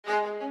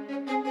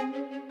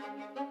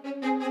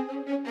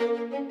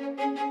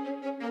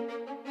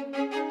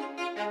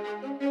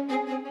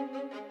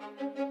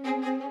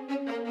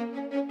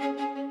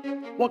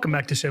Welcome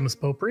back to Shameless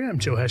Popery. I'm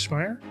Joe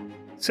Heschmeyer.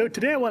 So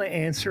today I want to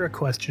answer a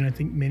question I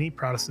think many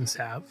Protestants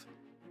have,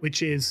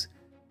 which is,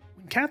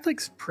 when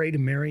Catholics pray to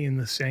Mary and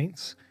the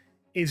saints,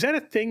 is that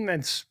a thing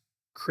that's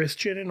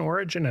Christian in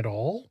origin at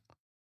all?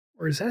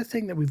 Or is that a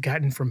thing that we've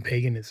gotten from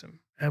paganism?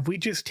 Have we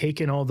just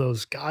taken all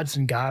those gods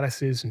and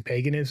goddesses and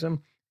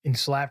paganism and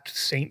slapped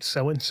Saint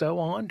so-and-so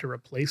on to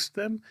replace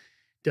them?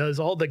 Does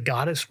all the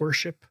goddess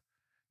worship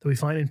that we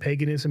find in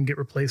paganism get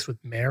replaced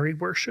with Mary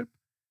worship?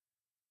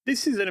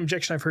 This is an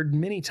objection I've heard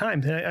many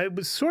times, and I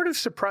was sort of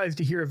surprised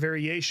to hear a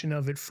variation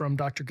of it from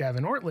Dr.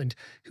 Gavin Ortlund,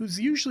 who's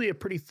usually a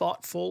pretty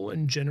thoughtful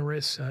and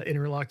generous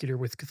interlocutor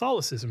with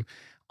Catholicism.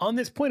 On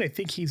this point, I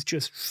think he's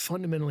just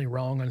fundamentally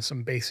wrong on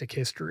some basic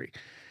history.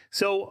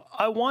 So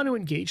I want to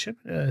engage him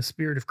in a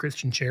spirit of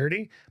Christian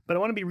charity, but I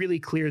want to be really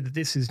clear that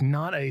this is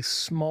not a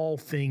small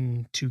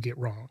thing to get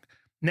wrong.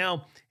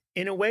 Now,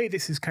 in a way,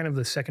 this is kind of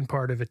the second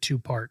part of a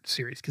two-part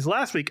series, because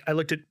last week I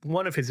looked at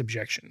one of his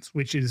objections,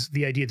 which is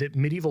the idea that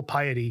medieval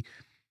piety,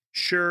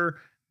 sure,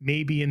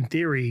 maybe in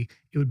theory,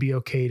 it would be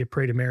okay to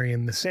pray to Mary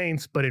and the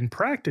saints, but in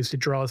practice, it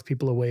draws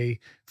people away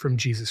from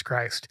Jesus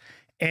Christ.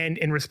 And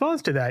in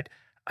response to that,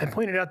 I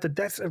pointed out that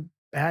that's a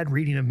bad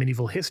reading of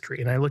medieval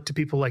history. And I looked to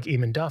people like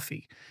Eamon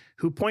Duffy,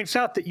 who points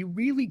out that you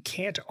really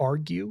can't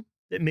argue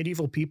that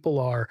medieval people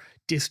are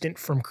distant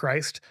from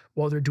Christ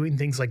while they're doing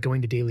things like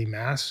going to daily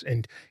mass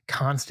and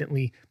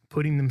constantly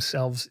putting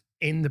themselves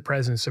in the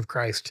presence of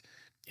Christ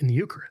in the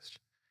Eucharist.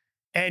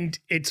 And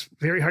it's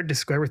very hard to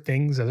square with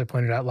things, as I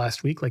pointed out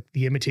last week, like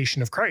The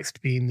Imitation of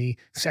Christ being the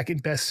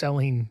second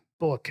best-selling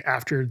book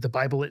after the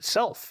Bible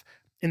itself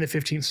in the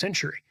 15th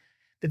century.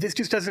 That this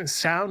just doesn't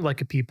sound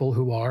like a people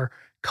who are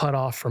cut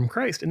off from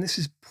Christ. And this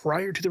is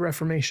prior to the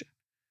Reformation.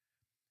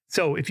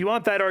 So if you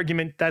want that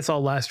argument, that's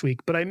all last week.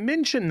 But I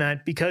mention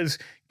that because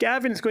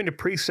Gavin's going to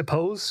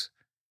presuppose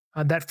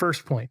that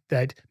first point,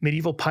 that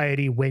medieval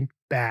piety went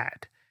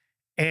bad.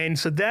 And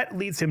so that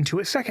leads him to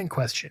a second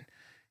question.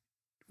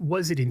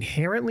 Was it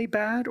inherently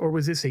bad, or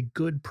was this a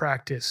good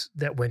practice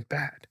that went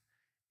bad?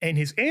 And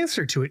his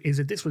answer to it is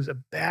that this was a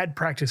bad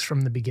practice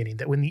from the beginning,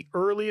 that when the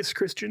earliest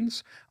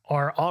Christians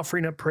are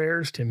offering up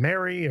prayers to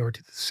Mary or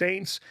to the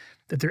saints,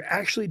 that they're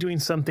actually doing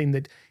something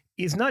that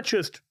is not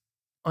just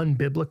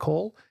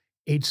unbiblical,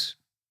 it's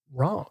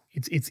wrong.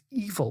 It's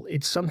evil.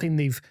 It's something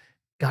they've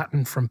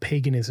gotten from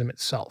paganism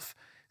itself.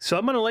 So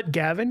I'm going to let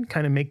Gavin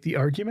kind of make the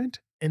argument,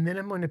 and then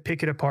I'm going to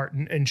pick it apart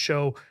and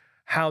show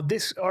how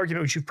this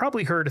argument, which you've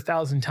probably heard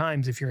 1,000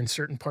 times if you're in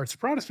certain parts of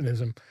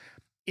Protestantism,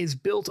 is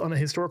built on a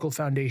historical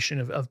foundation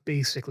of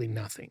basically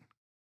nothing.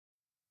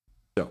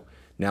 So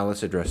now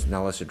let's address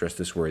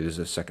this worry. This is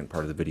the second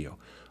part of the video.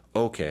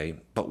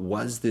 Okay, but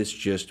was this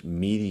just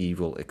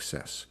medieval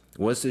excess?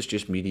 Was this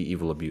just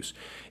medieval abuse?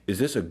 Is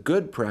this a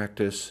good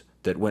practice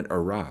that went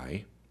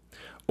awry,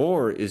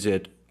 or is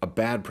it a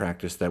bad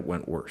practice that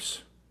went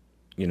worse?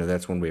 You know,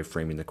 that's one way of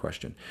framing the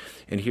question.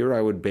 And here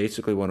I would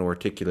basically want to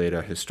articulate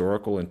a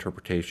historical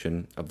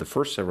interpretation of the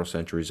first several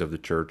centuries of the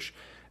church,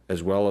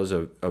 as well as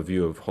a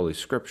view of Holy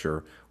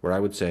Scripture, where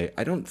I would say,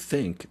 I don't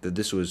think that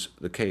this was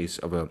the case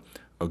of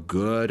a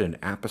good and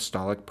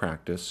apostolic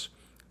practice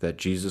that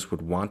Jesus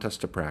would want us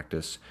to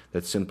practice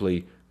that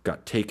simply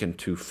got taken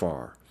too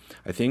far.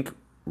 I think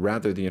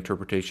rather the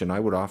interpretation I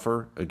would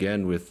offer,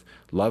 again with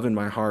love in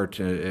my heart,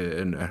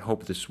 and I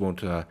hope this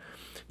won't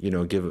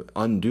give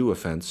undue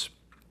offense,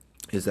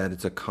 is that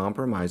it's a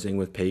compromising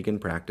with pagan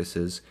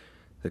practices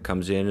that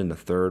comes in the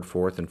 3rd,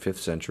 4th, and 5th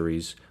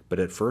centuries, but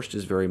at first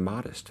is very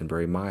modest and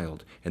very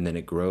mild, and then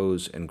it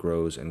grows and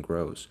grows and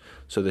grows.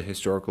 So the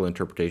historical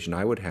interpretation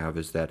I would have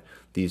is that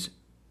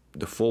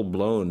the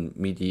full-blown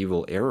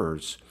medieval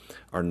errors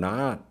are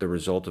not the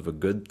result of a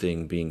good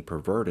thing being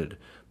perverted,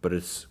 but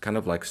it's kind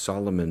of like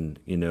Solomon,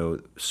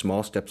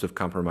 small steps of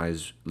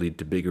compromise lead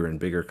to bigger and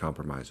bigger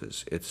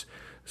compromises. It's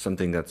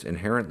something that's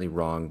inherently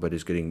wrong, but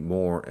is getting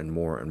more and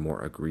more and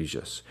more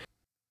egregious.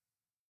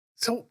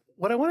 So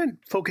what I want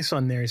to focus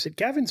on there is that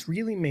Gavin's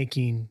really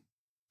making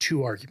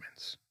two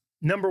arguments.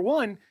 Number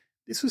one,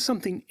 this was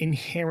something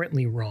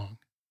inherently wrong.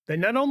 That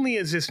not only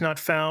is this not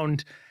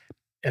found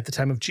at the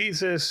time of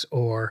Jesus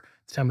or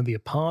the time of the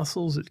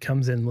apostles, it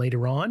comes in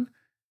later on,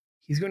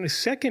 he's going to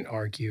second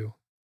argue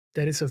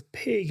that it's of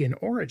pagan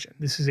origin.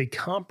 This is a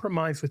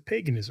compromise with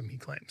paganism, he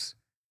claims.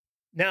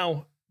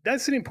 Now,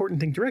 that's an important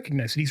thing to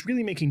recognize, that he's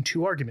really making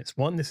two arguments.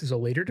 One, this is a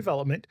later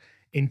development,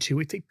 and two,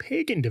 it's a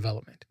pagan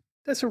development.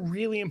 That's a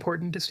really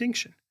important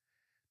distinction.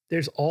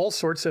 There's all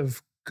sorts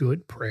of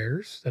good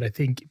prayers that I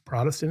think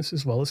Protestants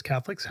as well as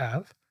Catholics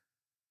have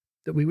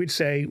that we would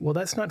say, well,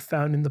 that's not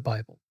found in the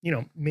Bible.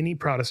 Many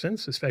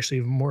Protestants, especially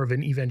more of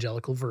an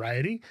evangelical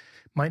variety,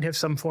 might have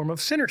some form of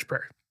sinner's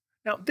prayer.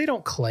 Now, they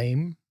don't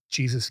claim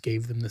Jesus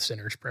gave them the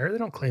sinner's prayer. They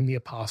don't claim the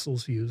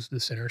apostles used the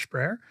sinner's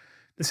prayer.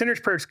 The sinner's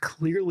prayer is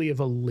clearly of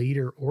a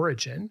later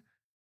origin,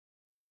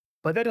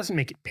 but that doesn't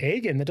make it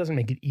pagan. That doesn't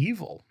make it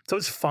evil. So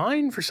it's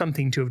fine for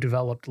something to have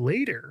developed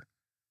later.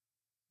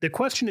 The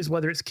question is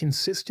whether it's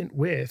consistent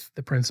with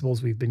the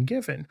principles we've been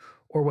given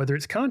or whether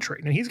it's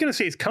contrary. Now, he's going to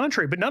say it's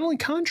contrary, but not only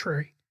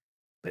contrary,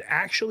 but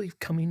actually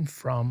coming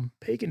from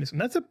paganism.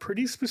 That's a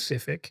pretty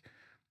specific,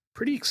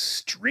 pretty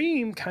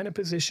extreme kind of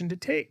position to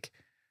take.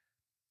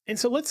 And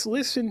so let's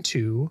listen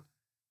to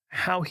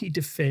how he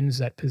defends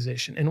that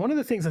position. And one of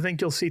the things I think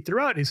you'll see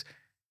throughout is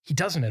he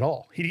doesn't at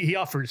all. He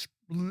offers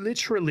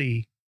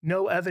literally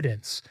no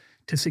evidence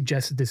to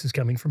suggest that this is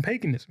coming from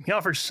paganism. He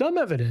offers some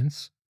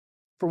evidence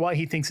for why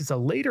he thinks it's a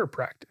later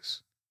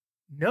practice.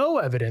 No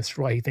evidence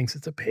for why he thinks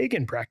it's a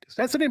pagan practice.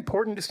 That's an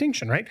important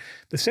distinction, right?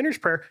 The sinner's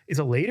prayer is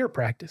a later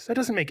practice. That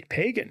doesn't make it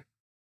pagan.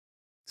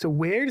 So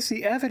where's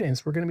the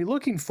evidence we're going to be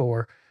looking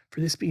for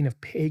this being of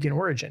pagan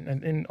origin?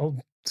 And oh,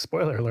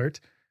 spoiler alert,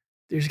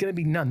 there's going to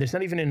be none. There's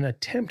not even an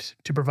attempt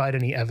to provide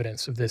any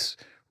evidence of this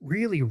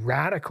really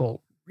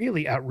radical,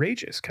 really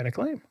outrageous kind of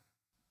claim.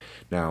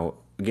 Now,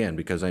 again,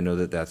 because I know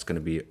that that's going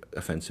to be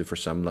offensive for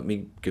some, let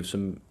me give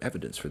some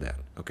evidence for that,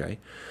 okay?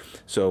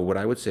 So what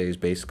I would say is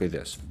basically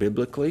this.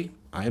 Biblically,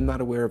 I am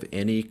not aware of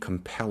any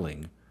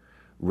compelling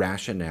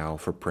rationale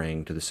for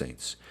praying to the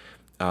saints.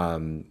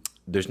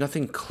 There's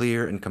nothing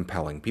clear and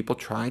compelling. People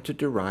try to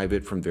derive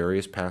it from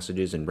various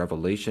passages in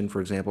Revelation, for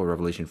example,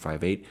 Revelation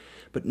 5:8,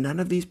 but none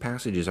of these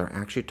passages are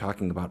actually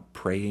talking about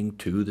praying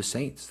to the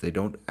saints. They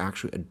don't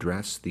actually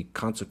address the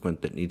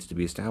consequent that needs to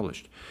be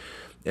established.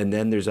 And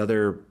then there's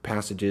other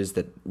passages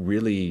that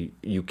really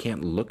you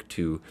can't look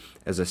to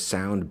as a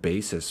sound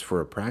basis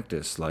for a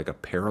practice, like a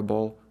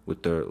parable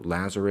with the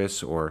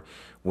Lazarus, or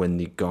when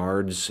the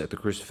guards at the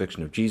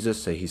crucifixion of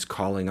Jesus say he's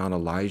calling on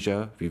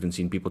Elijah. I've even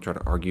seen people try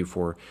to argue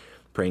for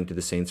praying to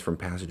the saints from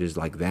passages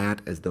like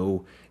that, as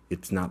though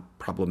it's not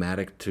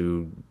problematic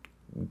to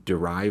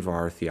derive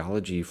our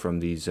theology from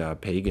these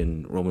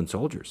pagan Roman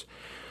soldiers.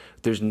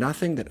 There's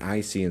nothing that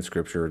I see in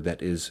Scripture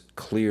that is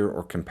clear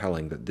or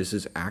compelling that this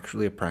is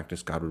actually a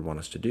practice God would want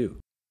us to do.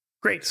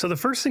 Great. So the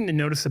first thing to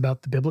notice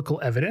about the biblical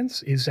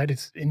evidence is that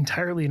it's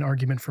entirely an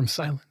argument from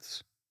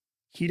silence.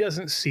 He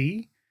doesn't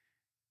see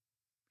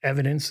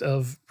evidence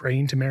of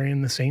praying to Marian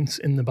and the saints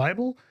in the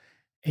Bible,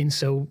 and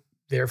so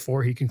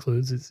therefore he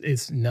concludes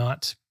it's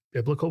not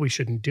biblical, we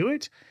shouldn't do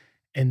it,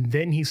 and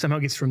then he somehow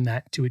gets from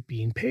that to it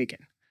being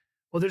pagan.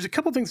 Well, there's a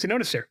couple things to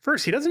notice there.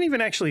 First, he doesn't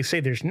even actually say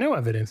there's no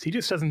evidence. He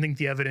just doesn't think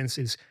the evidence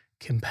is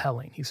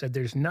compelling. He said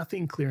there's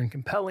nothing clear and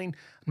compelling.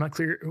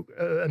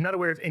 I'm not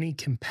aware of any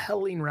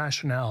compelling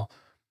rationale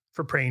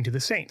for praying to the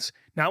saints.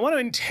 Now, I want to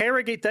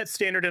interrogate that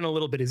standard in a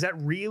little bit. Is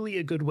that really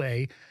a good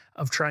way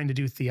of trying to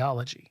do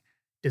theology?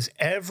 Does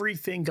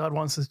everything God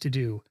wants us to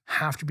do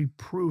have to be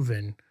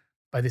proven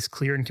by this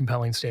clear and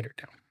compelling standard?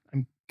 Now,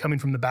 I'm coming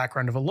from the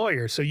background of a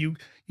lawyer, so you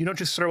don't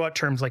just throw out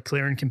terms like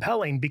clear and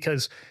compelling,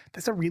 because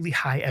that's a really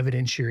high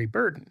evidentiary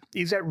burden.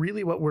 Is that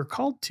really what we're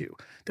called to?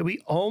 That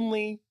we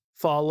only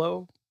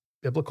follow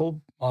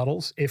biblical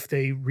models if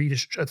they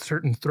reach a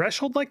certain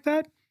threshold like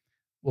that?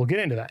 We'll get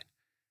into that.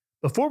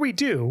 Before we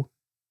do,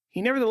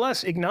 he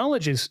nevertheless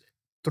acknowledges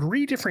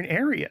 3 different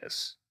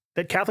areas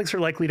that Catholics are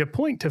likely to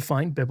point to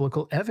find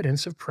biblical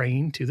evidence of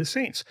praying to the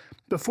saints.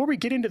 Before we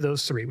get into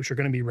those 3, which are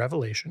going to be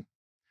Revelation,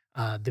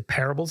 the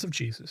parables of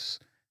Jesus,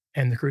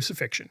 and the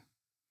crucifixion,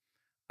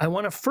 I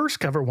want to first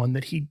cover one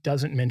that he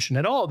doesn't mention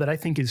at all that I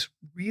think is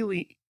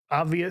really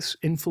obvious,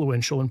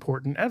 influential,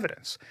 important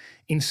evidence.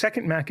 In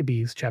 2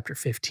 Maccabees chapter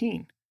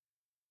 15,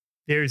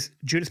 there's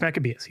Judas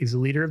Maccabeus. He's the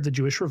leader of the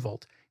Jewish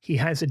revolt. He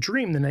has a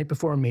dream the night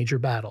before a major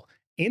battle.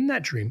 In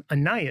that dream,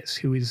 Ananias,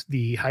 who is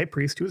the high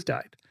priest who has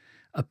died,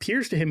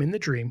 appears to him in the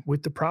dream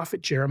with the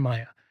prophet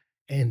Jeremiah.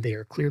 And they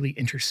are clearly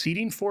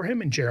interceding for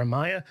him. And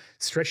Jeremiah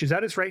stretches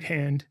out his right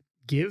hand,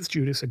 gives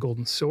Judas a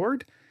golden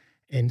sword,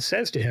 and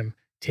says to him,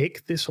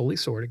 "Take this holy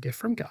sword, a gift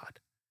from God,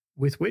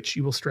 with which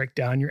you will strike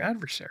down your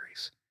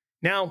adversaries."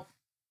 Now,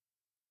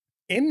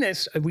 in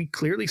this, we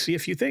clearly see a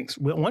few things.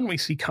 One, we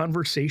see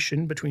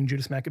conversation between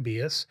Judas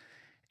Maccabeus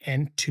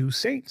and 2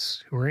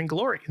 saints who are in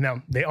glory.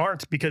 Now, they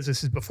aren't, because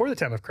this is before the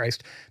time of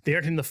Christ, they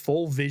aren't in the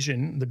full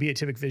vision, the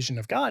beatific vision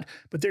of God,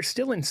 but they're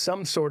still in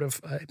some sort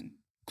of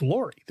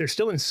glory. They're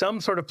still in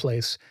some sort of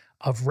place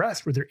of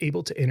rest where they're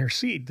able to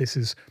intercede. This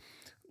is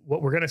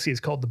what we're going to see is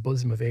called the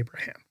bosom of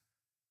Abraham.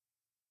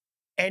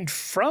 And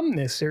from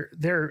this,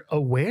 they're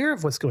aware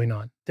of what's going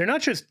on. They're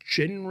not just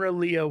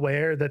generally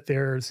aware that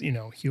there's,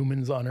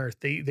 humans on earth.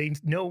 They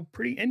know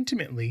pretty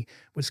intimately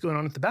what's going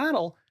on at the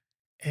battle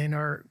and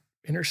are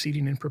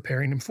interceding and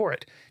preparing them for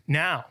it.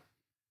 Now,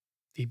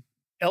 the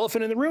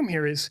elephant in the room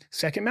here is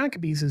 2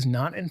 Maccabees is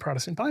not in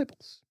Protestant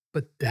Bibles,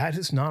 but that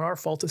is not our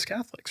fault as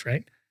Catholics,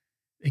 right?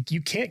 Like,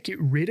 you can't get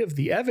rid of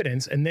the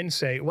evidence and then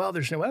say, well,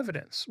 there's no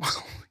evidence.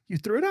 Well, you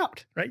threw it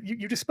out, right?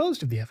 You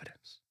disposed of the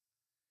evidence.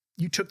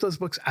 You took those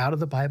books out of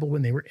the Bible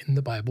when they were in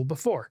the Bible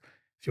before.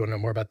 If you want to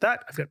know more about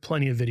that, I've got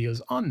plenty of videos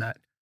on that.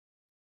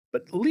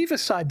 But leave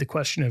aside the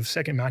question of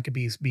 2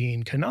 Maccabees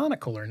being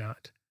canonical or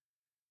not.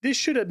 This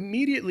should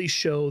immediately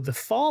show the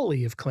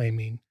folly of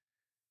claiming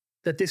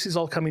that this is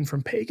all coming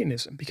from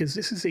paganism, because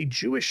this is a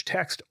Jewish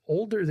text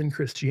older than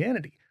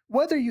Christianity,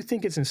 whether you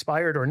think it's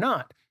inspired or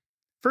not.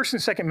 1st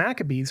and 2nd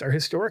Maccabees are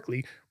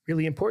historically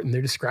really important.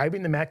 They're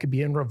describing the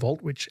Maccabean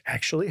revolt, which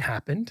actually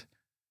happened.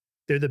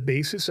 They're the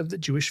basis of the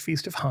Jewish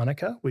feast of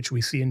Hanukkah, which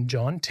we see in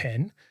John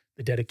 10.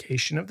 the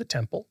dedication of the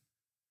temple.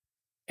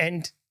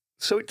 And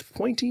so it's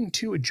pointing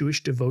to a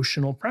Jewish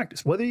devotional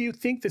practice. Whether you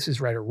think this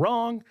is right or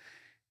wrong,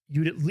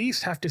 you'd at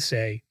least have to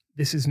say,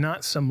 this is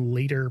not some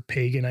later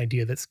pagan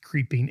idea that's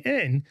creeping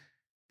in.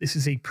 This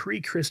is a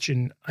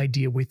pre-Christian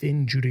idea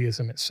within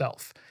Judaism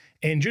itself.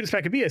 And Judas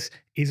Maccabeus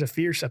is a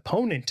fierce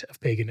opponent of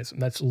paganism.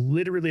 That's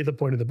literally the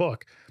point of the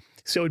book.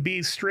 So it'd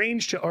be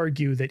strange to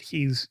argue that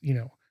he's,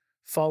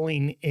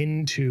 falling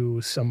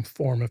into some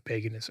form of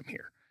paganism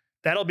here.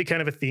 That'll be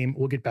kind of a theme.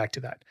 We'll get back to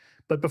that.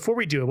 But before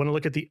we do, I want to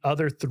look at the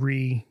other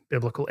three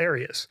biblical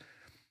areas.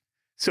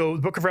 So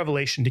the book of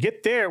Revelation, to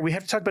get there, we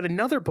have to talk about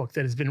another book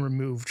that has been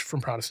removed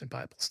from Protestant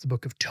Bibles, the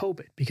book of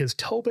Tobit, because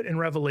Tobit and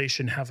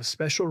Revelation have a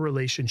special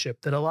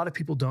relationship that a lot of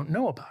people don't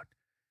know about.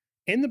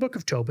 In the book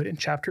of Tobit, in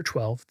chapter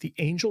 12, the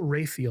angel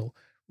Raphael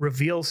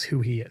reveals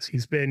who he is.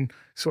 He's been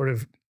sort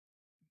of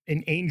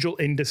an angel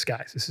in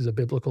disguise. This is a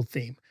biblical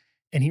theme.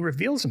 And he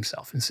reveals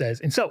himself and says,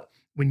 and so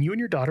when you and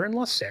your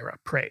daughter-in-law Sarah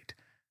prayed,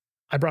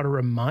 I brought a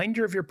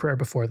reminder of your prayer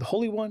before the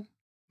Holy One.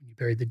 When you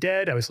buried the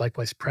dead, I was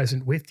likewise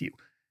present with you.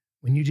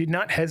 When you did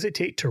not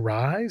hesitate to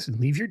rise and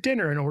leave your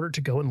dinner in order to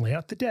go and lay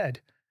out the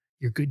dead,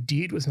 your good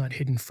deed was not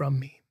hidden from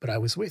me, but I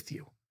was with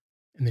you.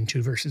 And then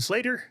 2 verses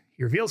later,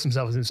 he reveals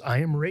himself and says, I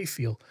am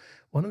Raphael,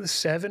 one of the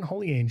 7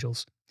 holy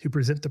angels who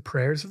present the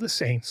prayers of the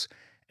saints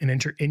and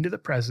enter into the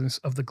presence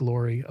of the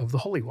glory of the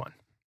Holy One.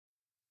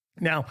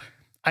 Now,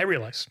 I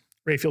realize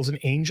Raphael's an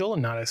angel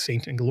and not a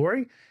saint in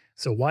glory.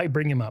 So why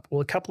bring him up?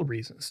 Well, a couple of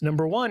reasons.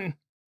 Number one,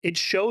 it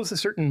shows a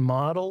certain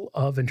model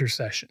of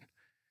intercession.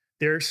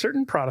 There are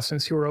certain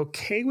Protestants who are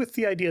okay with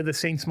the idea the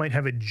saints might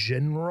have a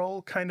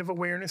general kind of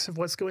awareness of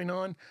what's going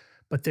on,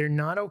 but they're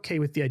not okay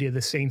with the idea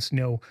the saints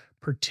know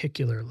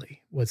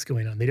particularly what's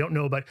going on. They don't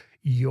know about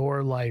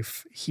your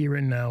life here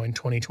and now in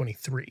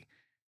 2023.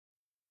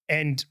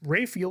 And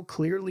Raphael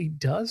clearly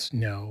does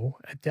know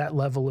at that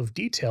level of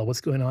detail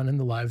what's going on in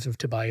the lives of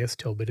Tobias,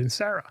 Tobit, and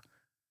Sarah.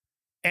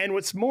 And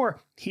what's more,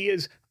 he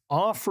is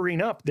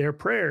offering up their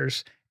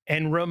prayers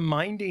and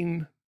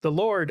reminding the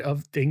Lord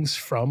of things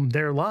from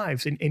their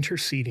lives and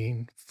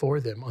interceding for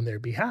them on their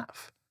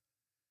behalf.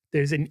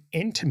 There's an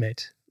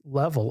intimate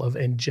level of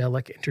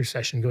angelic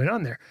intercession going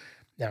on there.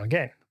 Now,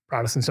 again,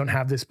 Protestants don't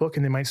have this book,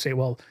 and they might say,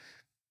 well,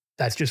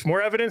 that's just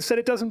more evidence that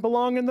it doesn't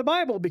belong in the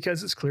Bible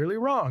because it's clearly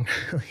wrong.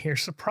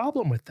 Here's the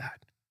problem with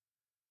that.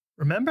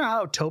 Remember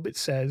how Tobit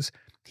says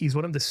he's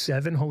one of the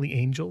 7 holy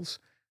angels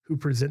who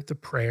present the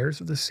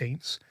prayers of the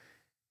saints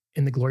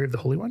in the glory of the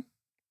Holy One?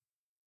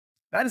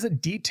 That is a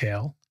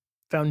detail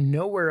found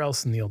nowhere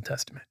else in the Old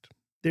Testament.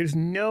 There's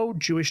no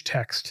Jewish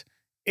text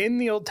in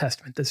the Old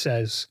Testament that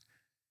says,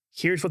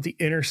 here's what the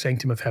inner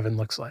sanctum of heaven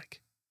looks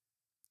like.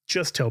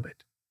 Just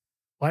Tobit.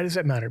 Why does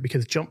that matter?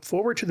 Because jump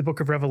forward to the book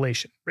of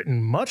Revelation,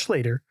 written much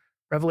later,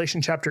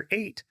 Revelation chapter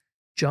 8,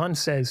 John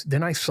says,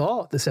 then I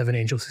saw the 7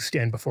 angels who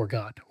stand before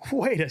God.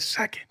 Wait a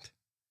second.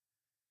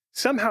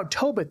 Somehow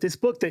Tobit, this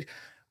book that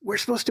we're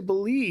supposed to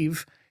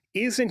believe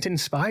isn't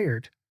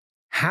inspired,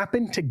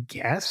 happened to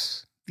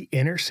guess the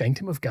inner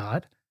sanctum of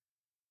God?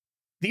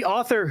 The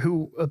author,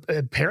 who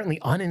apparently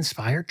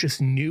uninspired,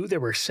 just knew there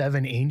were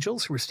 7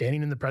 angels who were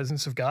standing in the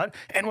presence of God,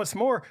 and what's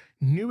more,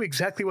 knew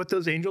exactly what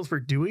those angels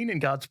were doing in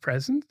God's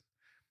presence.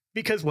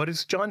 Because what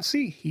does John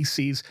see? He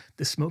sees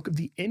the smoke of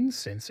the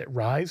incense that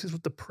rises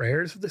with the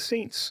prayers of the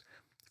saints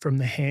from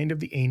the hand of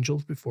the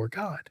angels before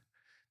God.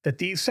 That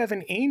these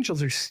 7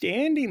 angels are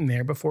standing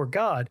there before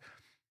God,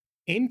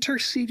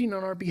 interceding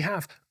on our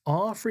behalf,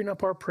 offering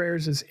up our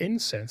prayers as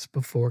incense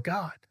before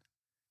God,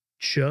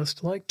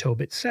 just like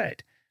Tobit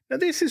said. Now,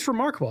 this is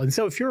remarkable. And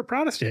so if you're a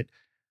Protestant,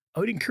 I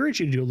would encourage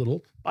you to do a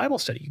little Bible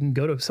study. You can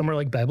go to somewhere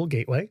like Bible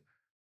Gateway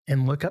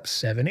and look up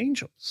 7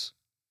 angels.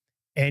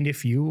 And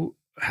if you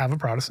have a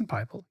Protestant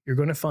Bible, you're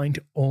going to find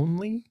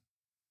only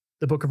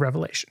the book of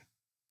Revelation.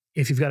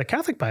 If you've got a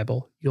Catholic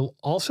Bible, you'll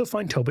also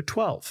find Tobit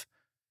 12.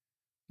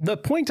 The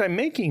point I'm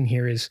making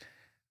here is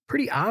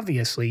pretty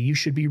obviously you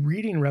should be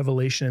reading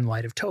Revelation in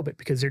light of Tobit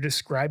because they're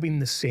describing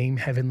the same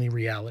heavenly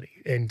reality.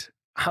 And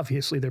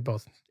obviously they're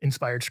both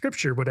inspired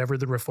scripture, whatever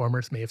the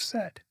reformers may have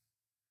said.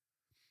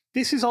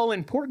 This is all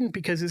important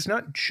because it's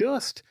not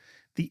just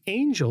the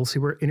angels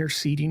who are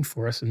interceding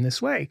for us in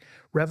this way.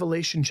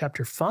 Revelation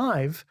chapter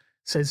 5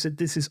 says that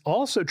this is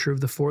also true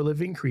of the 4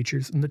 living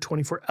creatures and the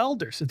 24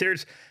 elders. That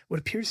there's what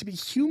appears to be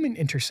human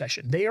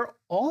intercession. They are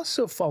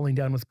also falling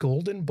down with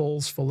golden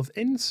bowls full of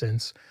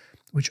incense,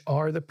 which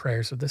are the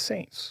prayers of the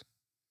saints.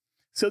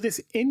 So this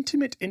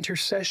intimate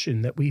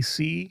intercession that we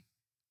see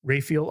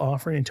Raphael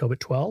offering in Tobit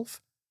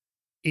 12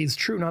 is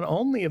true not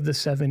only of the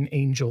 7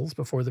 angels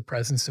before the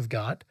presence of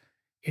God,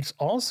 it's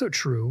also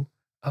true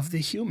of the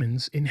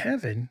humans in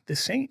heaven, the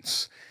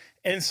saints.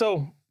 And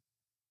so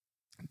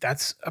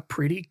that's a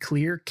pretty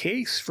clear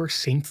case for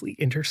saintly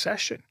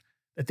intercession,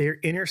 that they're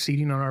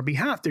interceding on our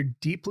behalf. They're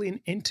deeply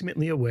and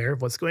intimately aware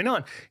of what's going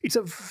on. It's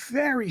a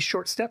very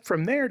short step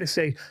from there to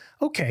say,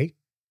 okay,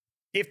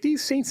 if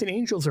these saints and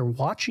angels are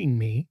watching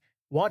me,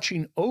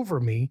 watching over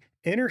me,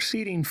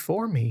 interceding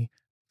for me,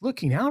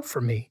 looking out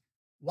for me,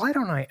 why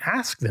don't I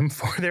ask them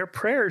for their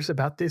prayers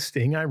about this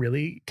thing I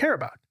really care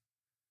about?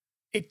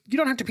 You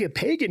don't have to be a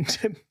pagan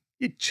to,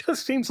 it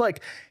just seems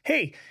like,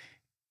 hey,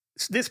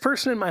 this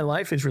person in my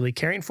life is really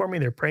caring for me.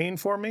 They're praying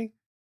for me.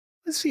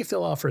 Let's see if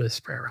they'll offer this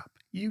prayer up.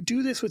 You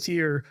do this with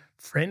your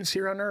friends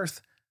here on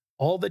earth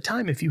all the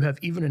time if you have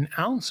even an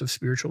ounce of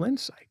spiritual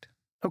insight.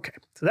 Okay,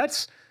 so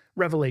that's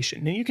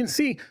revelation. And you can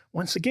see,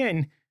 once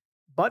again,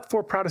 but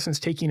for Protestants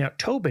taking out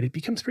Tobit, it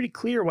becomes pretty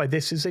clear why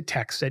this is a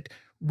text that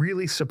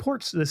really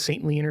supports the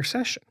saintly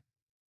intercession.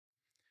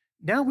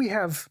 Now we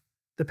have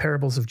the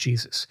parables of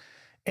Jesus.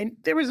 And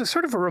there was a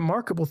sort of a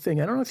remarkable thing.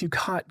 I don't know if you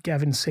caught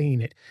Gavin saying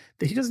it,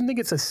 that he doesn't think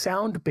it's a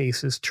sound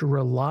basis to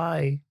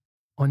rely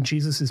on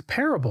Jesus's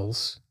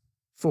parables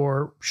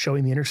for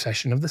showing the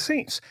intercession of the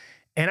saints.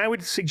 And I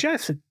would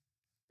suggest that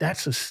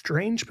that's a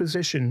strange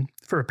position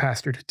for a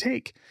pastor to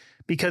take,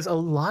 because a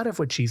lot of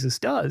what Jesus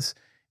does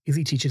is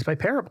he teaches by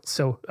parables.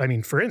 So, I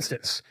mean, for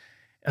instance,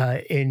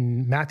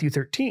 in Matthew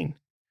 13,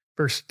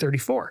 verse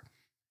 34,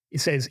 it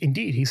says,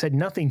 indeed, he said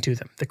nothing to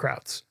them, the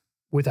crowds,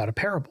 without a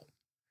parable.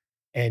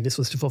 And this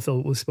was to fulfill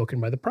what was spoken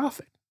by the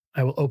prophet.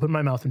 I will open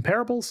my mouth in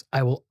parables.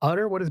 I will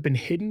utter what has been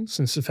hidden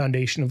since the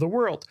foundation of the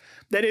world.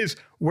 That is,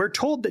 we're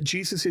told that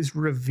Jesus is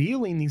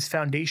revealing these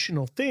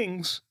foundational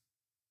things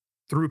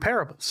through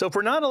parables. So if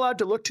we're not allowed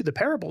to look to the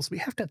parables, we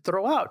have to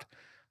throw out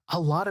a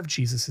lot of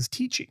Jesus's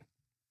teaching.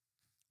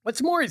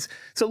 What's more is,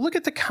 so look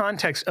at the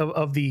context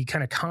of the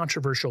kind of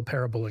controversial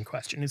parable in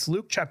question. It's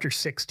Luke chapter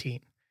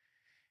 16.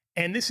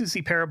 And this is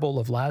the parable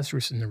of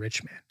Lazarus and the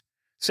rich man.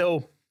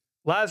 So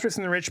Lazarus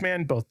and the rich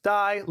man both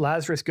die.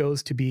 Lazarus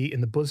goes to be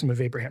in the bosom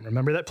of Abraham.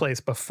 Remember that place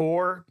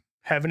before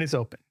heaven is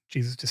open.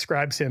 Jesus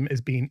describes him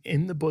as being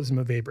in the bosom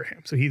of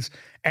Abraham. So he's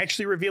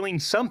actually revealing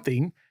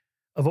something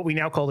of what we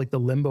now call like the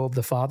limbo of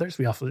the fathers.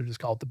 We also just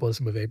call it the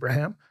bosom of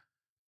Abraham.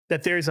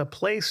 That there's a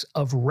place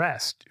of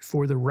rest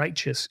for the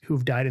righteous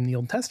who've died in the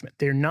Old Testament.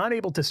 They're not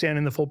able to stand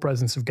in the full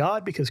presence of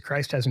God because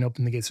Christ hasn't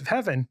opened the gates of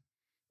heaven,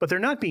 but they're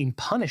not being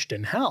punished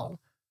in hell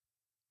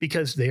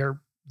because they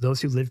are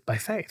those who lived by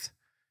faith.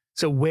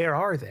 So where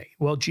are they?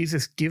 Well,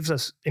 Jesus gives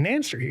us an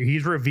answer here.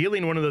 He's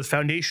revealing one of those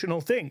foundational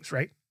things,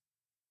 right?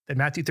 That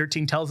Matthew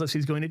 13 tells us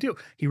he's going to do.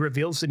 He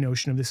reveals the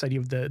notion of this idea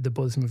of the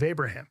bosom of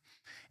Abraham.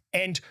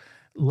 And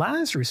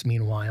Lazarus,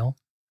 meanwhile,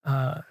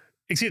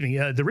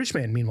 the rich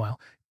man,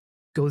 meanwhile,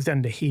 goes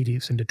down to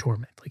Hades into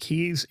torment. Like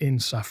he's in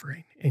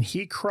suffering. And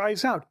he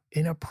cries out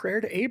in a prayer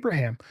to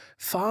Abraham,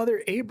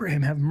 Father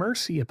Abraham, have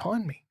mercy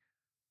upon me.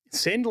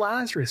 Send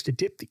Lazarus to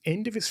dip the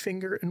end of his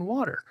finger in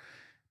water.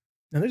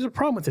 Now, there's a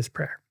problem with this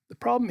prayer. The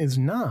problem is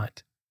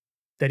not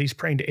that he's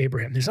praying to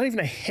Abraham. There's not even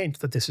a hint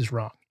that this is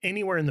wrong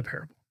anywhere in the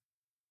parable.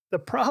 The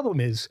problem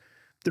is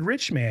the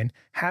rich man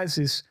has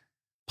this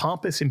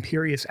pompous,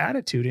 imperious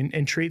attitude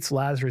and treats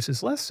Lazarus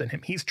as less than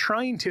him. He's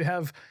trying to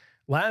have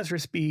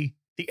Lazarus be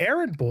the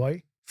errand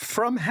boy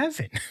from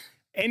heaven.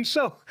 And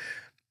so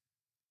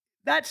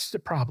that's the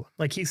problem.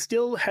 Like he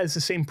still has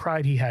the same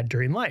pride he had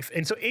during life.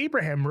 And so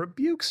Abraham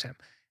rebukes him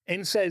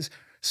and says,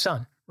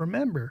 son,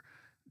 remember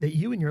that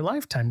you in your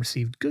lifetime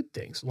received good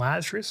things,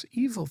 Lazarus,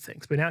 evil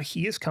things, but now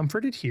he is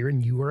comforted here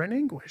and you are in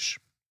anguish.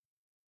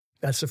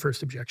 That's the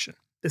first objection.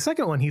 The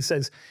second one, he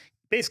says,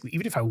 basically,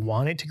 even if I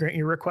wanted to grant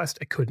your request,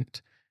 I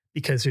couldn't,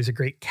 because there's a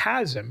great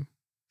chasm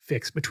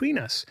fixed between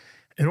us,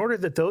 in order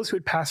that those who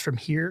would pass from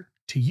here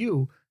to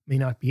you may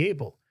not be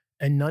able,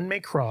 and none may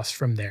cross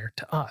from there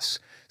to us.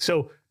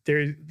 So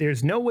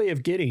there's no way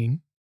of getting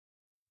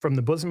from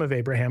the bosom of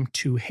Abraham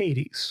to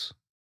Hades.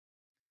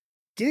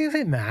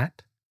 Given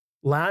that,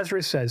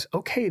 Lazarus says,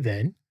 okay,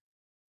 then,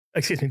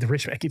 the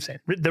rich man, I keep saying,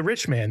 the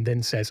rich man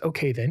then says,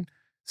 okay, then,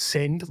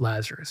 send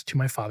Lazarus to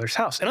my father's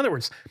house. In other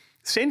words,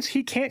 since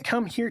he can't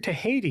come here to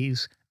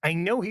Hades, I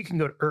know he can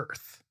go to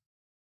earth.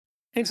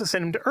 And so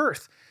send him to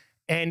earth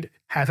and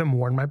have him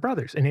warn my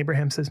brothers. And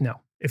Abraham says,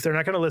 no. If they're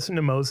not going to listen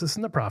to Moses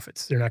and the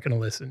prophets, they're not going to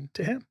listen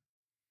to him.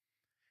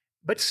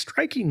 But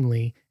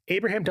strikingly,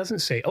 Abraham doesn't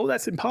say, oh,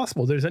 that's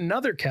impossible. There's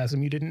another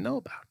chasm you didn't know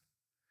about.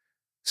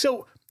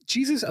 So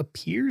Jesus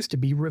appears to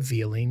be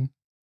revealing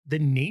the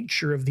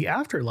nature of the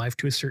afterlife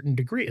to a certain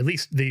degree, at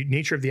least the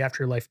nature of the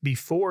afterlife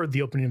before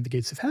the opening of the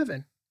gates of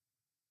heaven.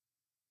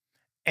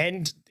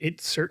 And it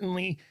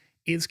certainly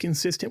is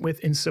consistent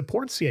with and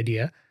supports the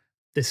idea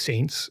the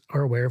saints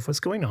are aware of what's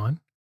going on,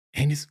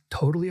 and it's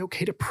totally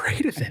okay to pray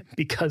to them,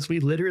 because we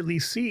literally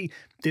see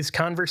this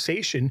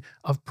conversation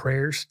of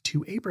prayers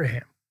to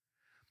Abraham.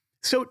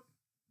 So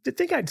the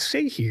thing I'd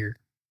say here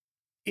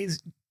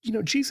is,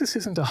 Jesus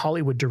isn't a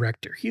Hollywood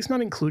director. He's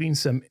not including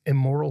some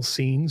immoral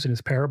scenes in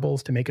his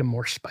parables to make them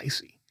more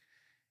spicy.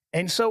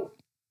 And so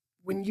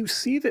when you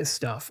see this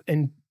stuff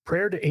and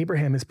prayer to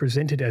Abraham is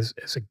presented as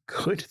a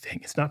good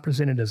thing, it's not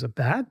presented as a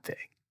bad thing,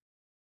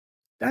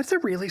 that's a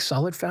really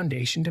solid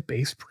foundation to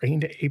base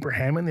praying to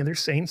Abraham and the other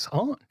saints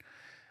on.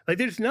 Like,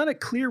 there's not a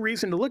clear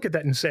reason to look at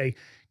that and say,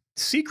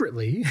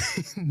 secretly,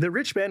 the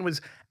rich man was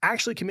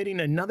actually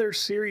committing another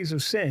series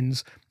of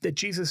sins that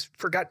Jesus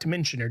forgot to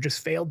mention or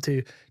just failed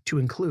to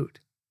include.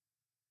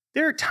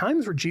 There are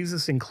times where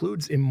Jesus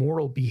includes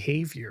immoral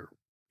behavior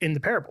in the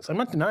parables. I'm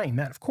not denying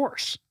that, of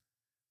course.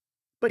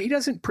 But he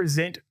doesn't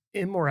present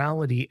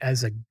immorality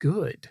as a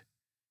good.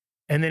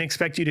 and then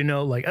expect you to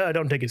know, like, oh,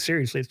 don't take it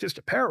seriously. It's just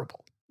a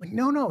parable. Like,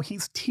 no,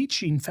 he's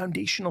teaching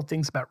foundational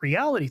things about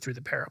reality through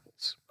the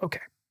parables. Okay.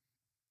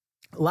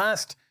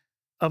 Last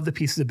of the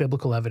pieces of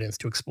biblical evidence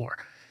to explore,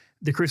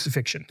 the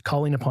crucifixion,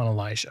 calling upon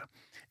Elijah.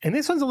 And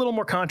this one's a little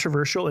more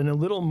controversial and a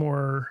little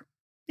more,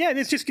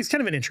 it's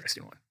kind of an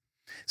interesting one.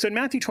 So in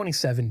Matthew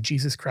 27,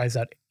 Jesus cries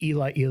out,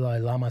 Eli, Eli,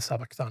 lama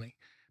sabachthani.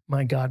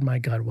 My God,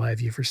 why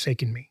have you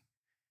forsaken me?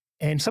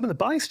 And some of the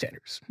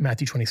bystanders,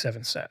 Matthew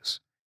 27 says,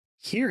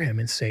 hear him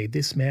and say,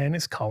 this man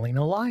is calling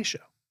Elijah.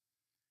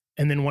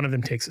 And then one of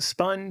them takes a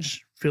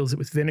sponge, fills it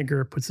with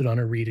vinegar, puts it on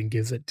a reed, and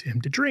gives it to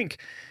him to drink.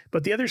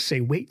 But the others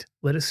say, wait,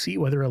 let us see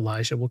whether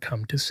Elijah will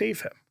come to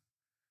save him.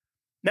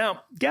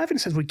 Now, Gavin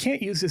says we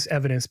can't use this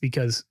evidence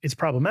because it's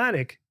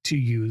problematic to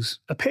use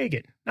a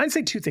pagan. I'd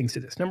say two things to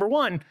this. Number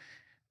one,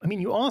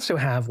 you also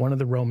have one of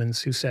the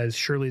Romans who says,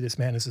 surely this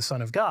man is the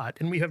Son of God.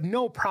 And we have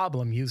no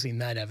problem using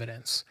that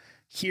evidence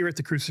here at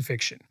the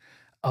crucifixion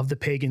of the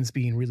pagans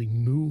being really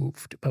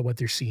moved by what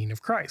they're seeing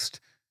of Christ.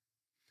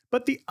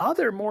 But the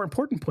other more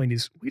important point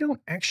is we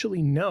don't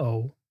actually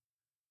know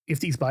if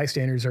these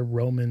bystanders are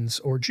Romans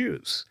or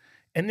Jews.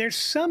 And there's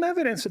some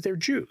evidence that they're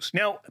Jews.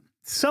 Now,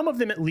 some of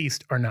them at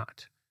least are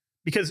not.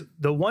 Because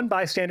the one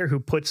bystander who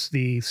puts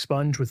the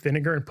sponge with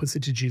vinegar and puts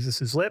it to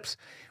Jesus's lips,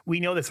 we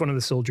know that's one of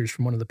the soldiers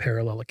from one of the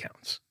parallel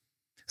accounts.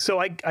 So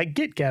I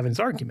get Gavin's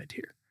argument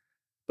here.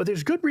 But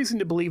there's good reason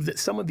to believe that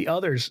some of the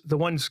others, the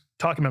ones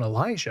talking about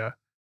Elijah,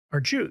 are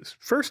Jews.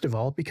 First of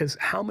all, because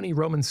how many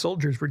Roman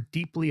soldiers were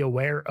deeply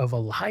aware of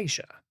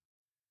Elijah?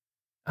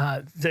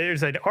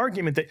 There's an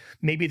argument that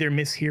maybe they're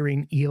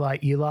mishearing Eli,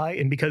 Eli,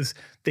 and because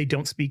they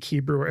don't speak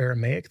Hebrew or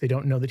Aramaic, they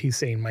don't know that he's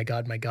saying, my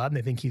God, and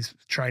they think he's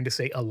trying to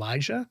say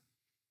Elijah.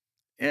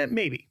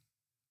 Maybe.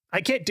 I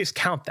can't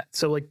discount that.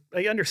 So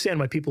I understand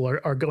why people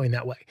are going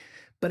that way.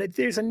 But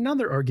there's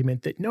another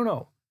argument that,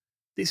 no,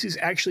 this is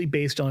actually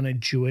based on a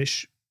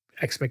Jewish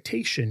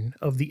expectation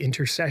of the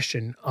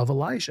intercession of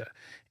Elijah.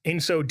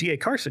 And so D.A.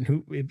 Carson,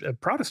 who is a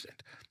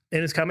Protestant,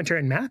 in his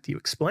commentary on Matthew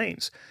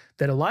explains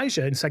that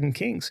Elijah in 2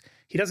 Kings,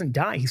 he doesn't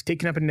die. He's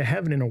taken up into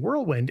heaven in a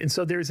whirlwind. And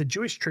so there's a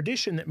Jewish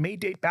tradition that may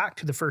date back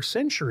to the 1st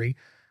century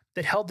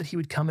that held that he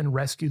would come and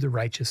rescue the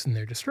righteous in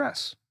their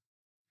distress.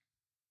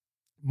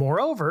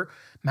 Moreover,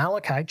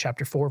 Malachi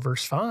chapter 4,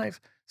 verse 5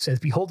 says,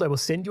 behold, I will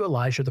send you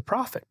Elijah the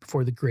prophet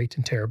before the great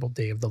and terrible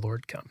day of the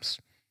Lord comes.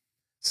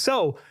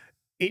 So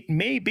it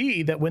may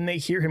be that when they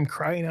hear him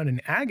crying out in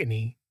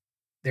agony,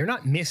 they're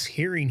not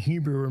mishearing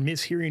Hebrew or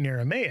mishearing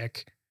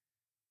Aramaic.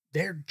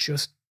 They're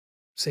just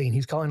saying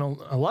he's calling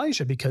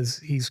Elijah because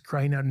he's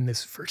crying out in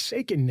this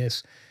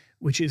forsakenness,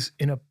 which is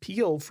an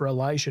appeal for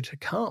Elijah to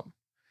come.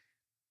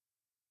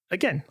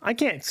 Again, I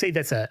can't say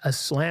that's a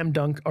slam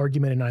dunk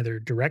argument in either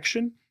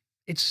direction.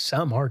 It's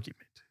some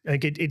argument.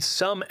 It's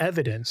some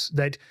evidence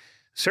that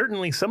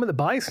certainly some of the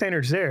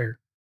bystanders there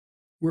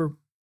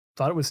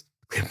thought it was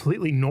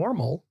completely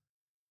normal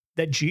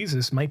that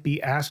Jesus might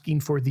be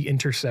asking for the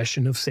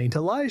intercession of Saint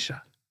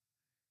Elijah.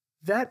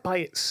 That by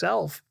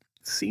itself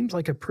seems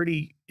like a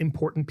pretty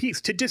important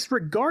piece. To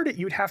disregard it,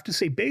 you'd have to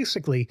say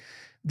basically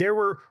there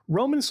were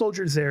Roman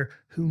soldiers there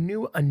who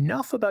knew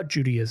enough about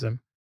Judaism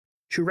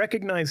to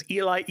recognize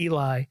Eli,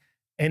 Eli,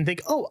 and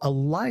think, oh,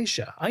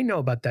 Elijah, I know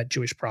about that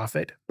Jewish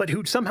prophet, but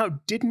who somehow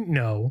didn't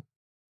know,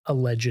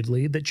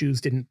 allegedly, that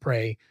Jews didn't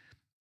pray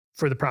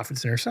for the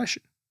prophet's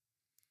intercession.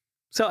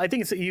 So I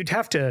think you'd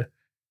have to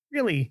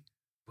really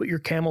put your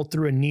camel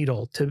through a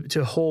needle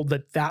to hold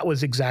that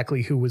was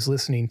exactly who was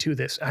listening to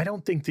this. I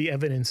don't think the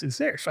evidence is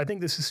there. So I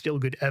think this is still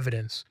good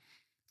evidence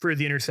for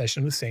the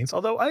intercession of the saints,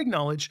 although I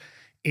acknowledge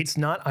it's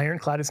not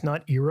ironclad, it's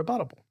not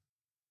irrebuttable.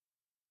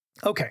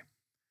 Okay,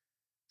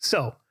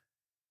 so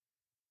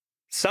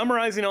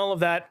summarizing all of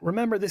that,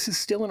 remember, this is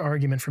still an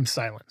argument from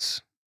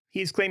silence.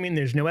 He's claiming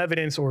there's no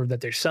evidence or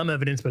that there's some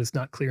evidence, but it's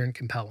not clear and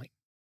compelling.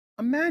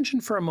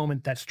 Imagine for a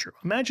moment that's true.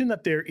 Imagine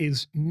that there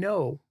is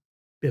no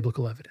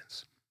biblical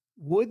evidence.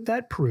 Would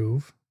that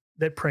prove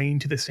that praying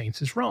to the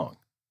saints is wrong?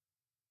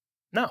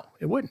 No,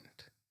 it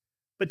wouldn't.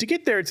 But to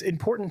get there, it's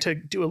important to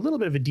do a little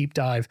bit of a deep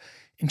dive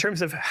in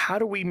terms of how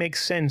do we make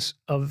sense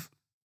of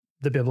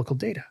the biblical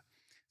data.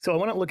 So I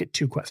want to look at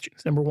two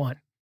questions. Number one,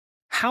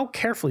 how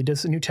carefully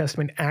does the New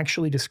Testament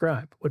actually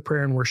describe what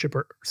prayer and worship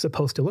are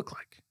supposed to look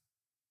like?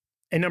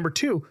 And number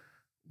two,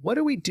 what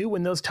do we do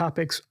when those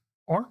topics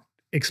aren't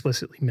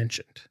explicitly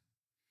mentioned?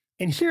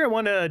 And here I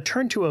want to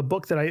turn to a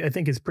book that I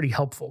think is pretty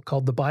helpful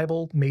called The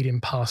Bible Made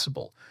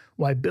Impossible: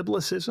 Why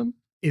Biblicism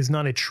is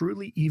Not a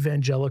Truly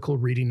Evangelical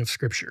Reading of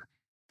Scripture.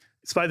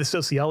 It's by the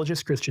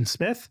sociologist Christian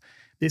Smith.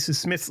 This is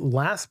Smith's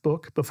last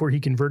book before he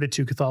converted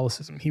to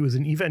Catholicism. He was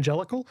an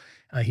evangelical.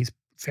 He's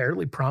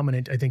fairly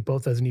prominent, I think,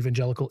 both as an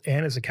evangelical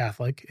and as a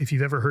Catholic. If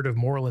you've ever heard of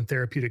moral and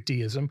therapeutic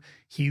deism,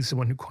 he's the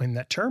one who coined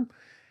that term.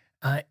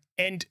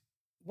 And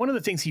one of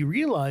the things he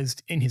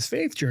realized in his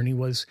faith journey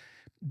was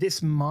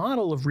this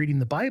model of reading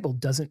the Bible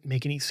doesn't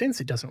make any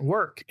sense. It doesn't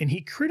work. And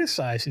he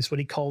criticizes what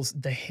he calls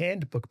the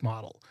handbook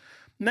model.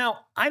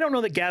 Now, I don't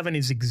know that Gavin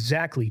is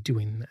exactly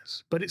doing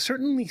this, but it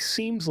certainly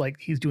seems like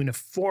he's doing a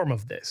form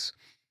of this.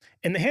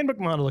 And the handbook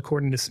model,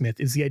 according to Smith,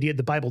 is the idea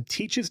the Bible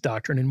teaches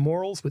doctrine and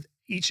morals with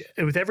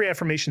every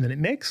affirmation that it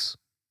makes,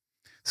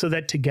 so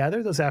that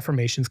together those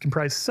affirmations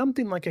comprise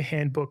something like a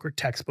handbook or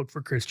textbook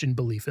for Christian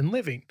belief and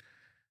living,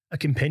 a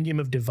compendium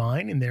of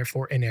divine and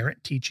therefore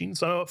inerrant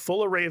teachings on a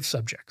full array of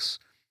subjects,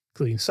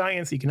 including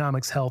science,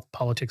 economics, health,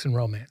 politics, and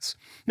romance.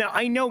 Now,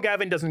 I know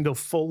Gavin doesn't go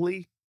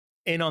fully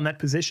in on that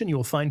position. You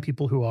will find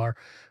people who are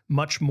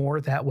much more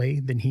that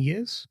way than he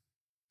is.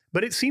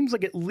 But it seems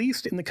like, at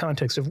least in the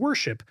context of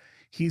worship,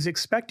 he's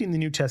expecting the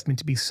New Testament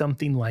to be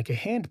something like a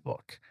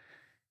handbook.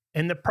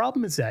 And the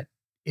problem is that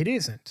it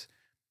isn't.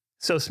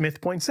 So Smith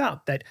points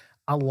out that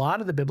a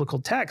lot of the biblical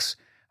texts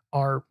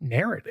are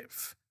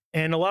narrative.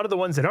 And a lot of the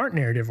ones that aren't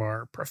narrative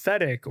are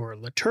prophetic or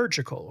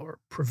liturgical or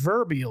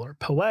proverbial or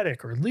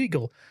poetic or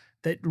legal,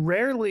 that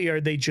rarely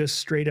are they just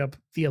straight up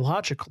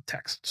theological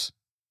texts.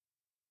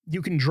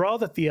 You can draw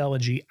the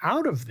theology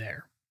out of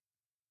there,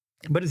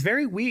 but it's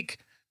very weak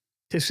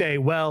to say,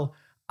 well,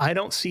 I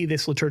don't see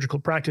this liturgical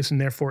practice and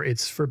therefore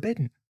it's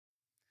forbidden.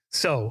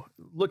 So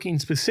looking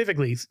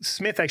specifically,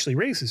 Smith actually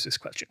raises this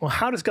question. Well,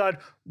 how does God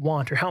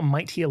want, or how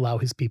might he allow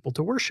his people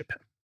to worship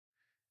him?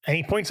 And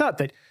he points out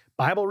that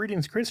Bible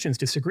reading Christians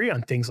disagree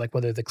on things like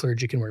whether the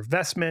clergy can wear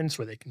vestments,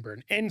 whether they can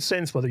burn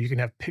incense, whether you can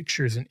have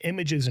pictures and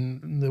images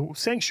in the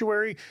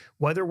sanctuary,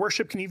 whether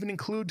worship can even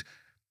include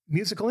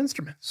musical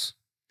instruments.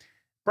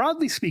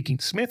 Broadly speaking,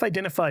 Smith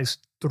identifies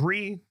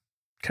three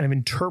kind of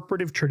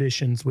interpretive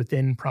traditions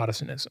within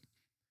Protestantism.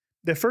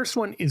 The first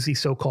one is the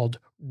so-called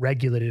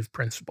regulative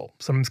principle.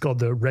 Sometimes called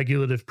the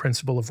regulative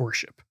principle of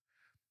worship.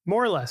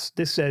 More or less,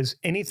 this says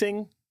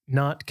anything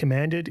not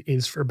commanded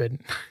is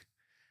forbidden.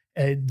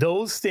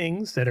 Those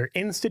things that are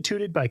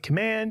instituted by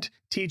command,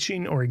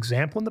 teaching, or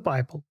example in the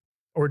Bible,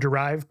 or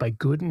derived by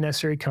good and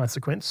necessary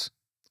consequence,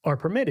 are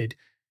permitted.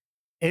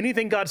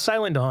 Anything God's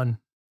silent on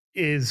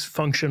is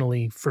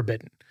functionally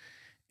forbidden.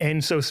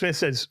 And so Smith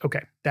says,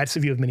 okay, that's the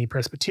view of many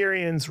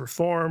Presbyterians,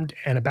 Reformed,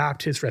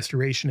 Anabaptists,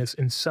 Restorationists,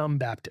 and some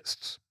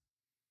Baptists.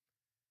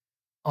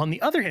 On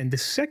the other hand, the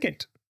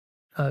second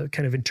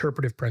kind of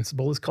interpretive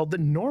principle is called the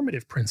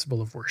normative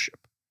principle of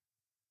worship.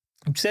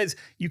 It says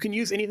you can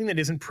use anything that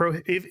isn't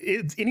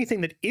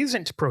anything that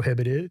isn't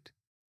prohibited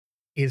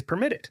is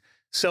permitted.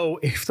 So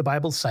if the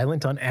Bible's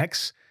silent on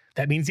X,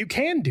 that means you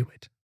can do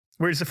it.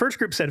 Whereas the first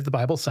group said if the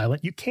Bible's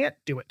silent, you can't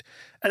do it.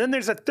 And then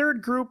there's a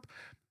third group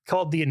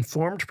called the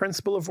informed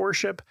principle of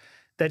worship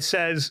that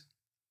says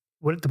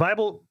what the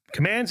Bible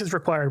commands is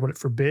required, what it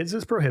forbids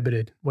is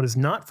prohibited, what is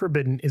not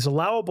forbidden is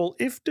allowable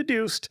if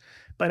deduced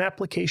by an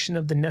application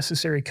of the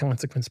necessary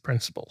consequence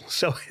principle.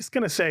 So it's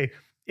going to say,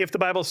 if the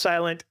Bible's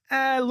silent,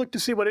 look to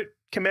see what it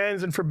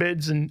commands and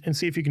forbids and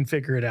see if you can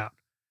figure it out.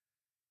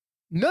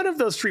 None of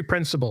those three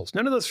principles,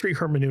 none of those three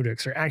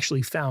hermeneutics are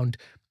actually found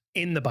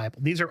in the Bible.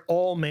 These are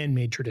all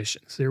man-made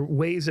traditions. They're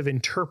ways of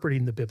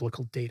interpreting the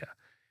biblical data.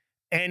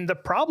 And the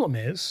problem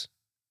is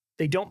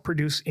they don't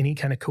produce any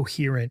kind of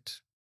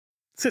coherent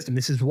system.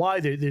 This is why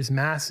there's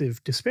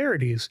massive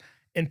disparities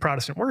in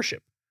Protestant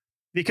worship,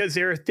 because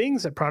there are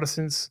things that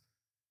Protestants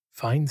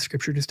find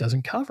Scripture just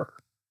doesn't cover.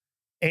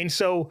 And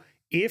so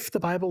if the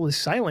Bible is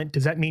silent,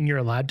 does that mean you're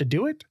allowed to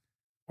do it?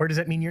 Or does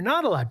that mean you're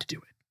not allowed to do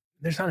it?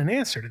 There's not an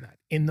answer to that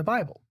in the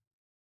Bible.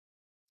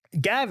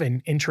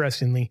 Gavin,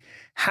 interestingly,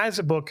 has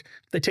a book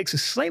that takes a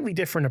slightly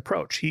different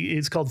approach.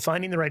 It's called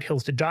Finding the Right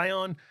Hills to Die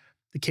On,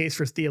 The Case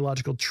for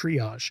Theological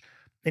Triage.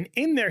 And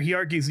in there, he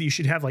argues that you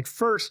should have like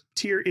first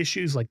tier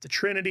issues like the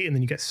Trinity, and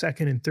then you get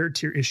second and third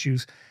tier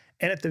issues.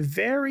 And at the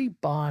very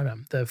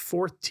bottom, the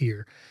fourth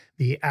tier,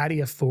 the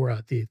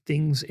adiaphora, the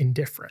things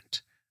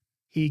indifferent,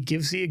 he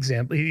gives the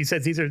example. He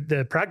says these are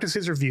the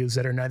practices or views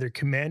that are neither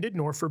commanded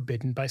nor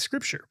forbidden by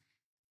Scripture.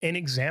 An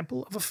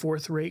example of a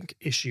fourth rank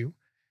issue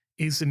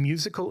is the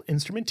musical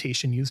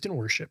instrumentation used in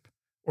worship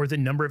or the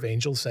number of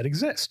angels that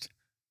exist.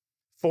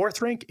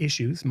 Fourth rank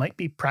issues might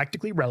be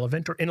practically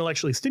relevant or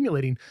intellectually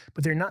stimulating,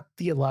 but they're not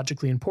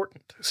theologically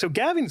important. So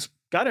Gavin's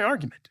got an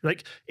argument.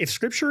 Like, if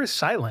Scripture is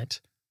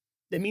silent,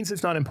 that means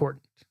it's not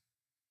important.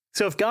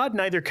 So if God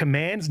neither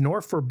commands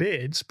nor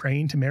forbids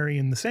praying to Mary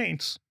and the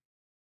saints,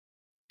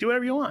 do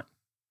whatever you want.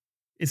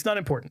 It's not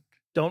important.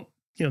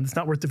 It's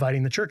not worth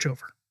dividing the church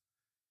over.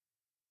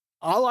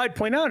 All I'd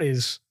point out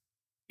is,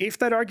 if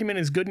that argument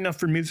is good enough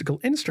for musical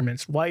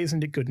instruments, why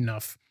isn't it good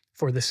enough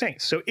for the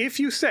saints? So if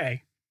you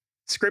say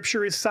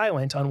Scripture is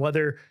silent on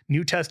whether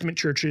New Testament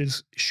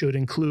churches should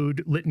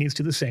include litanies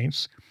to the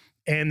saints,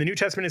 and the New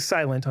Testament is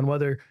silent on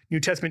whether New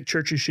Testament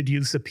churches should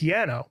use the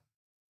piano,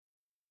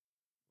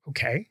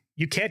 okay,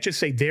 you can't just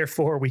say,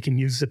 therefore, we can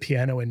use the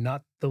piano and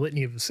not the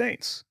litany of the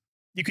saints.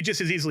 You could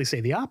just as easily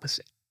say the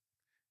opposite.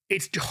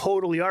 It's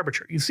totally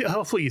arbitrary.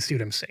 Hopefully you see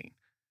what I'm saying.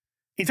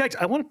 In fact,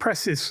 I want to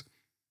press this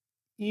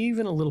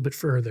even a little bit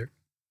further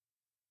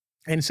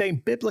and say,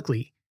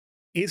 biblically,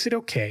 is it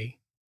okay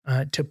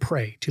to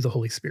pray to the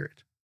Holy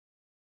Spirit?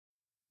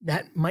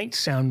 That might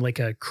sound like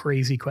a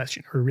crazy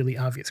question or a really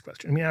obvious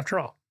question. I mean, after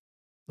all,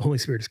 the Holy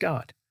Spirit is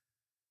God.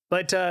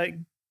 But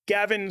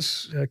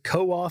Gavin's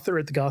co-author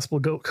at the Gospel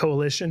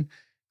Coalition,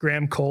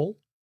 Graham Cole,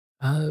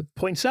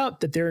 points out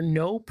that there are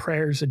no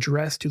prayers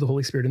addressed to the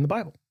Holy Spirit in the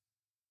Bible.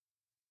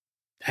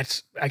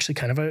 That's actually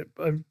kind of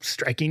a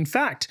striking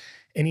fact.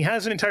 And he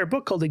has an entire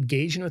book called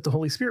Engaging with the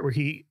Holy Spirit, where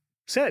he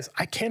says,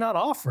 I cannot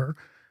offer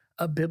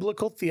a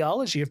biblical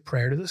theology of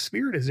prayer to the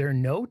Spirit, as there are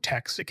no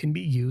texts that can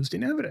be used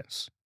in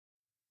evidence.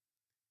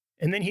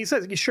 And then he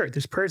says, yeah, sure,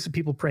 there's prayers of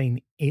people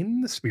praying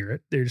in the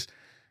Spirit. There's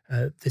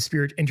the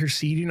Spirit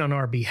interceding on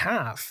our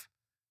behalf.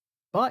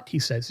 But he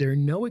says there are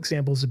no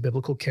examples of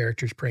biblical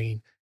characters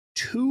praying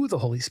to the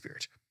Holy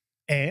Spirit.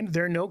 And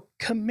there are no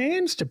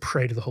commands to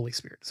pray to the Holy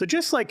Spirit. So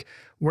just like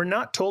we're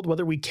not told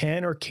whether we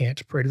can or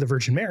can't pray to the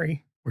Virgin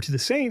Mary or to the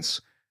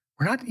saints,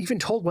 we're not even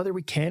told whether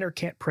we can or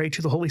can't pray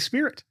to the Holy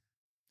Spirit.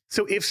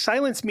 So if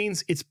silence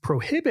means it's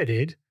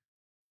prohibited,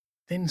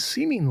 then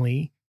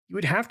seemingly you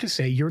would have to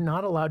say you're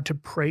not allowed to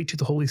pray to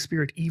the Holy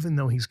Spirit even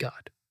though he's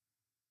God.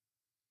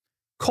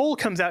 Cole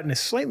comes out in a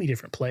slightly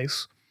different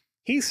place.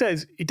 He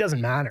says it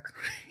doesn't matter.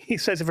 He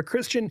says if a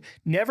Christian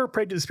never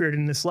prayed to the Spirit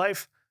in this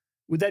life,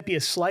 would that be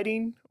a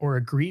slighting or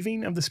a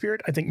grieving of the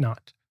Spirit? I think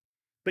not.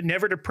 But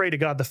never to pray to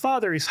God the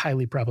Father is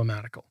highly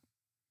problematical.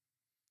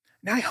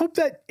 Now, I hope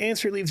that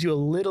answer leaves you a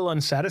little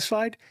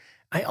unsatisfied.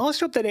 I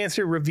also hope that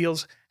answer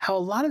reveals how a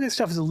lot of this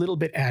stuff is a little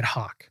bit ad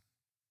hoc.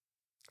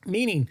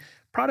 Meaning,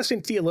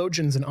 Protestant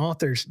theologians and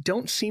authors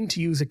don't seem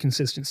to use a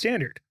consistent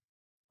standard.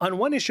 On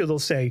one issue, they'll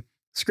say,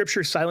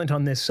 Scripture's silent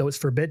on this, so it's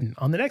forbidden.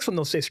 On the next one,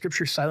 they'll say,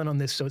 Scripture's silent on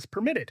this, so it's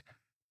permitted.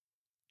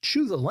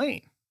 Choose a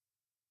lane.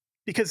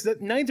 Because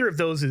neither of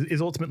those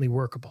is ultimately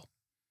workable.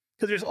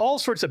 Because there's all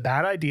sorts of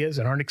bad ideas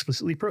that aren't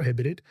explicitly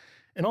prohibited,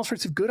 and all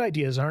sorts of good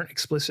ideas aren't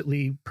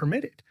explicitly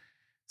permitted.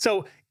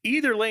 So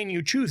either lane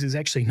you choose is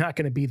actually not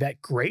going to be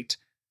that great,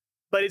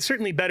 but it's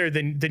certainly better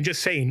than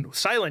just saying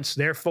silence,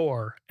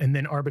 therefore, and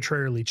then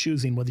arbitrarily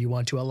choosing whether you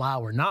want to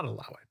allow or not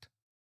allow it.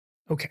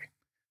 Okay,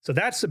 so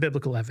that's the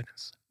biblical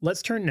evidence.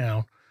 Let's turn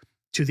now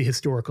to the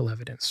historical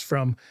evidence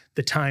from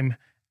the time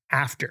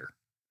after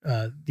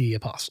the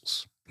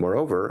apostles.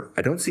 Moreover,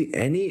 I don't see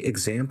any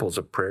examples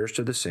of prayers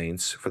to the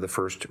saints for the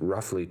first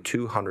roughly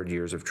 200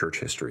 years of church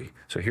history.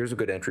 So here's a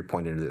good entry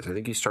point into this. I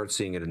think you start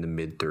seeing it in the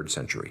mid-3rd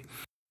century.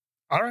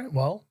 All right,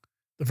 well,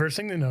 the first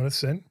thing to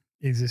notice then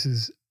is this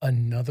is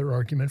another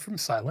argument from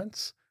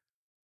silence.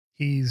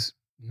 He's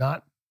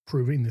not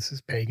proving this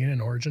is pagan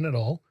in origin at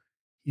all.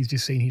 He's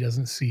just saying he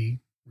doesn't see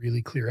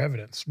really clear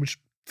evidence, which,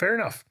 fair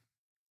enough.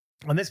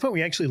 On this point,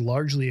 we actually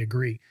largely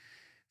agree.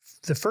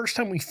 The first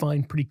time we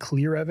find pretty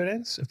clear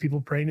evidence of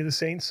people praying to the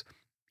saints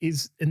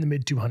is in the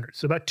mid-200s,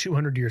 so about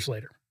 200 years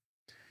later.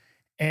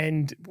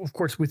 And of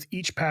course, with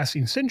each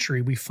passing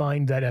century, we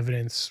find that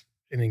evidence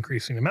in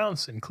increasing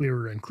amounts and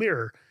clearer and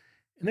clearer.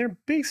 And there are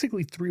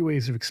basically 3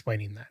 ways of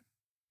explaining that.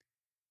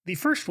 The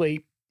first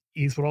way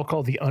is what I'll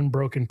call the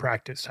unbroken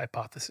practice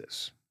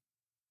hypothesis.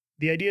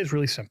 The idea is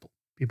really simple.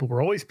 People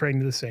were always praying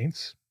to the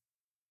saints,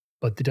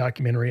 but the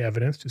documentary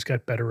evidence just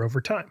got better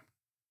over time.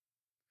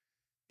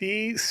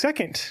 The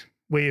second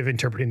way of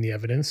interpreting the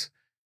evidence,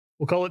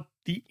 we'll call it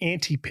the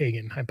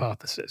anti-pagan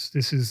hypothesis.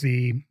 This is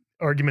the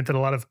argument that a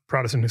lot of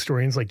Protestant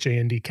historians like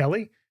J.N.D.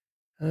 Kelly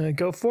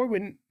go for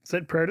when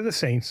said prayer to the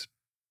saints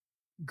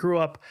grew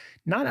up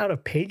not out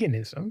of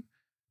paganism,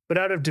 but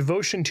out of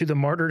devotion to the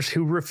martyrs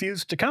who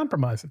refused to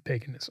compromise with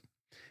paganism.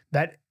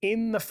 That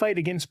in the fight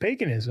against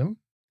paganism,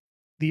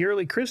 the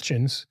early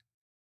Christians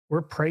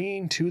were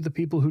praying to the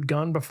people who'd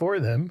gone before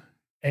them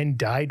and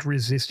died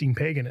resisting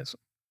paganism.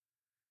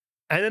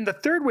 And then the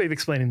third way of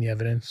explaining the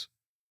evidence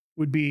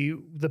would be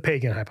the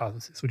pagan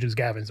hypothesis, which is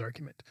Gavin's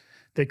argument,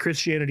 that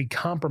Christianity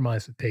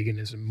compromised with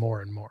paganism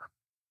more and more.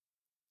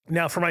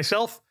 Now, for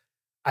myself,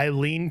 I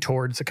lean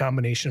towards a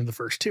combination of the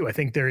first two. I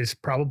think there is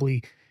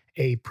probably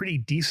a pretty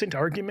decent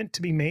argument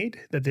to be made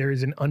that there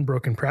is an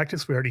unbroken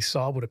practice. We already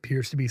saw what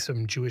appears to be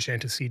some Jewish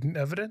antecedent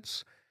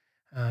evidence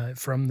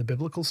from the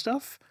biblical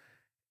stuff.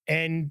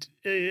 And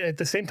at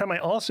the same time, I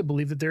also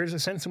believe that there is a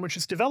sense in which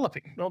it's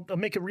developing. I'll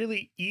make a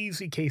really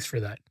easy case for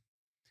that.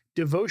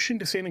 Devotion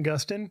to St.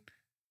 Augustine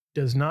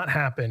does not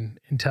happen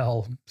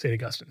until St.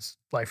 Augustine's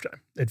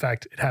lifetime. In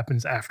fact, it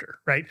happens after,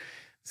 right?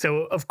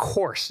 So, of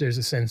course, there's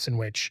a sense in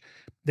which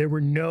there were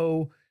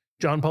no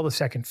John Paul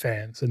II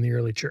fans in the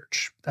early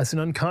church. That's an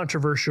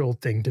uncontroversial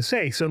thing to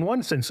say. So in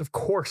one sense, of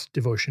course,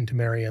 devotion to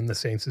Marian and the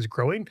saints is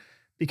growing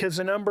because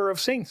the number of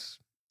saints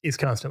is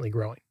constantly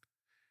growing.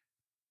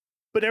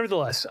 But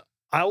nevertheless,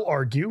 I'll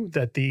argue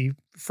that the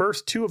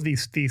first two of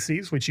these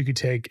theses, which you could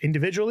take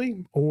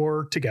individually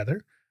or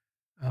together,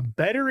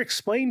 better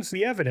explains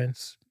the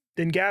evidence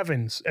than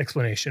Gavin's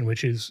explanation,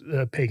 which is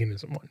the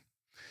paganism one.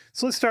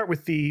 So let's start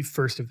with the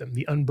first of them,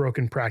 the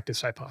unbroken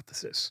practice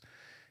hypothesis.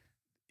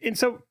 And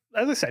so,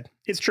 as I said,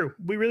 it's true.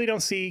 We really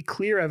don't see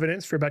clear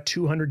evidence for about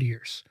 200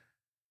 years.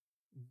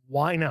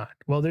 Why not?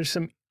 Well, there's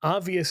some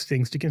obvious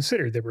things to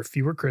consider. There were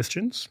fewer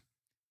Christians.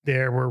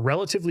 There were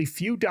relatively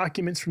few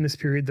documents from this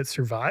period that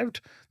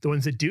survived. The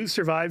ones that do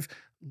survive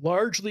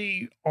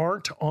largely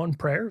aren't on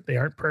prayer. They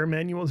aren't prayer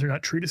manuals. They're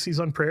not treatises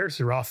on prayers.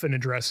 They're often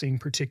addressing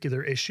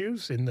particular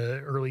issues in the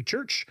early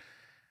church.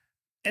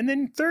 And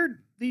then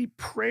third, the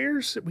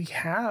prayers that we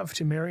have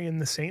to Mary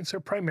and the saints are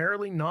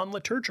primarily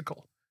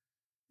non-liturgical.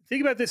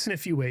 Think about this in a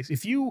few ways.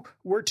 If you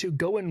were to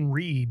go and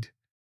read,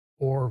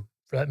 or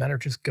for that matter,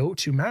 just go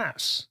to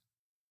Mass,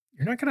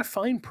 you're not going to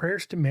find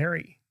prayers to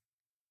Mary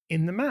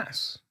in the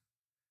Mass.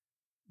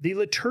 The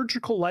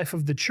liturgical life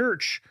of the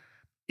church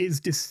is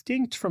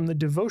distinct from the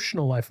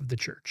devotional life of the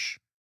church.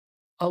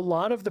 A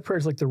lot of the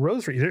prayers, like the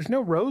rosary, there's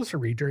no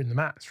rosary during the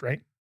Mass,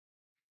 right?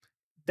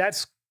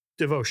 That's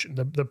devotion.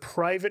 The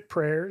private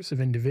prayers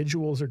of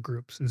individuals or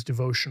groups is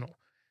devotional.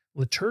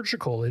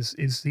 Liturgical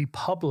is the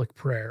public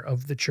prayer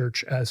of the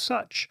church as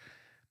such.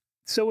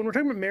 So when we're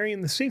talking about Mary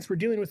and the saints, we're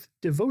dealing with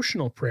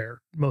devotional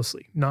prayer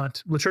mostly,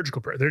 not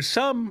liturgical prayer. There's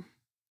some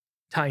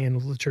tie-in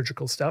with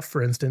liturgical stuff.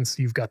 For instance,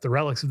 you've got the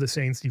relics of the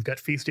saints, you've got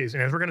feast days.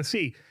 And as we're going to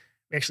see,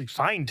 we actually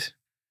find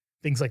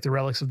things like the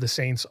relics of the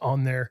saints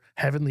on their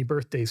heavenly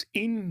birthdays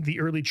in the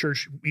early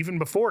church, even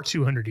before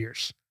 200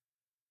 years.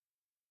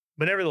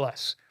 But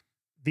nevertheless,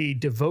 the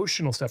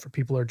devotional stuff where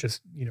people are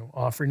just,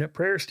 offering up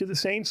prayers to the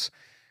saints,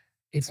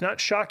 it's not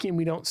shocking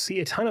we don't see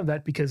a ton of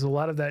that, because a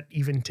lot of that,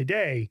 even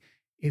today,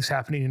 is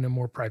happening in a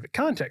more private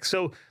context.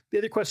 So the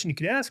other question you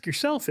could ask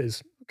yourself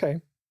is, okay,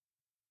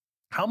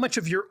 how much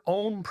of your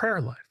own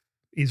prayer life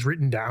is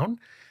written down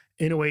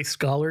in a way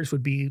scholars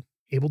would be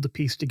able to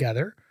piece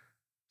together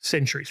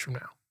centuries from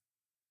now?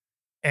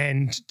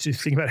 And to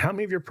think about how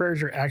many of your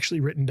prayers are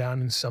actually written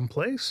down in some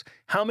place,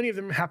 how many of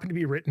them happen to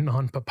be written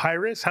on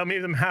papyrus, how many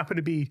of them happen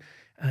to be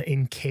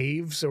in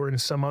caves or in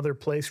some other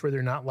place where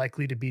they're not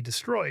likely to be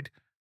destroyed.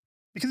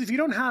 Because if you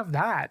don't have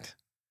that,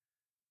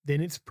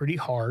 then it's pretty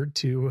hard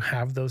to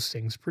have those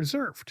things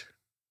preserved.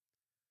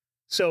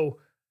 So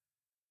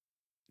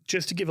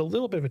just to give a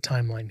little bit of a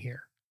timeline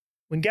here,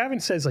 when Gavin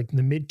says like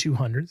the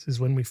mid-200s is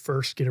when we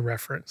first get a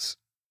reference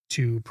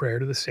to prayer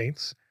to the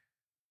saints,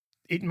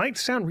 it might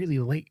sound really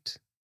late.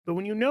 But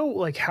when you know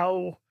like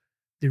how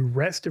the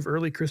rest of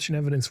early Christian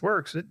evidence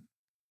works, it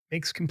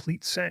makes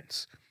complete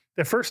sense.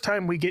 The first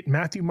time we get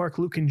Matthew, Mark,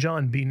 Luke, and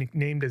John being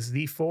named as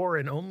the four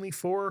and only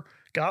four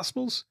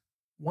Gospels,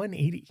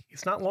 180.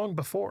 It's not long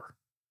before.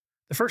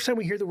 The first time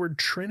we hear the word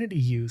Trinity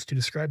used to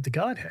describe the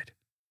Godhead,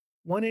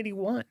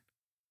 181.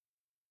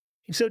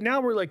 And so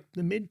now we're like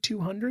the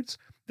mid-200s.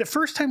 The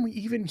first time we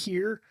even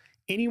hear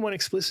anyone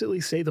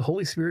explicitly say the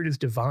Holy Spirit is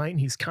divine,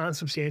 he's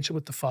consubstantial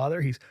with the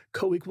Father, he's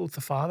co-equal with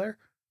the Father,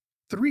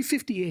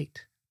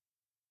 358,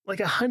 like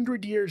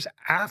 100 years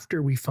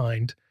after we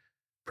find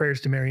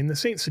prayers to Mary and the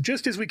saints. So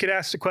just as we could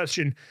ask the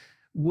question,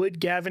 would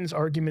Gavin's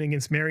argument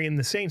against Mary and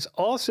the saints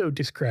also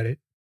discredit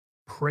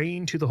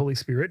praying to the Holy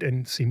Spirit?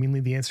 And seemingly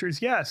the answer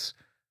is yes.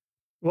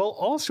 Well,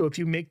 also, if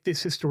you make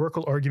this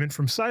historical argument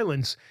from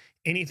silence,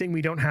 anything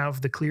we don't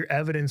have the clear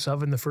evidence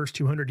of in the first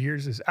 200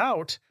 years is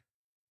out,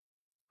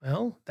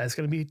 well, that's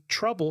going to be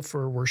trouble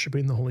for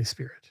worshiping the Holy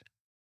Spirit,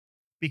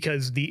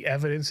 because the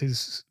evidence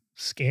is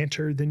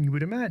scanter than you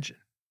would imagine.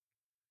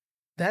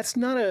 That's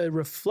not a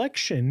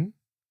reflection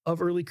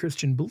of early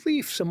Christian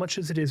belief so much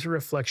as it is a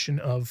reflection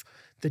of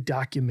the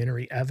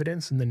documentary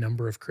evidence and the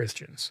number of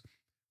Christians.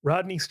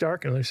 Rodney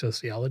Stark, another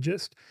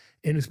sociologist,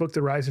 in his book,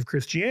 The Rise of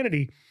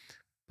Christianity,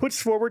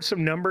 puts forward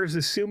some numbers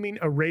assuming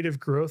a rate of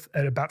growth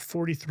at about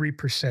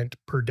 43%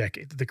 per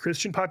decade. The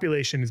Christian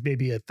population is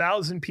maybe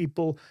 1,000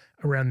 people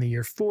around the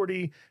year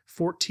 40,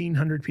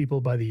 1,400 people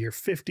by the year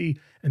 50,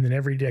 and then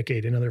every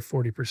decade another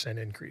 40%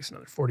 increase,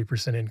 another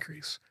 40%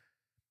 increase.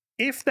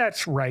 If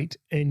that's right,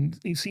 and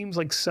it seems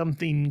like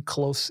something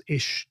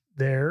close-ish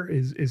there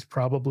is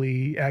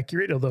probably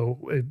accurate, although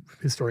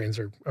historians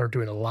are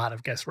doing a lot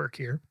of guesswork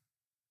here.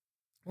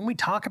 When we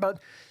talk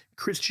about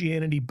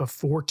Christianity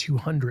before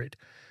 200,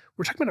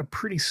 we're talking about a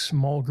pretty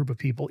small group of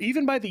people.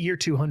 Even by the year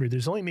 200,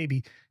 there's only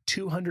maybe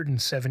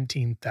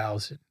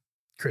 217,000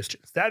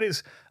 Christians. That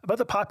is about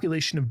the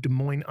population of Des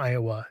Moines,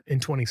 Iowa in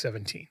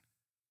 2017.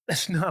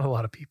 That's not a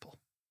lot of people.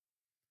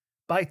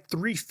 By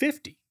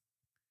 350,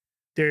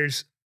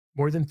 there's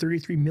more than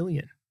 33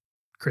 million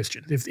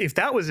Christians. If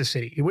that was a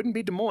city, it wouldn't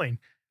be Des Moines.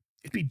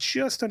 It'd be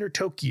just under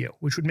Tokyo,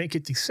 which would make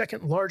it the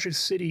second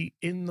largest city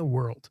in the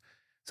world.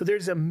 So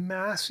there's a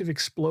massive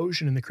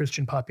explosion in the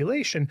Christian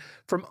population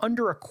from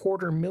under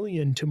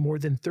 250,000 to more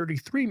than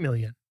 33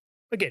 million.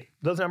 Again,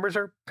 those numbers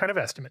are kind of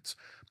estimates,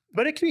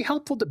 but it can be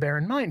helpful to bear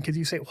in mind, because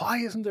you say, why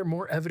isn't there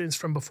more evidence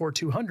from before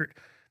 200?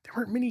 There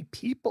weren't many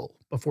people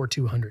before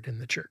 200 in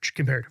the church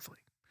comparatively.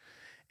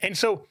 And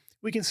so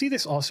we can see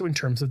this also in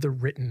terms of the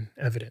written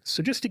evidence.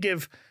 So just to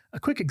give a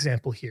quick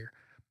example here,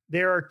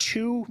 there are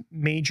two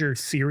major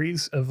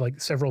series of like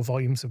several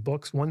volumes of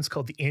books. One's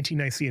called the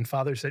Ante-Nicene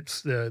Fathers.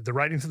 That's the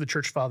writings of the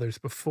church fathers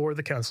before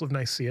the Council of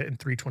Nicaea in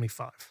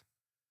 325.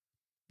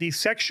 The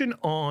section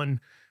on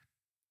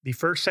the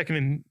first, second,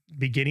 and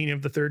beginning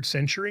of the 3rd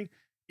century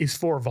is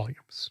 4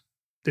 volumes.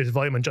 There's a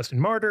volume on Justin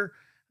Martyr.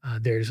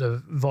 There's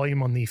a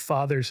volume on the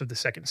fathers of the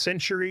 2nd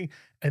century.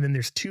 And then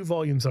there's 2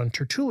 volumes on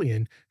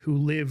Tertullian, who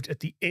lived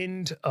at the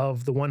end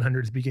of the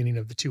 100s, beginning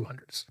of the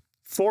 200s.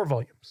 4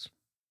 volumes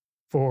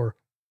for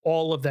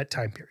all of that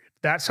time period.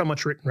 That's how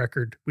much written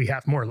record we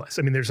have, more or less.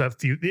 I mean, there's a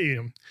few,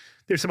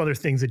 there's some other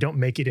things that don't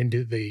make it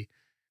into the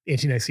the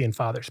Ante-Nicene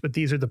Fathers, but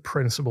these are the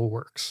principal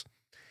works.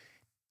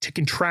 To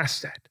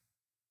contrast that,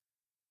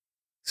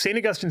 St.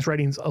 Augustine's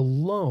writings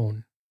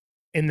alone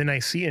in the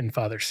Nicene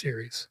Fathers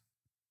series,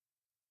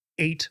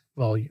 8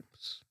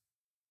 volumes.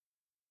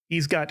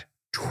 He's got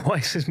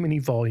twice as many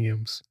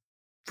volumes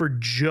for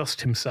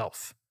just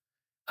himself.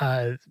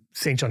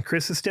 St. John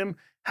Chrysostom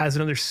has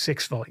another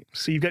 6 volumes.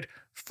 So you've got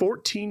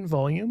 14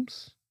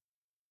 volumes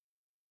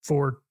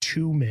for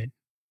 2 men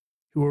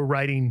who are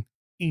writing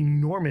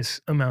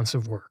enormous amounts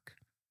of work.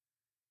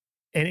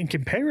 And in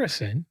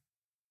comparison,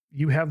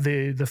 you have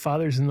the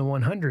fathers in the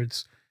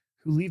 100s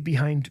who leave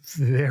behind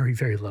very,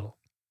 very little.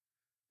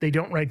 They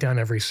don't write down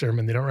every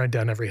sermon. They don't write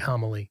down every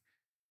homily.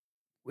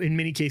 In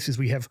many cases,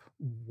 we have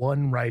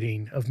one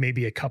writing of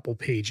maybe a couple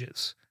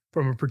pages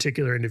from a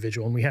particular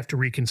individual, and we have to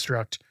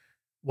reconstruct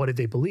what did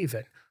they believe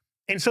in.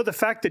 And so the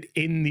fact that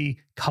in the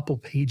couple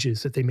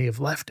pages that they may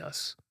have left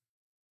us,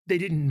 they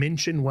didn't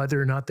mention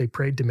whether or not they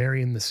prayed to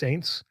Mary and the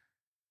saints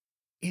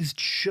is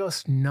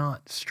just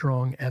not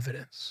strong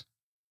evidence.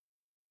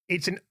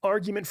 It's an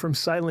argument from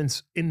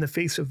silence in the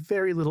face of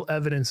very little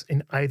evidence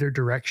in either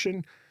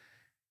direction.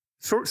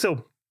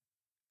 So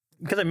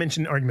because I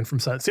mentioned argument from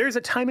silence, there is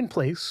a time and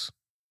place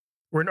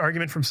where an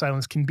argument from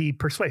silence can be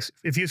persuasive.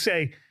 If you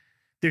say,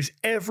 there's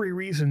every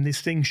reason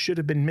this thing should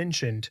have been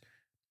mentioned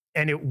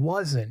and it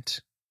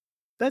wasn't,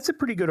 that's a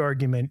pretty good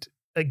argument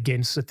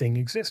against the thing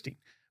existing.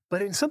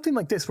 But in something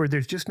like this, where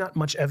there's just not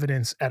much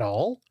evidence at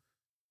all,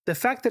 the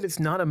fact that it's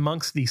not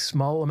amongst the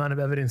small amount of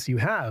evidence you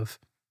have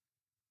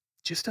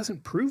just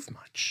doesn't prove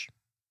much.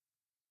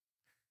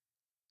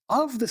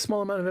 Of the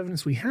small amount of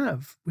evidence we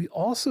have, we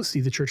also see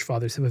the church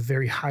fathers have a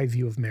very high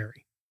view of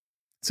Mary.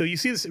 So you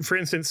see this, for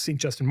instance, St.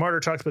 Justin Martyr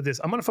talks about this.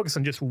 I'm going to focus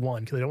on just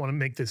one because I don't want to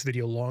make this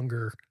video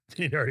longer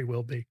than it already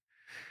will be.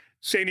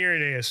 St.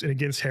 Irenaeus and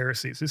Against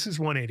Heresies. This is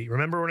 180.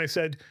 Remember when I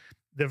said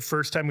the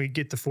first time we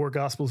get the 4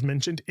 Gospels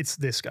mentioned? It's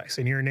this guy,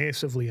 St.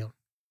 Irenaeus of Lyon.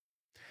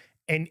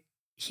 And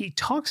he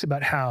talks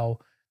about how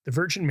the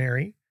Virgin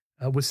Mary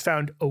was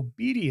found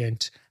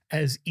obedient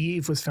as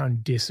Eve was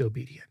found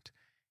disobedient.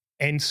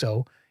 And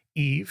so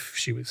Eve,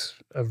 she was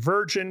a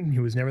virgin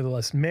who was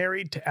nevertheless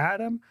married to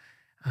Adam.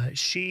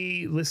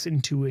 She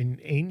listened to an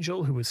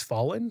angel who was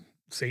fallen,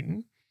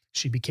 Satan.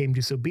 She became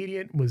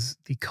disobedient, was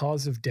the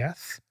cause of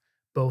death,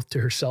 both to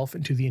herself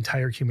and to the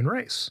entire human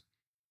race.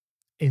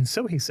 And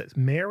so he says,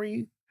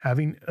 Mary,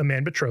 having a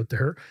man betrothed to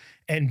her,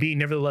 and being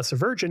nevertheless a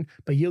virgin,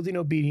 by yielding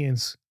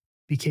obedience,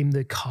 became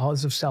the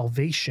cause of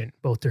salvation,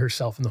 both to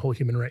herself and the whole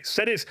human race.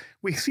 That is,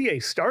 we see a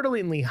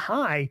startlingly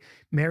high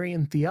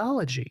Marian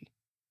theology.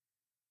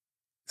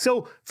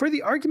 So for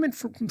the argument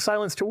from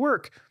silence to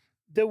work,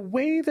 the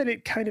way that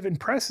it kind of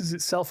impresses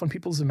itself on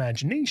people's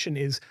imagination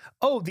is,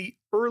 oh, the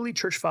early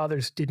church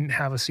fathers didn't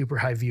have a super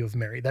high view of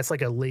Mary. That's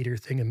like a later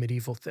thing, a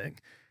medieval thing.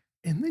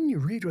 And then you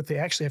read what they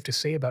actually have to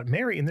say about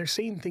Mary, and they're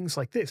saying things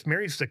like this.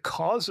 Mary's the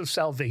cause of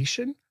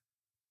salvation.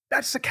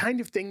 That's the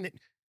kind of thing that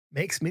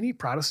makes many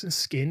Protestants'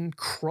 skin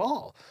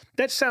crawl.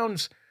 That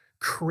sounds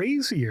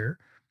crazier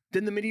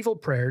than the medieval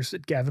prayers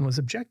that Gavin was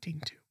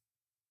objecting to.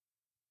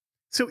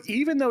 So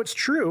even though it's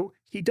true,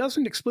 he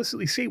doesn't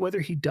explicitly say whether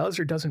he does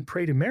or doesn't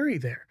pray to Mary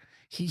there.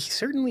 He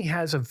certainly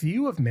has a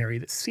view of Mary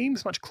that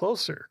seems much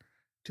closer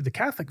to the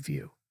Catholic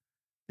view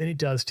than it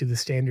does to the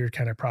standard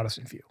kind of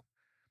Protestant view.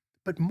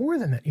 But more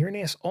than that,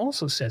 Irenaeus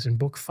also says in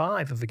Book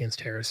 5 of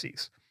Against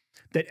Heresies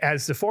that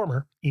as the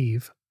former,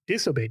 Eve,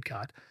 disobeyed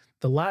God,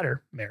 the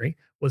latter, Mary,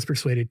 was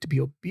persuaded to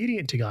be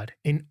obedient to God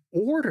in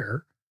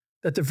order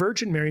that the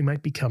Virgin Mary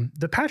might become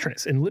the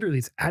patroness, and literally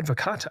it's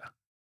advocata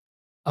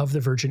of the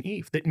Virgin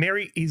Eve, that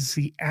Mary is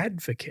the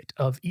advocate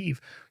of Eve.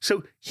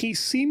 So he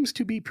seems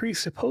to be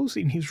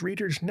presupposing his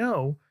readers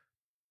know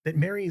that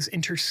Mary is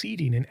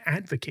interceding and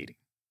advocating.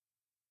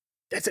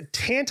 That's a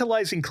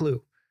tantalizing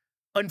clue.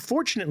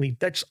 Unfortunately,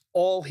 that's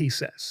all he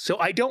says. So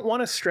I don't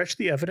want to stretch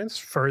the evidence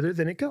further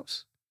than it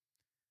goes.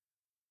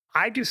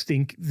 I just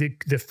think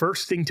the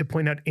first thing to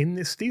point out in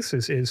this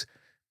thesis is,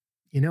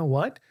 you know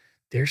what?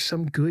 There's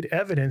some good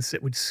evidence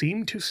that would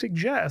seem to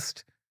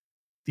suggest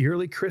the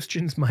early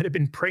Christians might have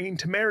been praying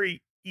to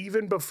Mary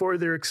even before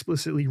they're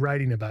explicitly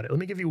writing about it. Let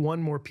me give you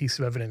one more piece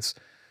of evidence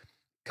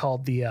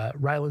called the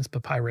Ryland's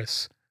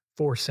Papyrus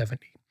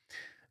 470.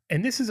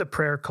 And this is a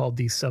prayer called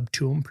the Sub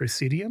Tuum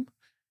Presidium.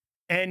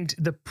 And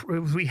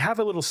we have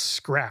a little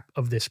scrap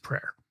of this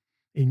prayer.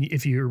 And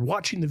if you're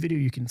watching the video,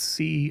 you can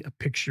see a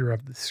picture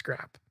of the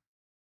scrap.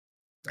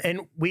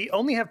 And we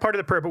only have part of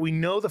the prayer, but we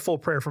know the full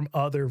prayer from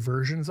other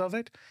versions of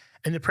it.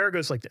 And the prayer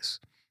goes like this.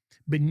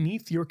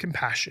 Beneath your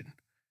compassion,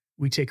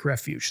 we take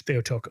refuge,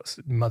 Theotokos,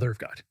 Mother of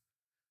God.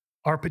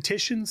 Our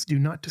petitions do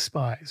not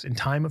despise in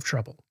time of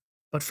trouble,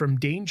 but from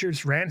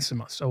dangers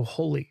ransom us, O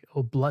holy,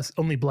 O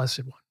only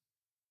blessed one.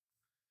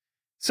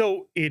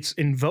 So it's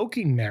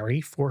invoking Mary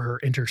for her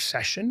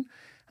intercession,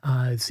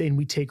 saying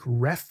we take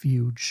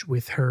refuge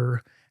with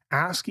her,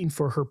 asking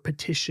for her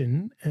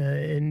petition,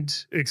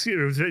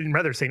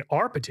 rather saying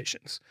our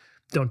petitions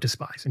don't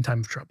despise in time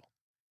of trouble.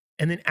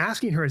 And then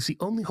asking her as the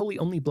only holy,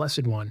 only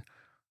blessed one,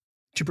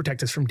 to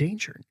protect us from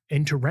danger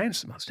and to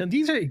ransom us. Now,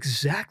 these are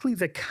exactly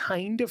the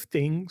kind of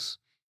things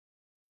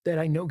that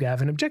I know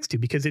Gavin objects to,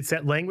 because it's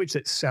that language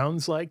that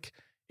sounds like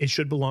it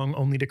should belong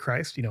only to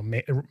Christ, you know,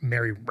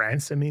 Mary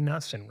ransoming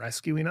us and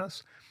rescuing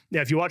us.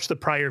 Now, if you watch the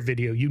prior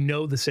video, you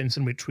know the sense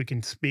in which we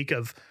can speak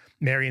of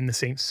Mary and the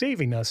saints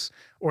saving us,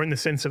 or in the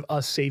sense of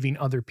us saving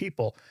other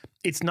people.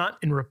 It's not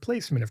in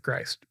replacement of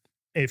Christ.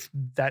 If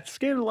that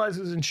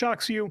scandalizes and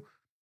shocks you,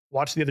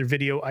 watch the other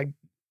video.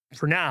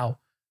 For now,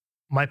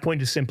 my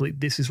point is simply,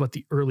 this is what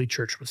the early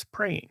church was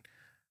praying.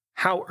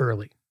 How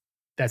early?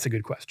 That's a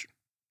good question.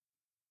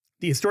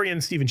 The historian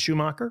Stephen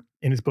Schumacher,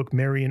 in his book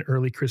Marian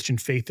Early Christian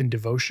Faith and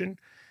Devotion,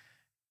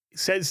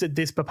 says that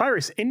this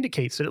papyrus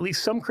indicates that at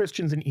least some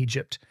Christians in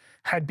Egypt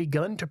had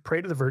begun to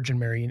pray to the Virgin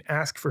Mary and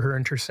ask for her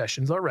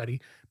intercessions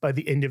already by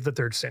the end of the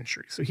 3rd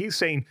century. So he's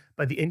saying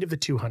by the end of the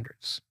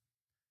 200s.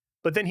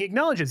 But then he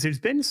acknowledges there's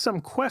been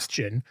some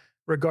question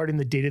regarding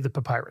the date of the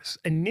papyrus.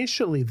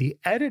 Initially, the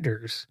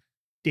editors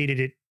dated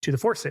it to the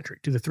 4th century,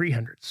 to the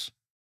 300s.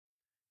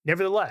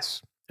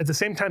 Nevertheless, at the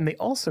same time, they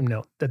also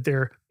note that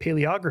their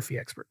paleography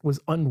expert was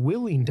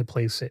unwilling to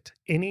place it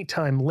any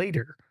time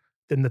later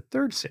than the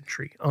 3rd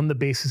century on the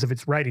basis of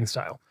its writing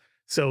style.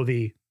 So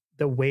the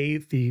way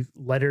the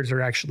letters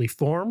are actually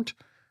formed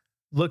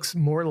looks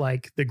more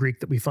like the Greek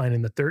that we find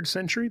in the 3rd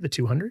century, the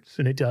 200s,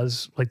 than it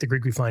does like the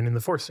Greek we find in the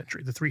 4th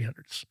century, the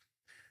 300s.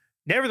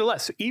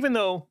 Nevertheless, even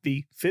though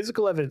the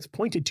physical evidence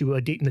pointed to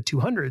a date in the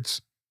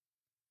 200s,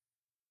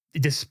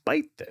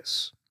 despite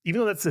this, even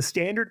though that's the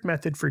standard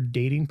method for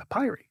dating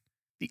papyri,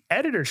 the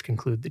editors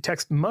conclude the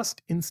text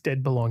must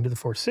instead belong to the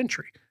 4th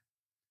century,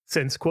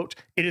 since, quote,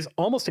 it is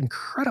almost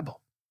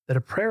incredible that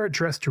a prayer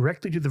addressed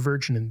directly to the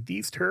Virgin in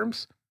these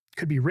terms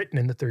could be written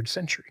in the 3rd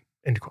century,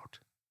 end quote.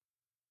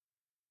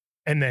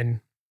 And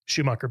then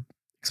Schumacher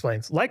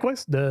explains,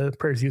 likewise, the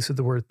prayer's use of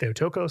the word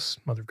Theotokos,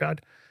 Mother of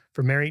God,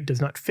 for Mary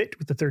does not fit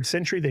with the 3rd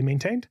century, they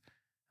maintained,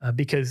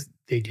 because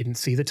they didn't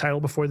see the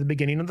title before the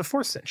beginning of the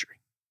 4th century.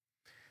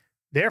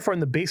 Therefore, on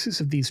the basis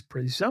of these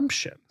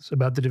presumptions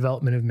about the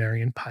development of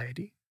Marian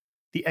piety,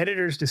 the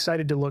editors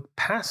decided to look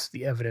past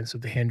the evidence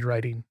of the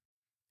handwriting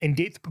and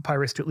date the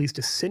papyrus to at least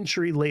a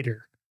century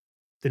later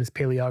than its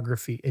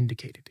paleography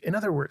indicated. In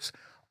other words,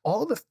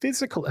 all the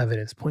physical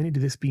evidence pointed to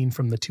this being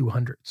from the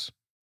 200s.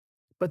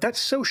 But that's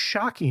so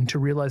shocking to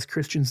realize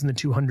Christians in the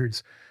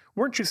 200s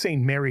weren't just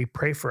saying, Mary,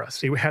 pray for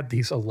us. They had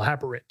these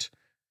elaborate,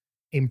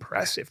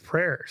 impressive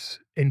prayers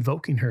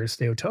invoking her as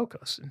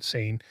Theotokos and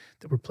saying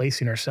that we're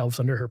placing ourselves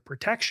under her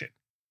protection.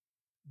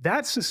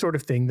 That's the sort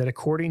of thing that,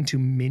 according to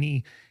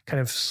many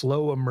kind of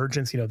slow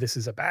emergence, this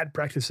is a bad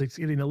practice, it's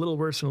getting a little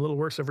worse and a little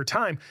worse over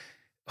time.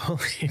 Well,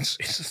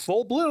 it's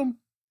full bloom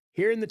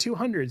here in the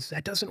 200s.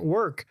 That doesn't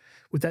work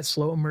with that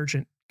slow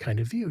emergent kind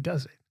of view,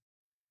 does it?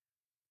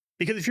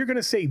 Because if you're going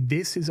to say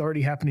this is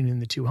already happening in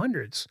the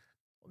 200s,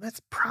 well,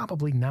 that's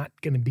probably not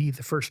going to be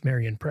the first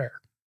Marian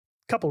prayer.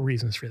 A couple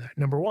reasons for that.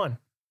 Number one,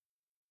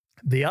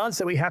 the odds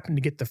that we happen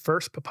to get the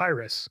first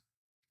papyrus,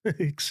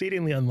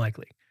 exceedingly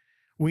unlikely.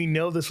 We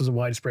know this was a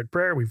widespread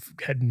prayer. We've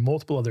had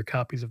multiple other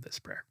copies of this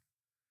prayer.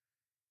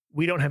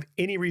 We don't have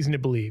any reason to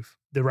believe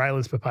the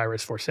Rylands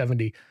Papyrus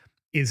 470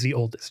 is the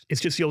oldest. It's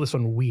just the oldest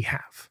one we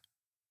have.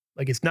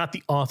 Like, it's not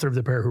the author of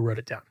the prayer who wrote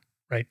it down,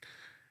 right?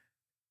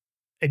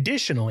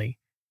 Additionally,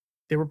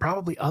 there were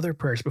probably other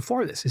prayers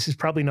before this. This is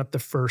probably not the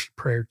first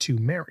prayer to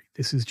Mary.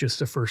 This is just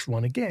the first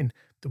one, again,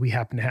 that we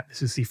happen to have.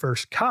 This is the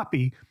first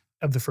copy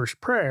of the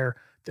first prayer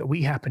that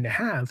we happen to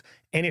have.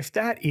 And if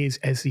that is,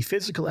 as the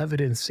physical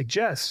evidence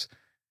suggests,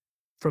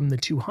 from the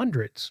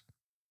 200s,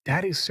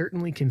 that is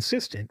certainly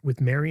consistent with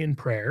Marian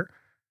prayer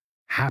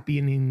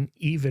happening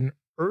even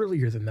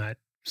earlier than that,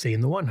 say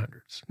in the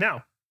 100s.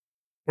 Now,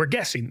 we're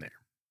guessing there.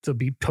 So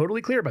be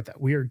totally clear about that.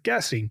 We are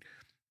guessing,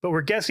 but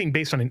we're guessing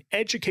based on an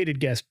educated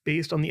guess,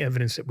 based on the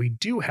evidence that we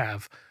do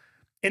have.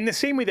 In the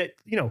same way that,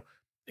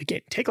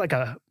 again, take like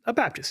a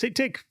Baptist.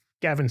 Take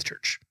Gavin's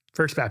church,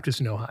 First Baptist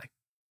in Ojai.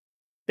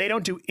 They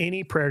don't do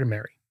any prayer to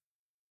Mary.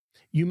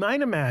 You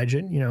might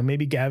imagine,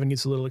 maybe Gavin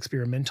gets a little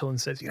experimental and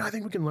says, I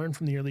think we can learn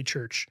from the early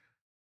church.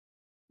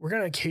 We're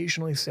going to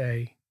occasionally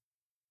say,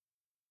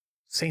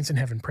 saints in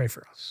heaven, pray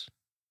for us.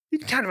 You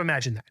can kind of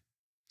imagine that.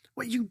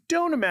 What you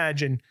don't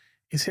imagine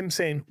is him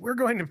saying, we're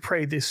going to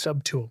pray this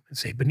subtool and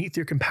say, beneath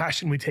your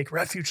compassion, we take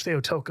refuge,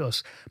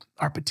 Theotokos.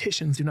 Our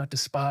petitions do not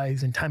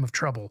despise in time of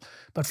trouble,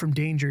 but from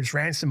dangers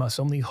ransom us,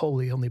 only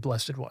holy, only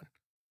blessed one.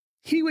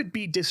 He would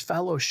be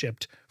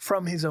disfellowshipped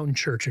from his own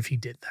church if he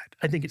did that.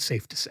 I think it's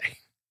safe to say.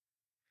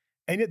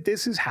 And yet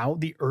this is how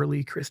the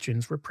early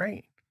Christians were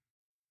praying.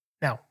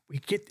 Now, we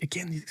get,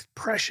 again, these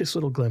precious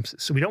little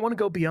glimpses. So we don't want to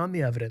go beyond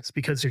the evidence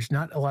because there's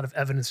not a lot of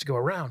evidence to go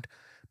around.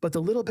 But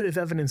the little bit of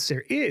evidence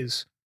there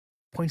is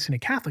points in a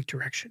Catholic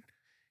direction.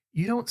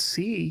 You don't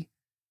see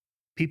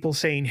people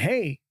saying,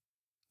 hey,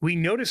 we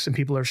notice some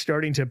people are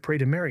starting to pray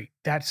to Mary.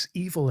 That's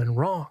evil and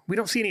wrong. We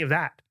don't see any of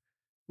that.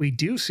 We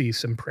do see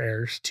some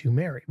prayers to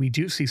Mary. We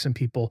do see some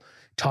people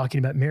talking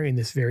about Mary in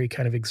this very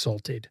kind of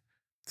exalted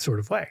sort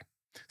of way.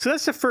 So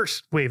that's the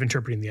first way of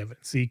interpreting the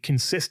evidence, the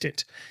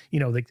consistent,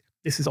 like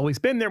this has always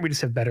been there. We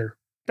just have better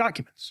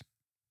documents.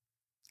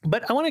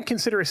 But I want to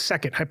consider a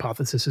second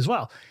hypothesis as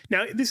well.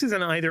 Now, this is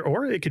an either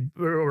or, it could,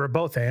 or a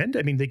both and.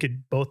 I mean, they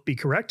could both be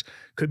correct,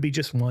 could be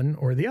just one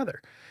or the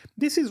other.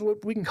 This is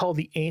what we can call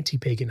the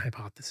anti-pagan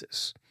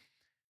hypothesis.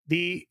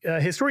 The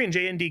historian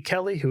J.N.D.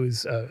 Kelly, who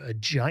is a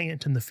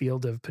giant in the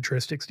field of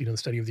patristics, the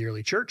study of the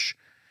early church,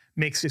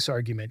 makes this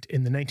argument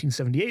in the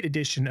 1978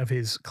 edition of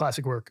his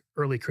classic work,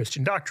 Early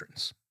Christian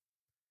Doctrines.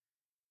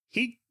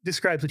 He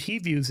describes what he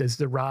views as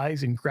the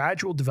rise and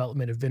gradual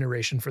development of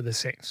veneration for the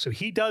saints. So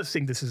he does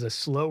think this is a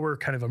slower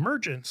kind of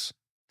emergence,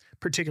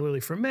 particularly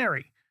from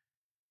Mary.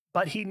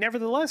 But he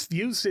nevertheless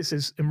views this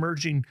as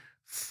emerging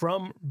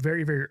from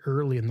very, very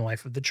early in the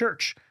life of the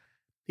church.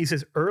 He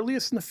says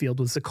earliest in the field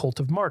was the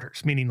cult of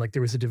martyrs, meaning like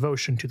there was a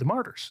devotion to the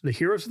martyrs, the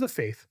heroes of the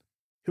faith,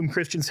 whom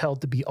Christians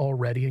held to be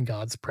already in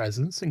God's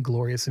presence and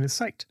glorious in his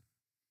sight.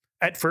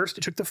 At first,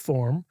 it took the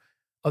form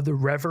of the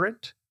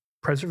reverent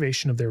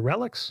preservation of their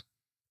relics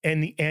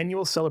and the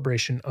annual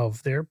celebration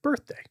of their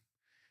birthday.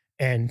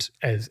 And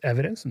as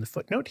evidence in the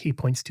footnote, he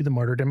points to the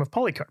martyrdom of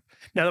Polycarp.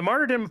 Now, the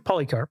martyrdom of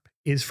Polycarp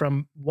is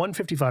from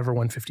 155 or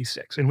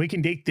 156, and we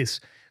can date this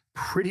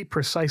pretty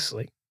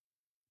precisely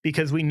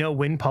because we know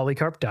when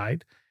Polycarp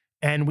died,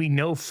 and we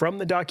know from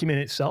the document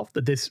itself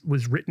that this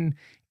was written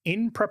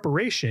in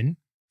preparation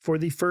for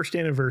the first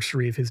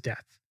anniversary of his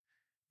death.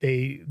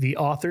 The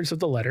authors of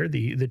the letter,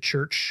 the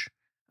church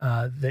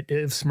of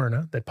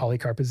Smyrna, that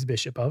Polycarp is the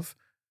bishop of,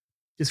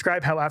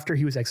 describe how after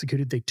he was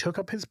executed, they took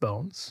up his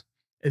bones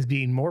as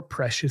being more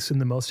precious than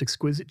the most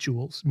exquisite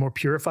jewels, more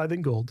purified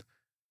than gold,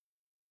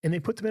 and they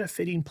put them in a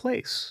fitting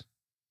place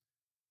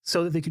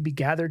so that they could be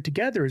gathered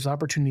together as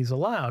opportunities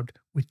allowed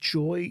with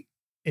joy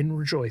and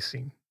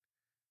rejoicing.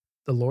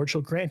 The Lord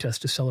shall grant us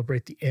to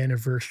celebrate the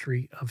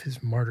anniversary of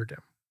his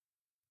martyrdom,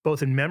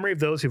 both in memory of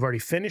those who've already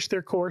finished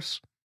their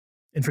course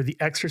and for the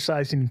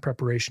exercising and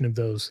preparation of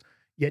those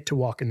yet to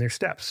walk in their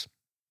steps.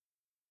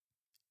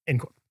 End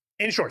quote.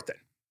 In short, then,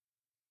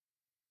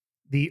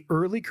 the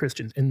early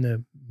Christians in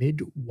the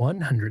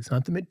mid-100s,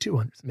 not the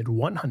mid-200s,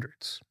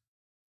 mid-100s,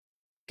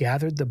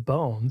 gathered the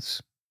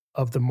bones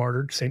of the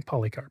martyred St.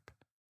 Polycarp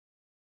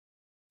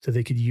so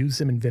they could use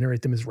them and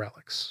venerate them as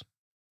relics,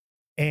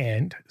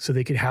 and so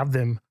they could have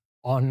them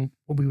on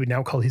what we would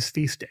now call his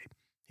feast day,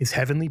 his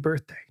heavenly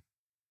birthday,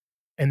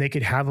 and they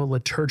could have a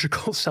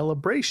liturgical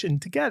celebration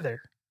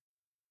together.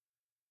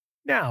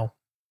 Now,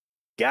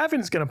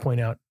 Gavin's going to point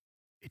out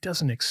it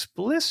doesn't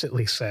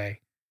explicitly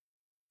say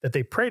that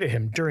they pray to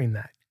him during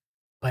that.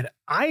 But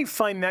I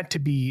find that to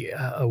be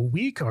a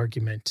weak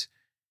argument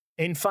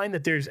and find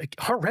that there's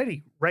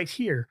already right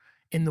here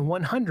in the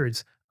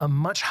 100s a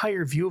much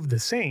higher view of the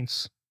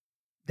saints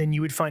than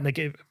you would find. Like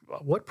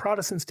what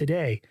Protestants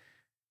today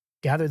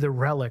gather the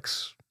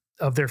relics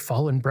of their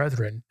fallen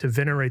brethren to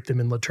venerate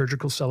them in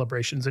liturgical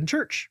celebrations in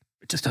church?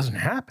 It just doesn't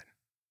happen.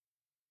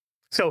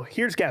 So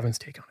here's Gavin's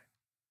take on it.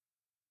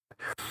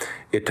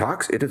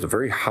 It is a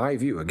very high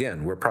view,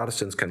 again, where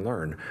Protestants can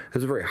learn.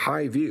 It's a very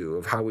high view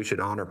of how we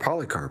should honor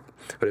Polycarp,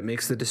 but it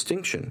makes the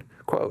distinction,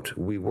 quote,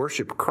 we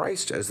worship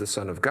Christ as the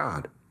Son of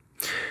God.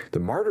 The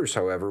martyrs,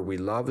 however, we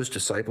love as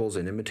disciples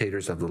and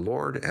imitators of the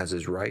Lord, as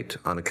is right,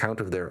 on account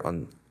of their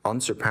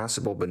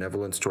unsurpassable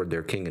benevolence toward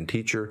their king and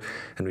teacher,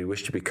 and we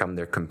wish to become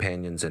their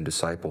companions and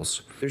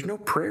disciples. There's no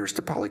prayers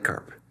to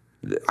Polycarp.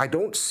 I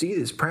don't see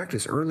this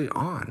practice early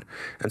on.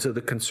 And so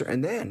the concern,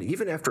 and then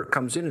even after it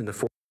comes in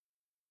the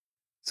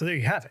So there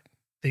you have it.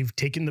 They've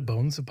taken the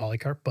bones of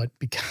Polycarp, but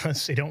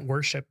because they don't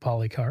worship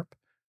Polycarp,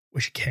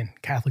 which again,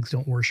 Catholics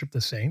don't worship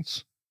the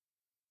saints,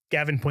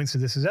 Gavin points to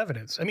this as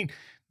evidence. I mean,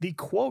 the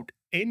quote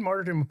in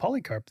Martyrdom of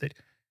Polycarp that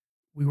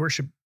we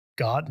worship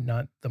God,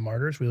 not the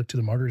martyrs, we look to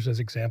the martyrs as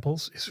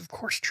examples, is of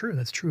course true.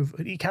 That's true.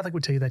 Any Catholic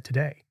would tell you that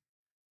today.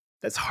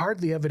 That's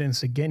hardly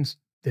evidence against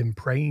them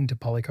praying to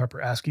Polycarp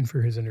or asking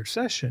for his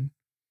intercession.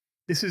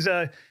 This is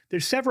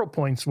there's several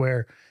points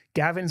where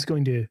Gavin's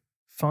going to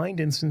find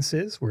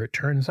instances where it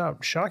turns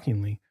out,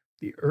 shockingly,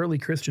 the early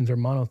Christians are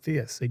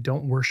monotheists. They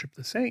don't worship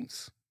the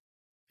saints.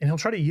 And he'll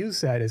try to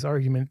use that as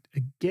argument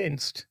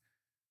against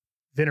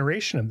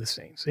veneration of the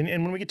saints. And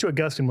when we get to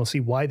Augustine, we'll see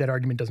why that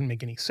argument doesn't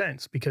make any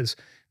sense, because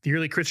the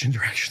early Christians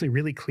are actually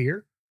really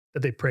clear that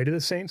they pray to the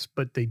saints,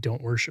 but they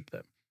don't worship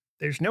them.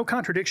 There's no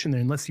contradiction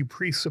there unless you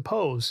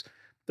presuppose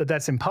that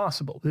that's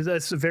impossible.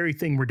 That's the very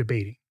thing we're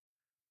debating.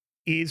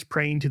 Is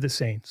praying to the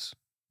saints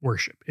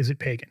worship? Is it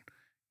pagan?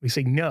 We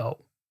say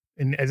no.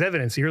 And as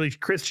evidence, the early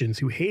Christians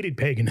who hated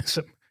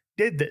paganism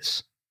did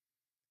this.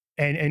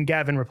 And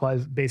Gavin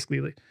replies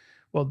basically,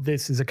 well,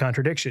 this is a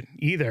contradiction.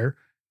 Either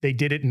they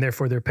did it and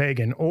therefore they're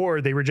pagan, or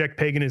they reject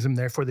paganism,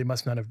 therefore they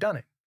must not have done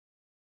it.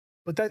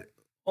 But that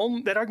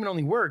argument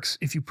only works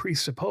if you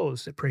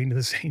presuppose that praying to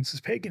the saints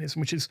is paganism,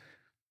 which is,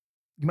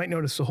 you might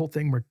notice, the whole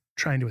thing we're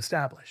trying to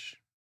establish.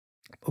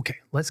 Okay,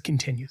 let's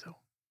continue though.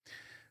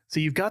 So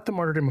you've got the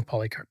martyrdom of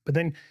Polycarp, but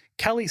then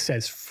Kelly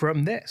says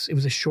from this, it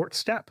was a short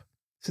step,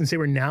 since they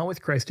were now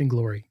with Christ in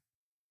glory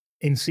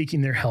in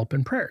seeking their help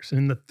and prayers. And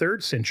in the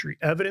 3rd century,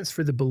 evidence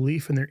for the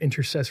belief in their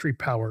intercessory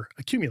power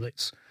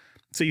accumulates.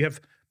 So you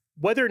have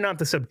whether or not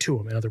the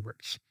subtuum, in other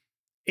words,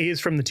 is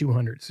from the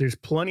 200s. There's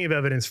plenty of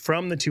evidence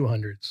from the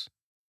 200s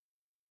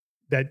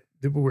that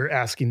we're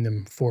asking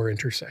them for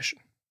intercession.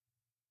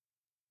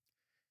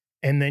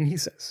 And then he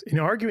says, in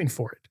arguing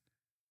for it,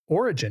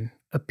 Origen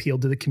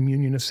appealed to the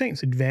communion of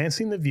saints,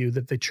 advancing the view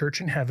that the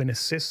church in heaven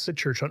assists the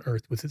church on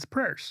earth with its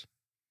prayers.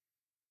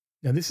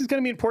 Now, this is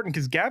going to be important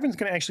because Gavin's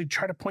going to actually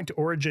try to point to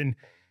Origen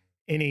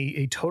in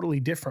a totally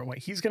different way.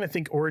 He's going to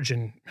think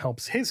Origen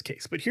helps his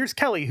case. But here's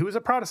Kelly, who is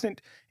a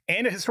Protestant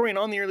and a historian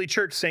on the early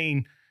church,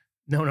 saying,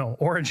 no,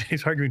 Origen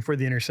is arguing for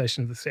the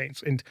intercession of the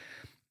saints. And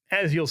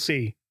as you'll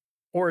see,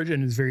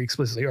 Origen is very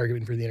explicitly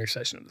arguing for the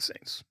intercession of the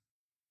saints.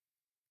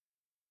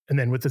 And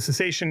then with the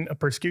cessation of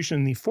persecution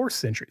in the 4th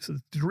century, so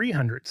the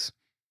 300s,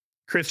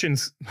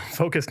 Christians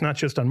focused not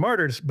just on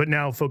martyrs, but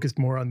now focused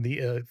more on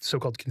the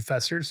so-called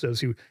confessors,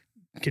 those who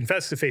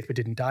confessed the faith but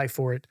didn't die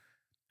for it,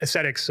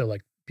 ascetics, so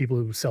like people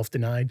who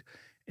self-denied,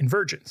 and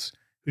virgins,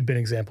 who'd been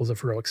examples of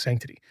heroic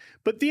sanctity.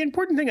 But the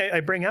important thing I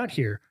bring out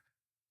here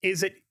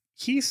is that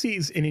he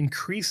sees an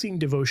increasing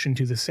devotion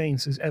to the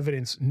saints as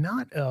evidence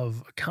not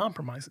of a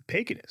compromise with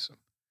paganism,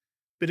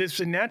 but it's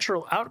a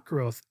natural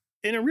outgrowth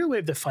in a real way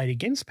of the fight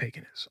against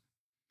paganism.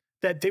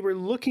 That they were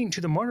looking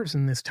to the martyrs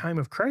in this time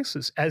of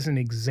crisis as an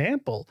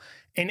example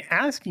and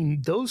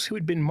asking those who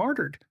had been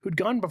martyred, who'd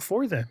gone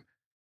before them,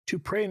 to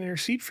pray and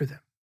intercede for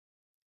them.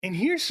 And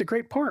here's the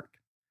great part.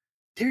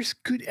 There's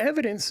good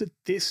evidence that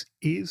this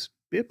is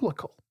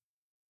biblical.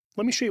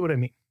 Let me show you what I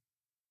mean.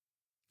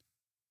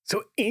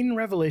 So in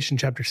Revelation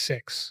chapter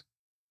 6,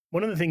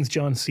 one of the things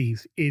John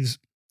sees is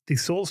the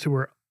souls who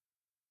were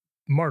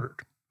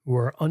martyred, who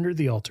are under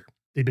the altar.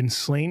 They've been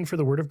slain for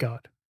the word of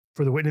God,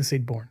 for the witness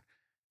they'd borne.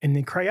 And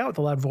they cry out with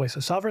a loud voice, "O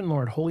sovereign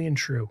Lord, holy and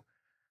true,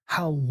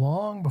 how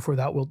long before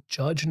thou wilt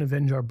judge and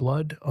avenge our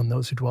blood on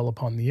those who dwell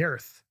upon the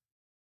earth?"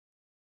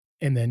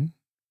 And then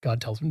God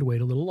tells them to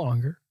wait a little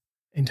longer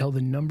until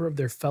the number of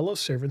their fellow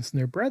servants and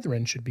their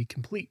brethren should be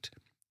complete,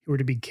 who were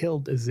to be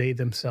killed as they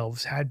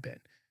themselves had been.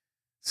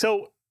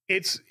 So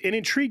it's an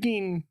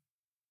intriguing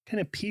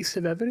kind of piece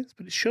of evidence,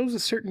 but it shows a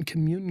certain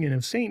communion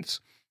of saints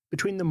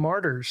between the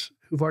martyrs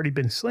who've already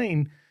been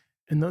slain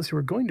and those who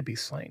are going to be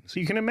slain. So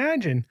you can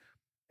imagine,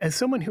 as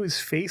someone who is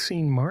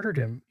facing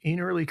martyrdom in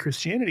early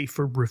Christianity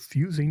for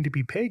refusing to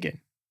be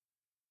pagan,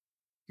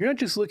 you're not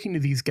just looking to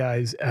these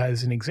guys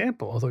as an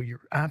example, although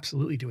you're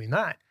absolutely doing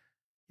that.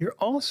 You're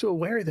also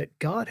aware that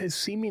God has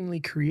seemingly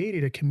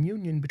created a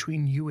communion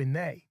between you and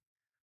they,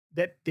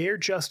 that their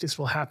justice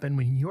will happen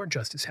when your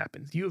justice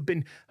happens. You have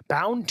been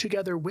bound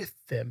together with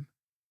them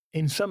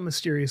in some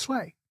mysterious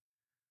way.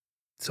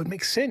 So it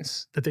makes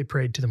sense that they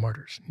prayed to the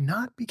martyrs,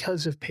 not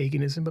because of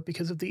paganism, but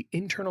because of the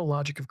internal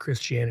logic of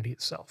Christianity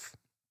itself.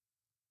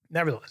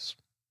 Nevertheless,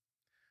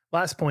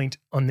 last point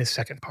on this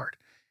second part.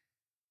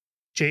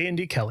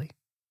 J.N.D. Kelly,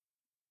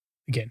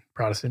 again,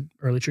 Protestant,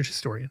 early church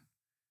historian,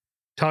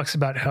 talks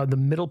about how the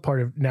middle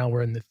part of, now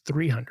we're in the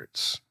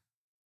 300s.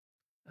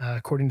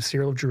 According to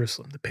Cyril of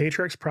Jerusalem, the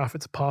patriarchs,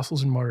 prophets,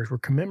 apostles, and martyrs were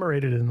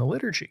commemorated in the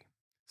liturgy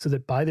so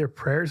that by their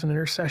prayers and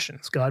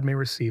intercessions, God may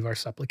receive our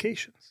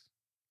supplications.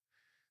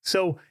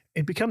 So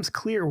it becomes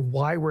clear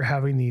why we're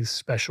having these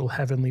special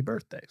heavenly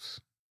birthdays,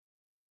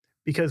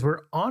 because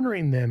we're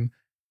honoring them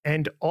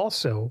and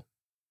also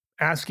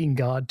asking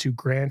God to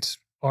grant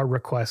our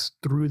requests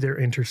through their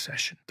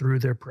intercession, through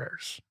their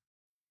prayers.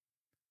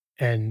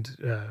 And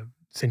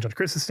St. John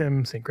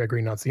Chrysostom, St.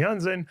 Gregory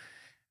Nazianzen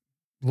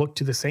look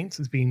to the saints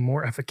as being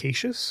more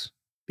efficacious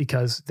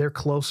because they're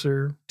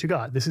closer to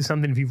God. This is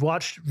something, if you've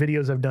watched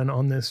videos I've done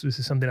on this, this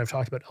is something I've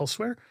talked about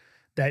elsewhere,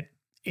 that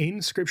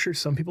in Scripture,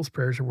 some people's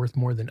prayers are worth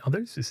more than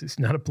others. This is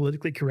not a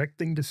politically correct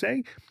thing to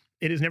say.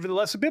 It is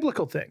nevertheless a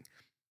biblical thing.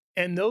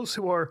 And those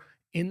who are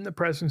in the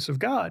presence of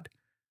God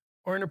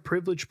are in a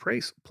privileged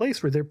place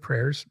where their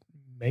prayers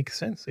make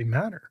sense. They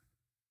matter.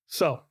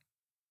 So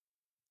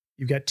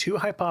you've got two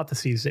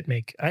hypotheses that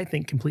make, I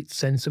think, complete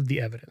sense of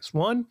the evidence.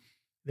 One,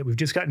 that we've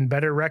just gotten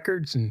better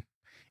records. And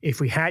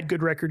if we had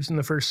good records in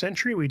the 1st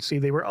century, we'd see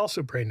they were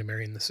also praying to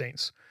Mary and the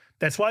saints.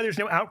 That's why there's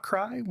no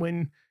outcry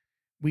when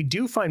we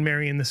do find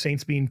Mary and the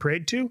saints being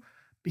prayed to,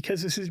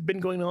 because this has been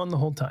going on the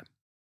whole time.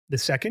 The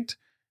second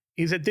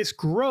is that this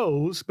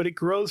grows, but it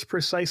grows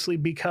precisely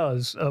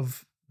because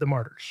of the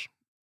martyrs.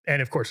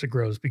 And of course, it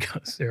grows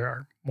because there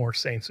are more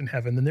saints in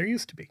heaven than there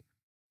used to be.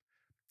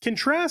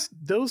 Contrast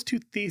those two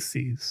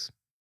theses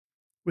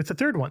with the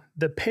third one,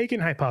 the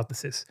pagan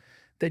hypothesis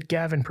that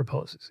Gavin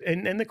proposes.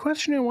 And the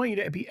question I want you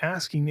to be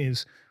asking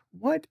is,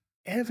 what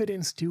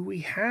evidence do we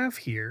have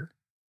here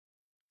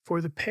for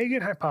the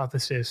pagan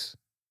hypothesis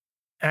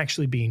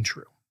actually being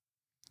true?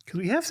 Because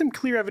we have some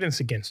clear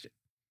evidence against it.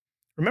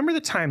 Remember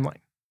the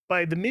timeline.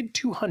 By the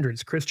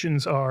mid-200s,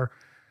 Christians are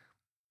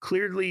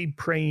clearly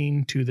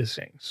praying to the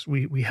saints.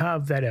 We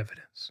have that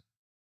evidence.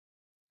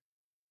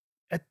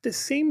 At the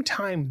same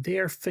time, they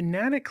are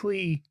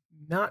fanatically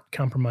not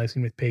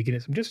compromising with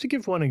paganism. Just to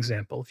give one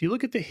example, if you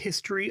look at the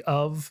history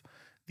of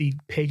the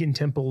pagan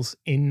temples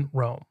in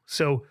Rome.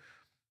 So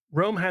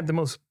Rome had the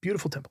most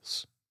beautiful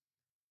temples.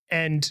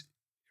 And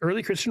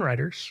early Christian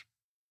writers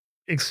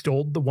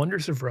extolled the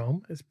wonders of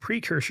Rome as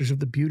precursors of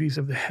the beauties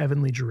of the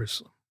heavenly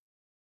Jerusalem.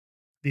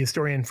 The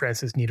historian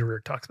Francis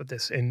Niederer talks about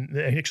this in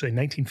actually a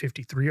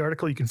 1953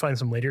 article. You can find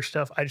some later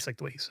stuff. I just like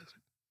the way he says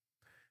it.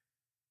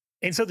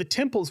 And so the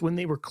temples, when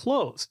they were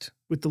closed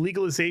with the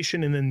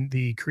legalization and then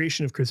the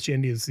creation of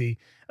Christianity as the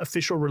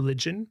official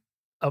religion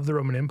of the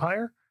Roman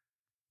Empire,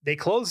 they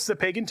closed the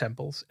pagan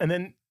temples, and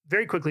then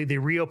very quickly they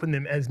reopened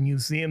them as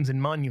museums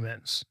and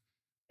monuments.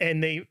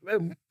 And they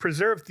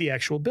preserved the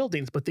actual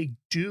buildings, but they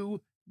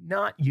do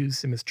not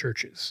use them as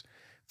churches.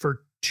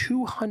 For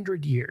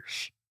 200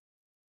 years,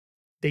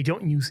 they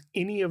don't use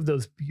any of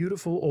those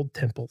beautiful old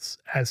temples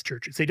as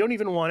churches. They don't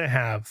even want to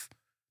have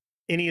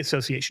any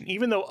association,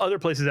 even though other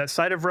places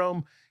outside of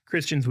Rome,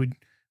 Christians would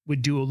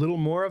do a little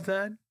more of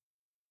that.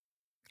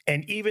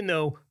 And even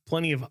though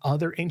plenty of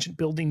other ancient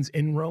buildings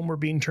in Rome were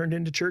being turned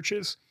into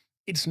churches,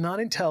 it's not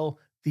until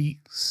the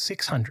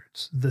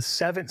 600s, the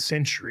 7th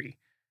century,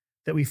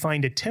 that we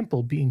find a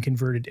temple being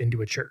converted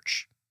into a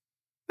church.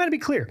 Now, to be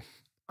clear,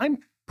 I'm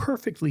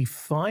perfectly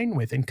fine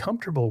with and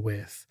comfortable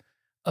with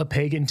a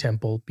pagan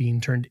temple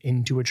being turned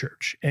into a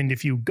church. And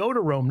if you go to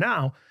Rome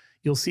now,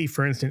 you'll see,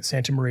 for instance,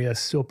 Santa Maria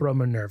sopra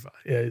Minerva,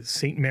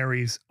 St.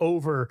 Mary's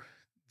over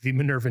the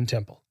Minervan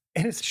temple.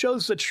 And it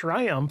shows the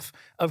triumph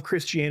of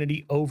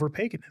Christianity over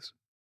paganism.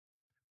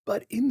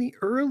 But in the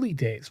early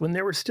days, when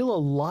there were still a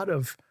lot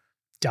of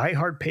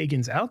diehard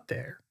pagans out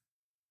there,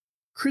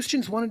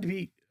 Christians wanted to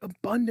be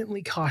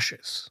abundantly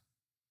cautious,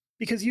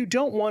 because you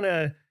don't want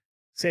to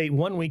say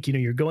one week,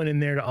 you're going in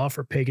there to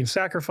offer pagan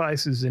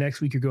sacrifices. The next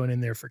week you're going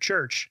in there for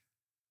church.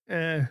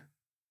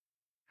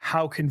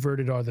 How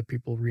converted are the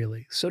people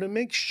really? So to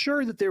make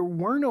sure that there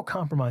were no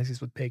compromises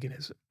with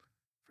paganism,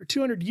 for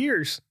 200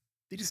 years,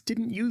 they just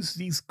didn't use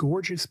these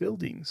gorgeous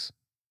buildings,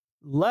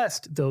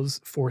 lest those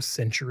 4th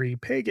century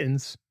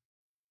pagans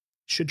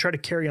should try to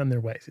carry on their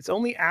ways. It's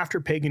only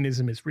after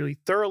paganism is really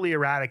thoroughly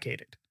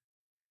eradicated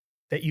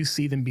that you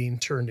see them being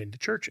turned into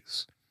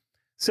churches.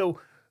 So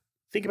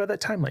think about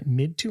that timeline.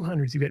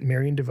 Mid-200s, you've got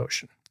Marian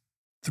devotion.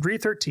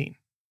 313,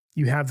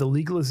 you have the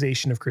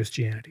legalization of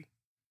Christianity.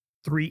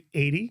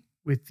 380,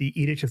 with the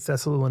Edict of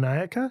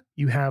Thessalonica,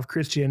 you have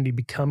Christianity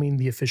becoming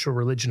the official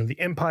religion of the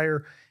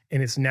empire,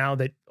 and it's now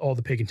that all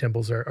the pagan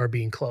temples are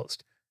being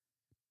closed.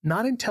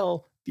 Not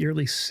until the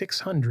early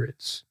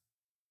 600s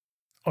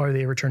are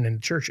they ever turned into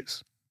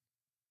churches.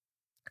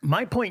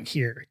 My point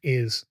here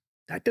is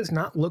that does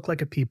not look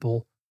like a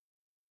people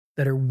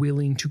that are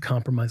willing to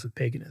compromise with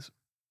paganism.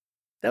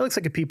 That looks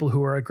like a people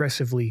who are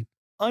aggressively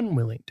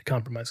unwilling to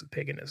compromise with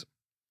paganism.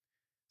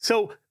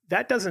 So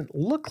that doesn't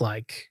look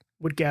like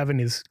what Gavin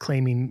is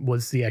claiming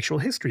was the actual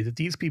history, that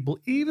these people,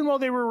 even while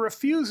they were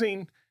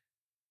refusing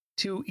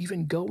to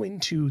even go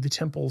into the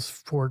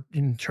temples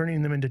in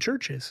turning them into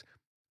churches,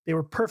 they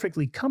were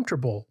perfectly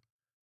comfortable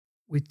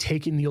with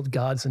taking the old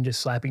gods and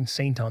just slapping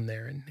saint on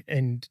there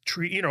and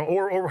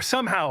or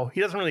somehow, he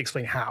doesn't really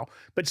explain how,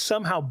 but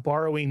somehow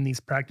borrowing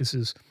these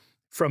practices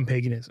from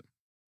paganism.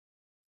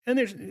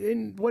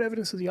 And what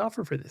evidence does he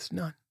offer for this?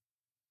 None.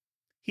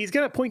 He's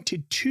going to point to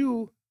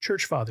 2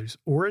 church fathers,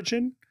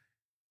 Origen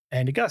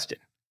and Augustine.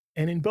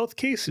 And in both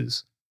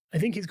cases, I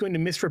think he's going to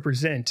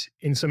misrepresent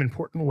in some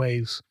important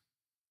ways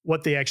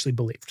what they actually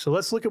believed. So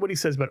let's look at what he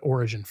says about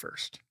Origen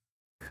first.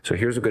 So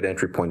here's a good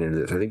entry point into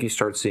this. I think you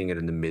start seeing it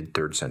in the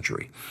mid-3rd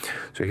century.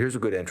 So here's a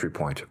good entry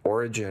point.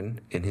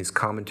 Origen, in his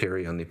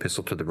commentary on the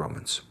Epistle to the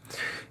Romans,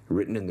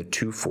 written in the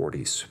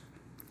 240s,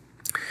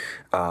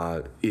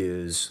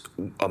 is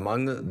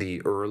among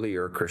the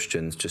earlier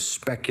Christians to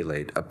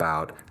speculate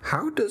about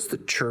how does the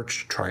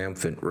church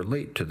triumphant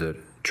relate to the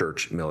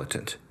church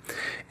militant.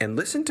 And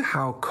listen to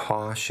how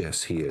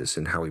cautious he is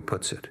in how he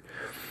puts it.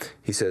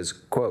 He says,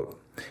 quote,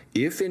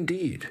 "If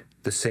indeed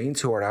the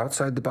saints who are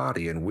outside the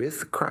body and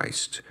with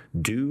Christ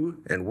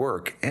do and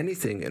work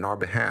anything in our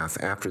behalf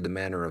after the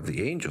manner of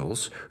the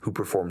angels who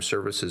perform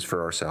services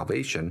for our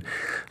salvation,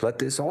 let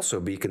this also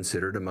be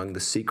considered among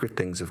the secret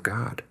things of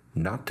God,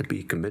 not to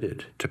be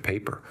committed to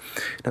paper."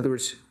 In other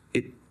words,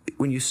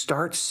 when you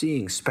start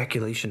seeing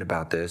speculation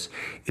about this,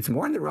 it's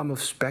more in the realm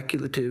of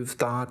speculative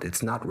thought.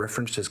 It's not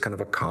referenced as kind of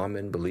a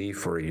common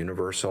belief or a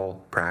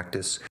universal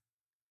practice.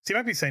 So you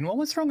might be saying, well,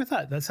 what's wrong with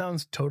that? That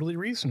sounds totally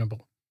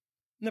reasonable.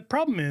 And the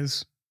problem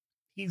is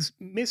he's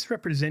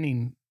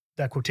misrepresenting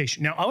that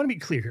quotation. Now, I want to be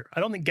clear here. I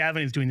don't think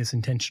Gavin is doing this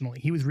intentionally.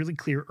 He was really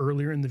clear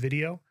earlier in the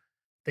video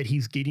that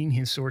he's getting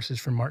his sources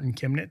from Martin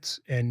Chemnitz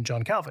and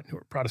John Calvin, who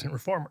are Protestant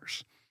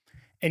reformers.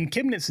 And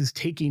Chemnitz is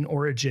taking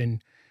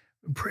Origen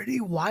pretty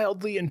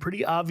wildly and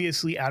pretty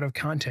obviously out of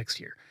context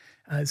here.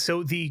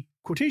 So the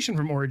quotation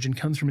from Origen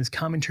comes from his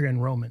commentary on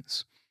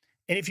Romans.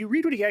 And if you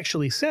read what he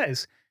actually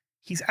says,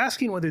 he's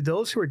asking whether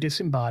those who are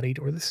disembodied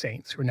or the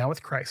saints who are now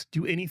with Christ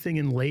do anything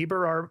in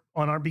labor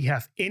on our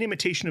behalf in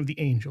imitation of the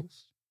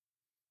angels.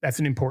 That's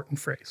an important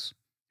phrase.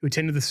 Who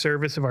attend to the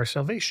service of our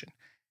salvation.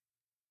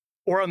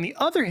 Or on the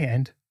other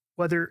hand,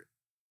 whether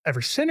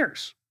ever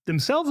sinners,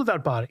 themselves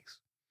without bodies,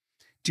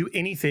 do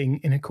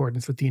anything in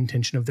accordance with the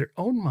intention of their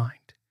own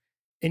mind,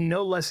 in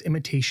no less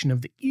imitation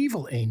of the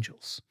evil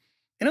angels.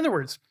 In other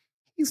words,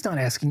 he's not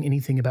asking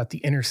anything about the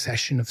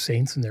intercession of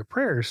saints and their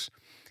prayers.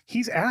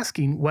 He's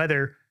asking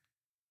whether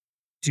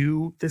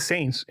do the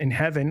saints in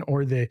heaven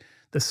or the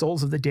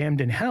souls of the damned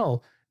in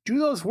hell, do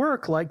those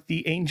work like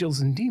the angels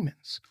and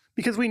demons?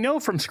 Because we know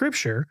from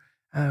Scripture,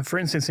 for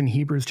instance, in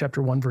Hebrews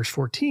chapter 1, verse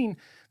 14,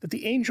 that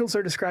the angels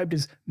are described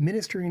as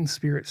ministering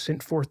spirits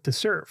sent forth to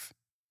serve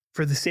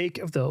for the sake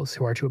of those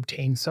who are to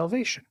obtain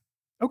salvation.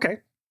 Okay,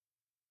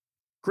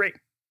 great.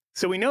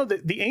 So we know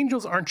that the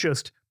angels aren't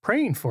just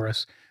praying for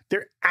us,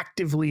 they're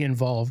actively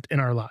involved in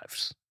our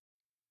lives.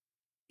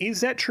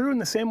 Is that true in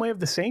the same way of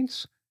the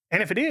saints?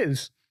 And if it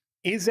is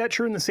that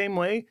true in the same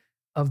way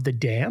of the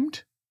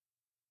damned?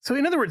 So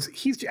in other words,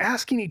 he's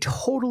asking a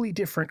totally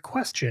different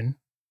question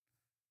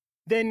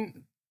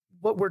than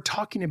what we're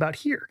talking about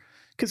here.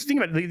 Because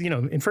think about it,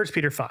 in 1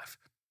 Peter 5,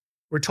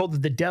 we're told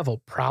that the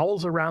devil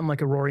prowls around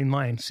like a roaring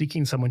lion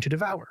seeking someone to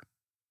devour.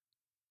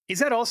 Is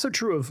that also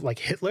true of like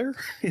Hitler?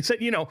 Is that,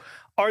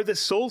 are the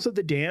souls of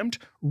the damned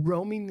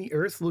roaming the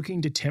earth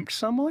looking to tempt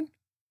someone?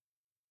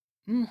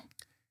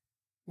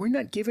 We're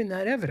not given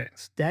that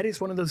evidence. That is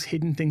one of those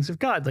hidden things of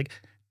God. Like,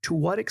 to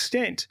what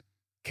extent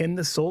can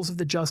the souls of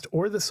the just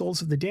or the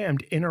souls of the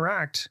damned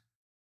interact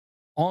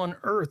on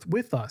earth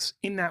with us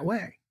in that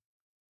way?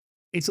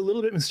 It's a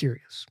little bit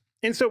mysterious.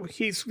 And so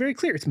he's very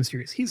clear it's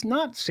mysterious. He's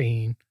not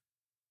saying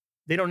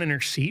they don't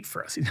intercede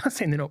for us. He's not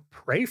saying they don't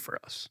pray for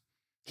us.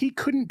 He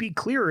couldn't be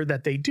clearer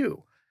that they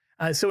do.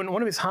 So in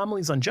one of his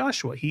homilies on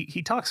Joshua,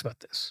 he talks about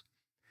this.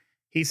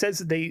 He says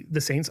that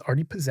the saints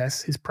already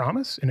possess his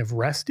promise and have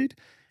rested,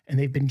 and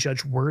they've been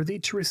judged worthy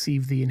to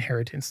receive the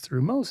inheritance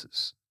through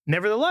Moses.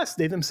 Nevertheless,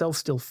 they themselves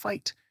still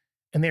fight,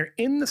 and they're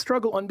in the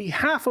struggle on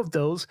behalf of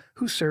those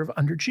who serve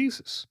under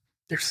Jesus.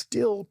 They're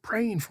still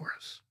praying for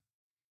us.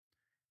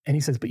 And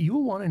he says, but you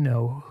will want to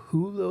know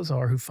who those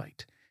are who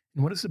fight,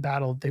 and what is the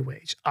battle that they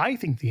wage. I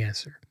think the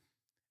answer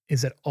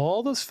is that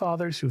all those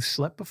fathers who have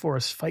slept before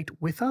us fight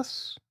with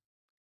us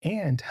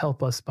and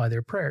help us by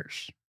their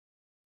prayers.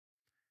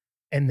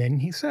 And then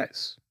he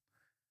says,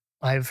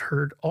 I've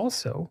heard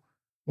also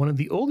one of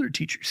the older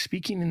teachers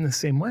speaking in the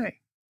same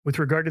way with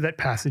regard to that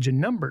passage in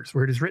Numbers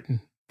where it is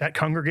written, that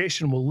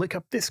congregation will lick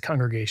up this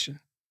congregation,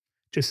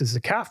 just as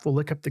the calf will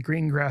lick up the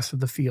green grass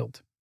of the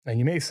field. And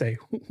you may say,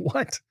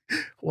 what?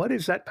 What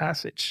is that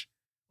passage?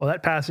 Well,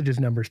 that passage is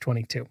Numbers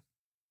 22.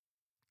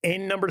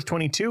 In Numbers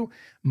 22,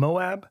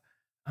 Moab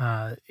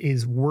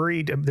is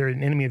worried. They're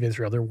an enemy of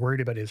Israel. They're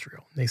worried about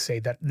Israel. They say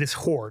that this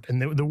horde,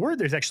 and the word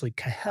there's actually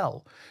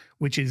kahel,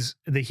 which is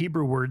the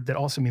Hebrew word that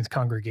also means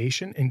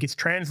congregation and gets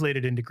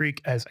translated into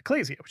Greek as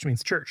ecclesia, which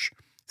means church.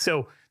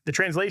 So the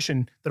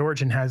translation that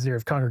Origen has there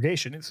of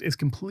congregation is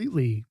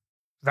completely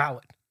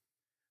valid.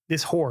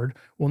 This horde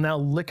will now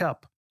lick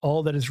up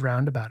all that is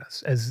round about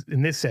us.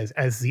 And this says,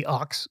 as the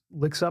ox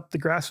licks up the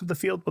grass of the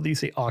field, whether you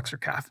say ox or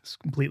calf is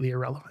completely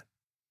irrelevant.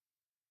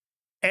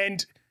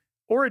 And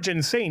Origen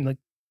is saying, like,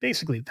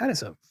 basically, that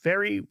is a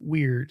very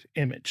weird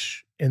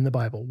image in the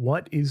Bible.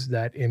 What is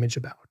that image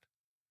about?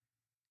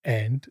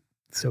 And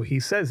so he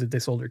says that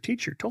this older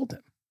teacher told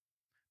him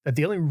that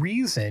the only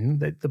reason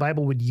that the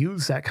Bible would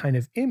use that kind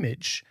of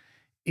image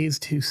is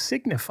to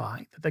signify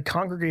that the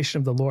congregation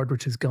of the Lord,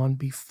 which has gone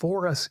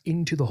before us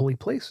into the holy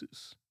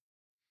places,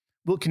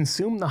 will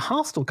consume the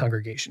hostile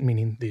congregation,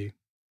 meaning the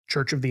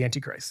church of the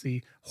Antichrist,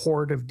 the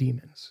horde of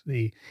demons,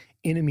 the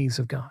enemies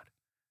of God.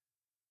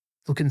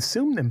 They'll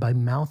consume them by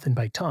mouth and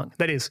by tongue.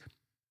 That is,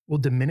 will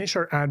diminish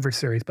our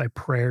adversaries by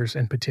prayers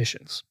and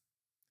petitions.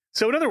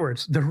 So in other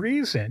words, the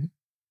reason,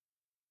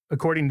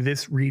 according to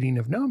this reading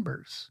of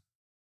Numbers,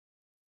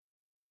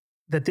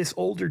 that this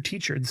older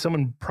teacher,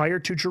 someone prior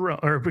to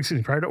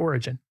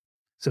Origen,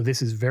 so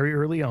this is very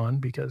early on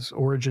because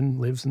Origen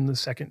lives in the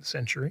 2nd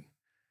century.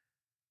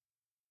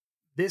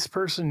 This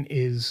person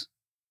is,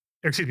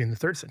 in the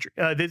 3rd century,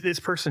 this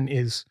person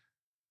is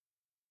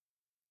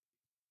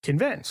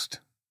convinced,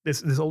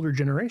 this older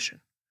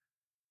generation,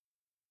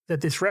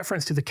 that this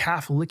reference to the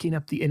calf licking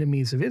up the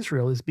enemies of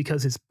Israel is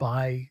because it's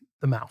by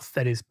the mouth,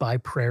 that is by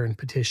prayer and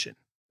petition,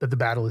 that the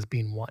battle is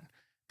being won,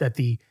 that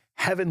the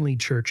heavenly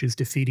church is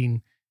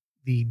defeating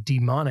the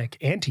demonic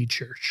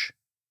anti-church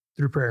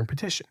through prayer and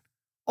petition.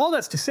 All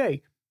that's to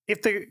say,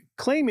 if the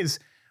claim is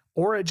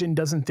Origen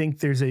doesn't think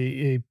there's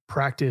a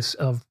practice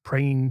of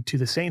praying to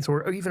the saints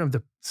or even of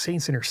the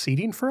saints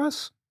interceding for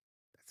us,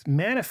 that's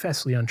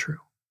manifestly untrue.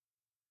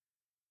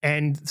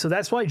 And so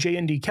that's why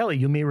J.N.D. Kelly,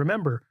 you may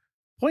remember,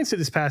 points to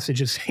this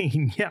passage as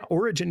saying, yeah,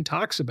 Origen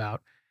talks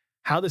about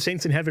how the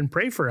saints in heaven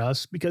pray for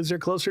us because they're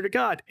closer to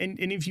God. And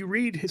if you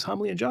read his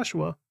homily in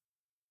Joshua,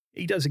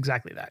 he does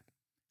exactly that.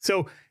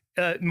 So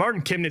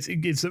Martin Chemnitz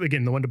is,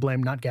 again, the one to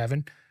blame, not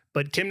Gavin,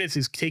 but Chemnitz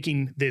is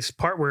taking this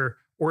part where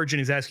Origen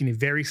is asking a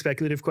very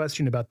speculative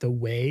question about the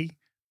way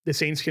the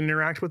saints can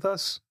interact with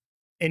us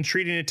and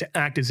treating it to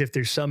act as if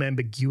there's some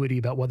ambiguity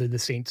about whether the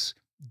saints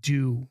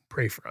do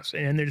pray for us.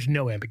 And there's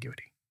no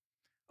ambiguity.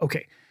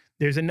 Okay,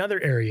 there's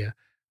another area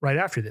right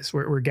after this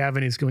where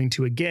Gavin is going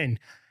to, again,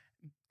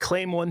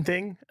 claim one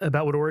thing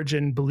about what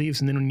Origen believes,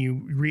 and then when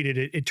you read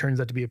it, it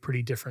turns out to be a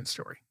pretty different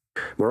story.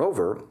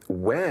 Moreover,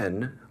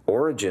 when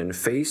Origen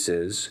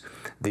faces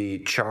the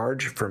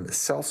charge from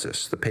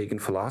Celsus, the pagan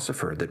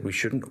philosopher, that we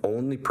shouldn't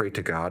only pray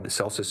to God,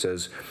 Celsus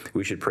says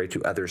we should pray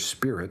to other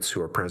spirits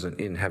who are present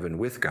in heaven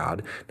with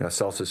God. Now,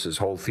 Celsus's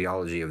whole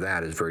theology of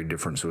that is very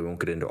different, so we won't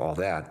get into all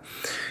that.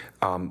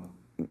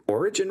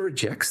 Origen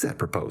rejects that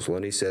proposal,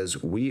 and he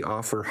says, we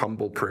offer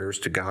humble prayers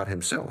to God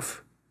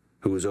himself,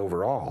 who is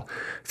over all,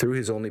 through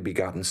his only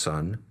begotten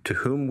Son, to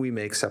whom we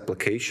make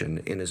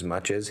supplication,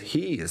 inasmuch as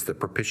he is the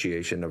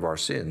propitiation of our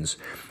sins,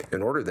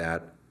 in order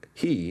that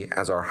he,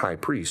 as our high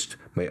priest,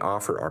 may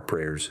offer our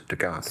prayers to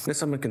God. Now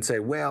someone can say,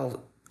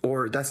 well,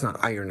 or that's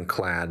not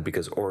ironclad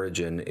because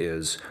Origen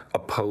is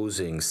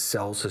opposing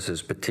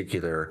Celsus's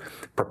particular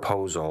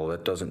proposal.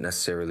 That doesn't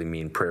necessarily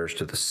mean prayers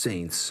to the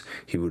saints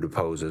he would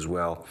oppose as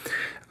well.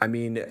 I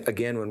mean,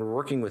 again, when we're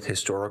working with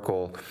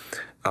historical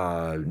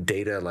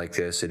data like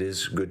this, it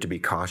is good to be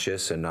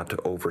cautious and not to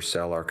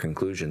oversell our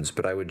conclusions.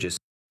 But I want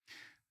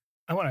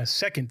to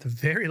second the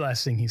very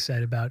last thing he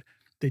said about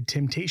the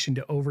temptation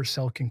to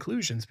oversell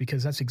conclusions,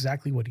 because that's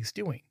exactly what he's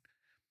doing.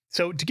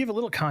 So to give a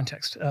little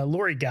context,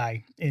 Laurie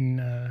Guy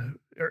in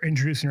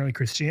Introducing Early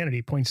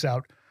Christianity points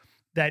out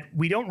that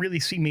we don't really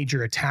see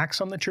major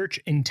attacks on the church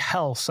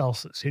until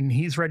Celsus, and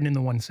he's written in the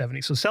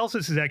 170s. So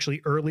Celsus is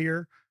actually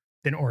earlier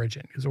than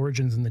Origen, because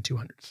Origen's in the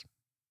 200s.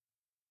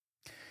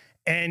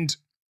 And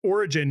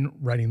Origen,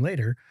 writing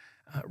later,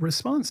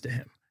 responds to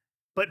him.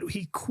 But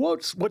he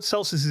quotes what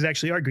Celsus is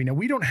actually arguing. Now,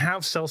 we don't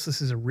have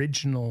Celsus's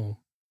original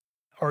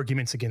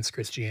arguments against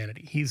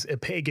Christianity. He's a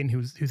pagan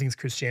who thinks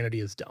Christianity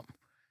is dumb.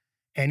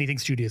 And he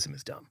thinks Judaism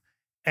is dumb.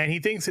 And he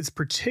thinks it's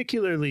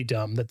particularly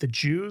dumb that the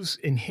Jews,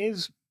 in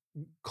his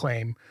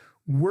claim,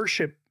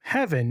 worship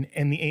heaven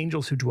and the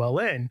angels who dwell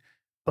in,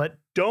 but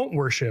don't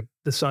worship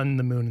the sun,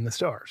 the moon, and the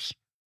stars.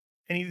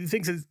 And he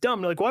thinks it's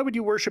dumb. Like, why would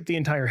you worship the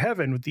entire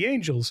heaven with the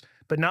angels,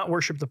 but not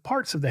worship the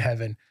parts of the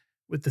heaven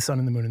with the sun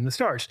and the moon and the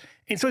stars?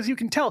 And so as you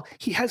can tell,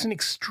 he has an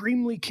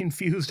extremely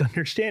confused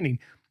understanding.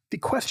 The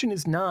question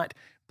is not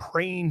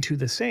praying to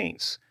the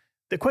saints.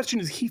 The question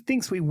is, he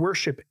thinks we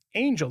worship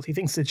angels. He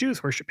thinks the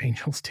Jews worship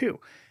angels too.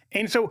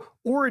 And so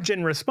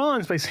Origen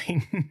responds by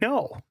saying,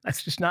 no,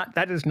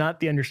 that is not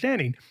the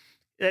understanding.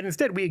 That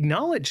instead we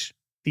acknowledge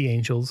the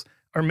angels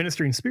are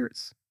ministering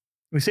spirits.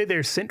 We say they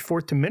are sent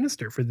forth to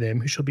minister for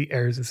them who shall be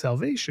heirs of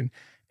salvation,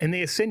 and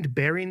they ascend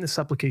bearing the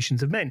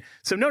supplications of men.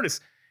 So notice,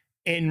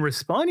 in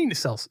responding to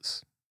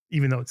Celsus,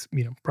 even though it's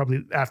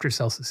probably after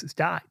Celsus has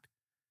died,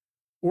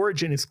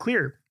 Origen is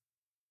clear.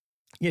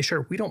 Yeah,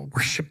 sure, we don't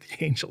worship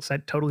the angels.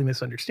 That totally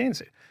misunderstands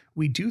it.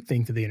 We do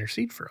think that they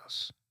intercede for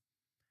us.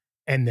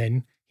 And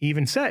then he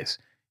even says,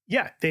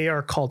 yeah, they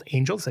are called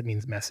angels. That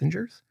means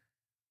messengers.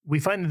 We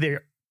find that they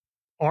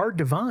are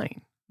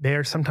divine. They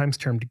are sometimes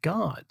termed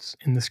gods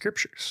in the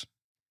scriptures,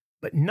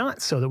 but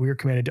not so that we are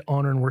commanded to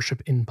honor and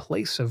worship in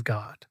place of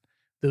God,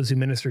 those who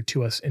minister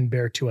to us and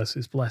bear to us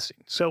his blessing.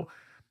 So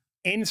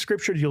in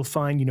scripture, you'll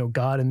find,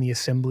 God in the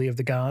assembly of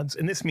the gods,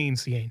 and this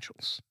means the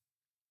angels.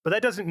 But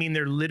that doesn't mean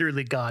they're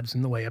literally gods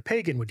in the way a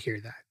pagan would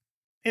hear that.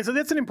 And so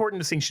that's an important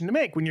distinction to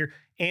make when you're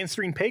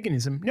answering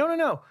paganism.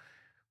 No.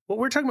 What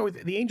we're talking about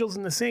with the angels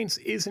and the saints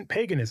isn't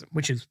paganism,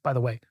 which is, by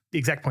the way, the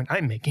exact point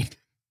I'm making.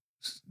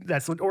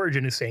 That's what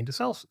Origen is saying to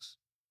Celsus.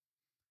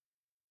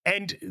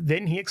 And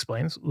then he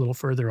explains a little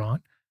further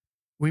on,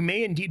 we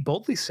may indeed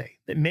boldly say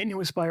that men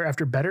who aspire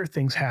after better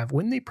things have,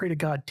 when they pray to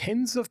God,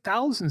 tens of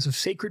thousands of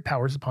sacred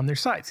powers upon their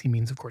sides. He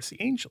means, of course, the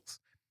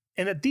angels.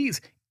 And that these,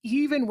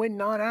 even when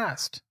not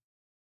asked,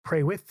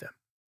 pray with them.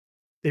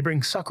 They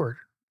bring succor,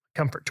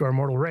 comfort to our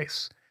mortal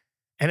race.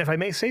 And if I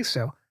may say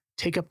so,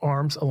 take up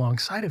arms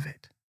alongside of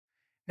it.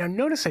 Now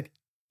notice that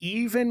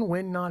even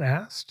when not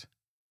asked,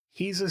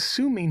 he's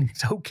assuming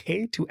it's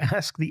okay to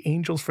ask the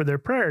angels for their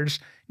prayers,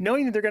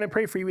 knowing that they're going to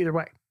pray for you either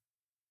way.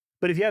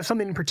 But if you have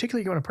something in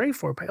particular you want to pray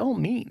for, by all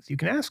means, you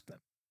can ask them.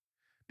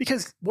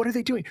 Because what are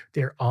they doing?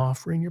 They're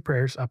offering your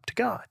prayers up to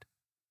God.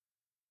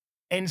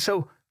 And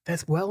so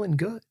that's well and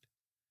good.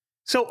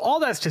 So all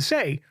that's to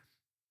say,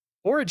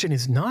 Origen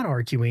is not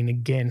arguing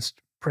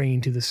against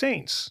praying to the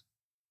saints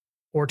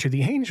or to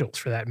the angels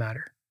for that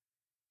matter.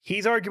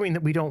 He's arguing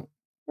that we don't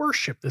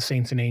worship the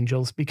saints and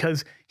angels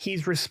because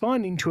he's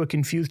responding to a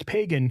confused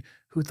pagan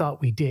who thought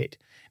we did.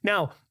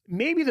 Now,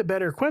 maybe the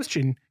better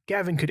question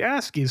Gavin could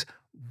ask is,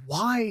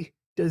 why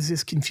does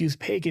this confused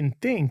pagan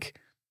think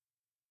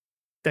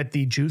that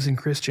the Jews and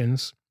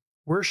Christians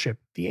worship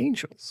the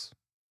angels?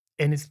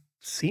 And it's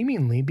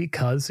seemingly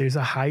because there's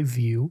a high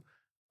view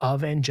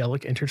of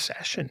angelic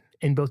intercession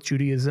in both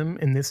Judaism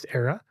in this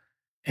era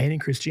and in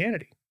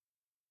Christianity.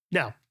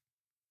 Now,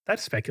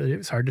 that's speculative.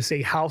 It's hard to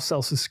say how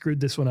Celsus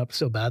screwed this one up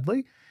so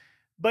badly,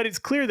 but it's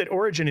clear that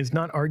Origen is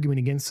not arguing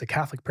against the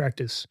Catholic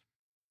practice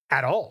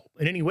at all,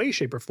 in any way,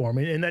 shape, or form,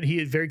 and that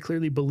he very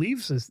clearly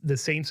believes the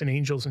saints and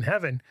angels in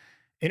heaven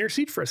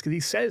intercede for us, because he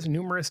says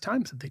numerous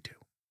times that they do.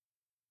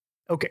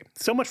 Okay,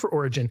 so much for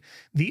Origen.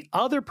 The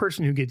other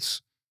person who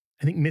gets,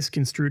 I think,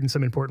 misconstrued in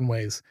some important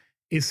ways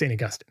is St.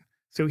 Augustine.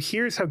 So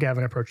here's how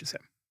Gavin approaches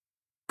him.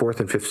 4th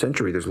and 5th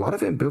century, there's a lot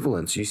of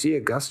ambivalence. You see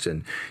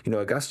Augustine.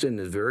 Augustine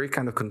is very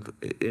kind of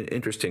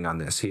interesting on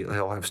this.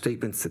 He'll have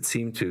statements that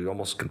seem to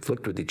almost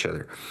conflict with each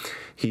other.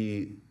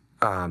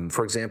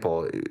 For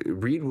example,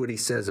 read what he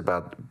says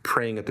about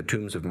praying at the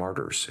tombs of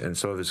martyrs and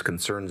some of his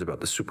concerns about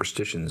the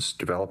superstitions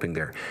developing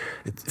there.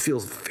 It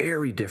feels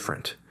very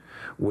different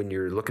when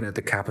you're looking at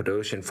the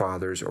Cappadocian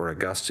Fathers or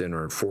Augustine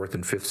or 4th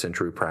and 5th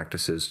century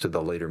practices to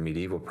the later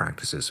medieval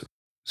practices.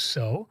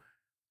 So,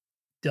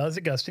 does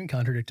Augustine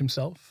contradict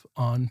himself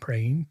on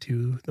praying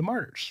to the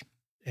martyrs?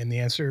 And the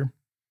answer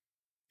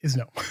is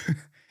no.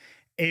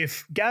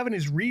 If Gavin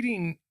is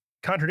reading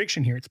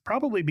contradiction here, it's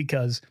probably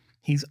because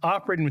he's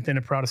operating within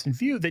a Protestant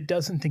view that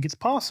doesn't think it's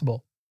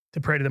possible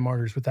to pray to the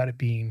martyrs without it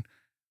being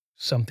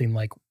something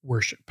like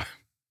worship.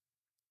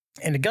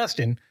 And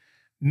Augustine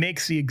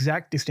makes the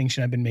exact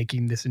distinction I've been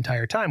making this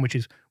entire time, which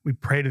is we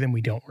pray to them,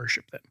 we don't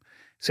worship them.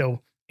 So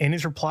in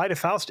his reply to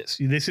Faustus,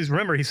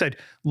 remember, he said,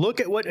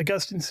 look at what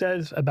Augustine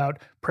says about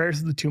prayers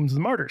to the tombs of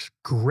the martyrs.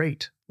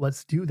 Great,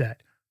 let's do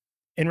that.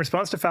 In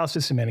response to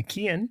Faustus the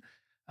Manichaean,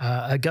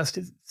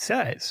 Augustine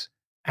says,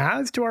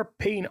 as to our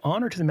paying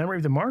honor to the memory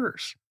of the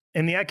martyrs,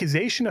 and the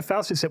accusation of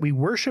Faustus that we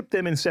worship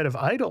them instead of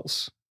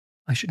idols,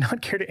 I should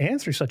not care to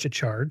answer such a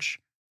charge,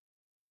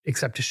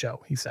 except to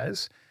show, he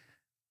says,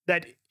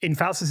 that in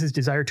Faustus's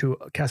desire to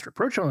cast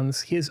reproach on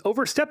us, he has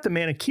overstepped the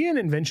Manichaean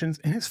inventions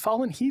and has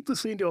fallen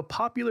heedlessly into a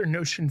popular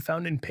notion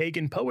found in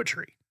pagan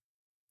poetry,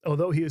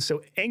 although he is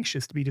so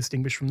anxious to be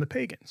distinguished from the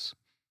pagans.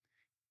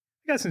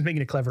 Augustine's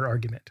making a clever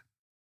argument.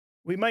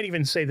 We might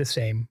even say the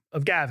same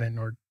of Gavin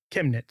or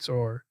Chemnitz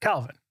or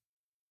Calvin,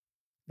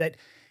 that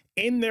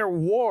in their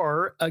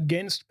war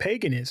against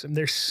paganism,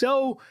 they're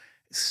so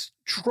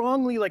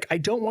strongly like, I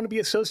don't want to be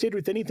associated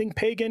with anything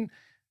pagan,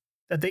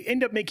 that they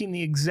end up making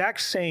the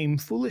exact same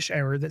foolish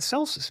error that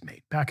Celsus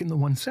made back in the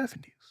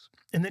 170s,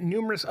 and that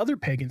numerous other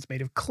pagans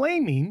made of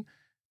claiming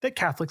that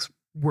Catholics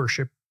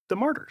worship the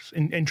martyrs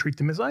and treat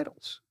them as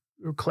idols,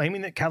 or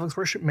claiming that Catholics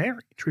worship Mary,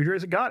 treat her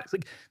as a goddess.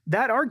 Like,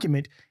 that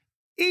argument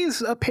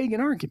is a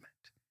pagan argument.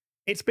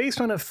 It's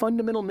based on a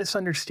fundamental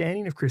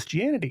misunderstanding of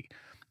Christianity.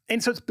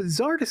 And so it's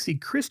bizarre to see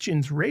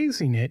Christians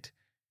raising it,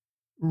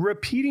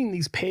 repeating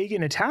these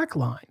pagan attack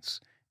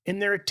lines in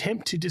their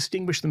attempt to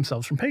distinguish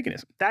themselves from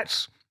paganism.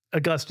 That's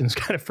Augustine's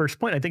kind of first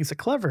point. I think it's a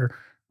clever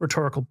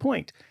rhetorical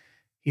point.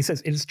 He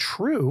says, it is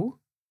true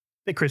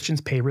that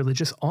Christians pay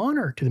religious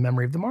honor to the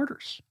memory of the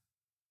martyrs,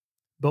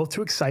 both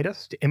to excite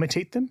us to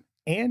imitate them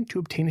and to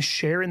obtain a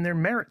share in their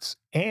merits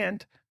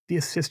and the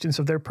assistance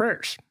of their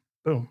prayers.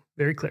 Boom,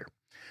 very clear.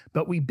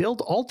 But we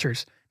build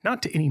altars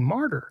not to any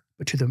martyr,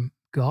 but to the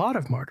God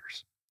of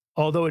martyrs,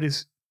 although it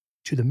is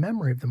to the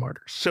memory of the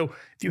martyrs. So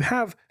if you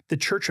have the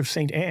Church of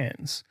St.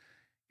 Anne's,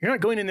 you're not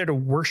going in there to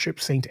worship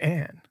St.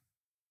 Anne.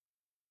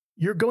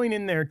 You're going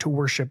in there to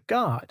worship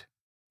God.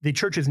 The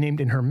church is named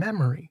in her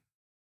memory,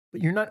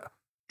 but you're not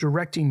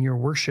directing your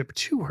worship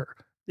to her.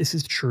 This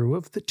is true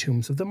of the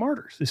tombs of the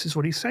martyrs. This is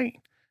what he's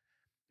saying.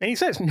 And he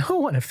says, no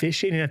one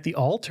officiating at the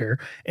altar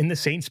in the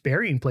saint's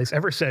burying place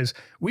ever says,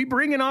 we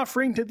bring an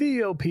offering to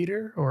thee, O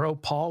Peter, or O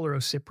Paul, or O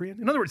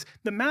Cyprian. In other words,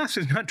 the Mass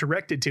is not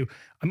directed to,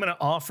 I'm going to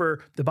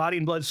offer the body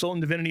and blood, soul, and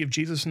divinity of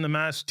Jesus in the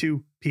Mass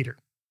to Peter.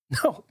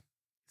 No,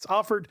 it's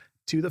offered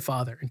to the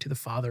Father and to the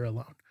Father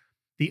alone.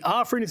 The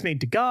offering is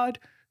made to God,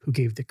 who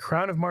gave the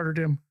crown of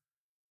martyrdom,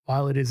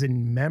 while it is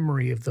in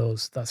memory of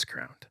those thus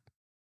crowned.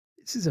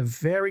 This is a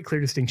very clear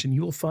distinction.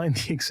 You will find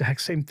the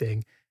exact same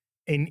thing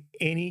in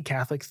any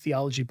Catholic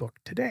theology book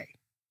today.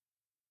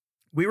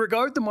 We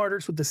regard the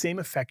martyrs with the same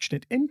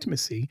affectionate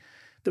intimacy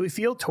that we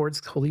feel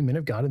towards holy men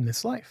of God in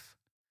this life,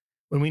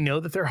 when we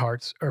know that their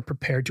hearts are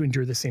prepared to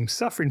endure the same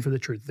suffering for the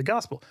truth of the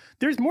gospel.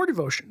 There's more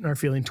devotion in our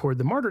feeling toward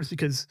the martyrs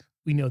because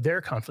we know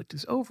their conflict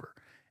is over,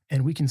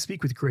 and we can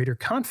speak with greater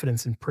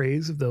confidence in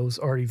praise of those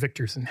already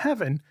victors in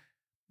heaven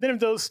than of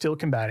those still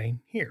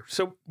combating here.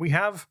 So we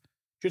have,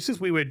 just as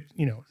we would,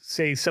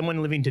 say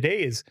someone living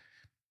today is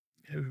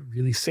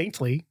really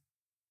saintly,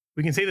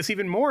 we can say this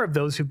even more of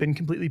those who've been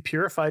completely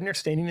purified and are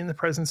standing in the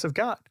presence of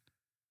God.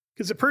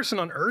 Because the person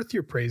on earth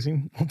you're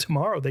praising, well,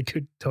 tomorrow they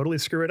could totally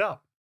screw it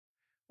up.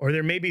 Or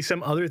there may be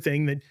some other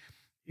thing that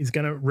is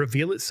going to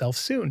reveal itself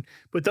soon.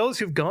 But those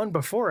who've gone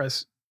before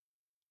us,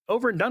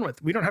 over and done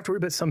with, we don't have to worry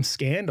about some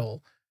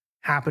scandal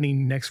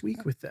happening next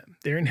week with them.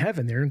 They're in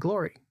heaven, they're in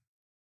glory.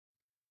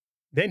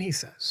 Then he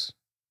says,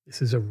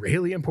 this is a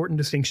really important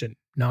distinction,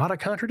 not a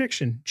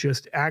contradiction,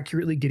 just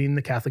accurately getting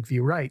the Catholic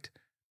view right.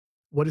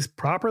 What is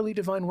properly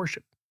divine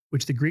worship,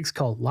 which the Greeks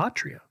call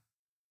latria,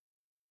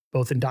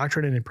 both in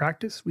doctrine and in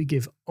practice, we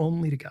give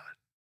only to God.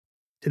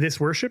 To this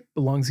worship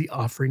belongs the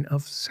offering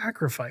of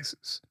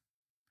sacrifices,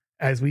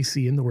 as we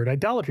see in the word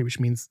idolatry, which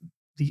means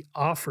the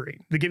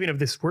offering, the giving of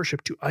this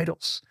worship to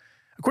idols.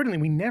 Accordingly,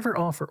 we never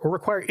offer or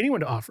require anyone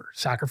to offer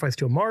sacrifice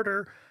to a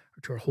martyr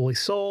or to a holy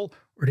soul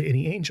or to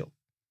any angel.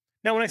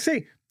 Now, when I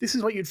say this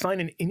is what you'd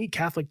find in any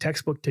Catholic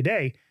textbook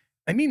today,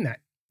 I mean that.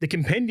 The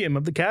compendium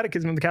of the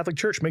Catechism of the Catholic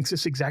Church makes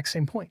this exact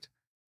same point.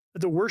 That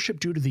the worship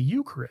due to the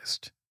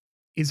Eucharist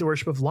is the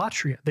worship of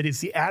latria, that is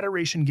the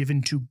adoration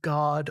given to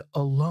God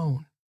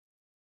alone.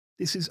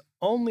 This is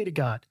only to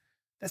God.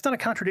 That's not a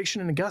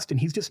contradiction in Augustine.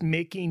 He's just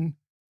making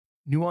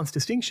nuanced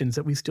distinctions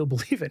that we still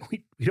believe in.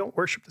 We don't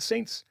worship the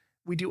saints.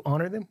 We do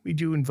honor them. We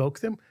do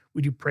invoke them.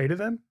 We do pray to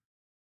them.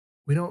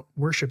 We don't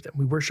worship them.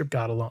 We worship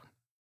God alone.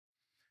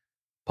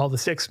 Paul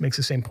VI makes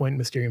the same point in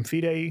Mysterium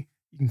Fidei.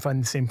 You can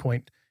find the same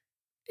point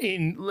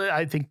in,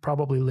 I think,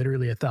 probably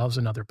literally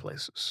 1,000 other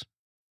places.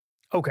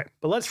 Okay,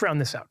 but let's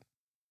round this out.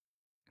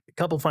 A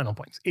couple final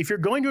points. If you're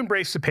going to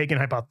embrace the pagan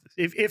hypothesis,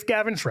 if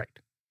Gavin's right,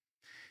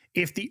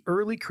 if the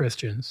early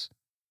Christians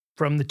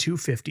from the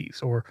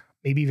 250s, or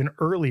maybe even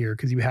earlier,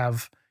 because you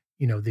have,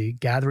 the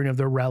gathering of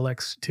their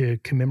relics to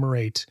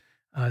commemorate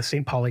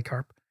St.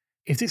 Polycarp,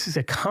 if this is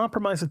a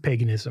compromise with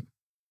paganism,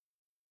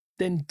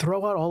 then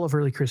throw out all of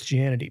early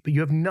Christianity, but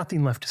you have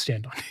nothing left to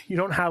stand on. You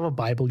don't have a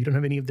Bible. You don't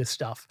have any of this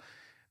stuff.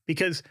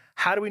 Because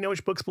how do we know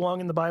which books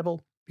belong in the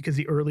Bible? Because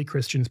the early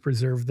Christians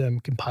preserved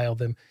them, compiled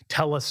them,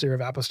 tell us they're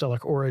of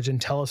apostolic origin,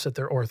 tell us that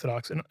they're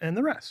Orthodox, and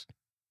the rest.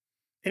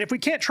 And if we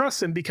can't trust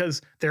them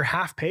because they're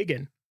half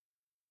pagan,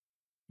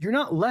 you're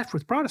not left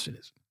with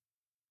Protestantism.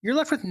 You're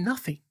left with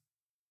nothing.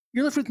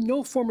 You're left with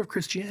no form of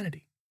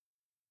Christianity.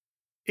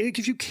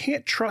 Because you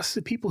can't trust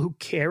the people who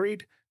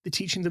carried the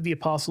teachings of the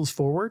apostles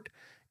forward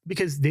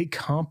because they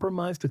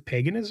compromised with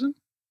paganism.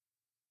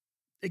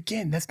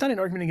 Again, that's not an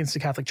argument against the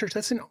Catholic Church.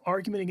 That's an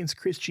argument against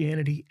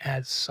Christianity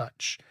as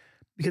such,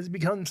 because it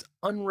becomes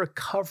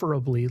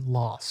unrecoverably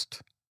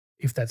lost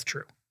if that's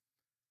true.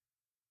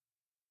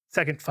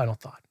 Second, final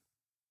thought.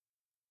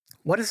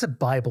 What does the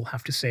Bible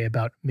have to say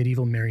about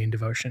medieval Marian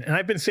devotion? And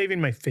I've been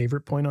saving my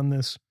favorite point on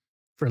this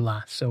for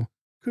last, so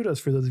kudos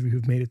for those of you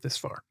who've made it this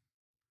far.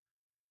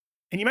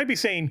 And you might be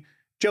saying,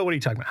 Joe, what are you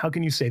talking about? How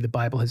can you say the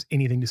Bible has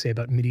anything to say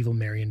about medieval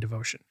Marian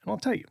devotion? And I'll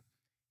tell you,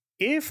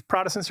 if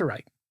Protestants are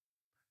right,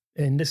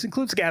 and this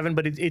includes Gavin,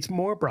 but it's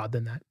more broad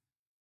than that,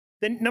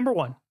 then number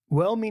one,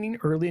 well-meaning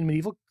early and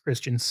medieval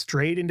Christians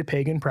strayed into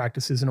pagan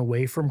practices and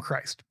away from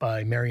Christ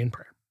by Marian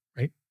prayer,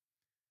 right?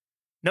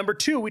 Number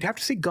two, we'd have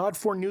to say God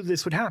foreknew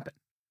this would happen.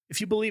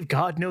 If you believe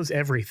God knows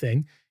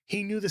everything,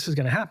 he knew this was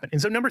going to happen.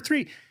 And so number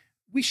three,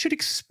 we should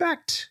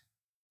expect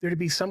there to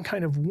be some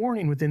kind of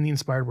warning within the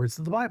inspired words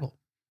of the Bible.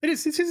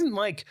 This isn't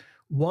like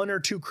one or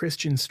two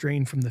Christians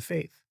straying from the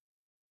faith.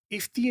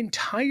 If the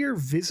entire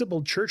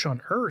visible church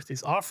on earth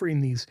is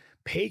offering these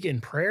pagan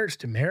prayers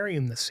to Mary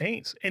and the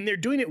saints, and they're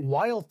doing it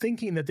while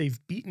thinking that they've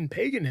beaten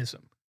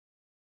paganism,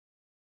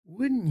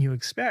 wouldn't you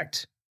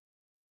expect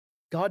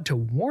God to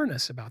warn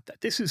us about that?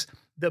 This is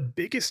the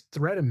biggest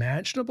threat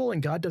imaginable,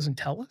 and God doesn't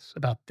tell us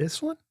about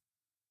this one?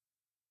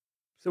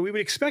 So we would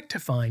expect to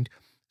find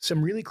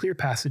some really clear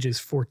passages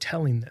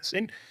foretelling this.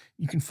 And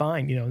you can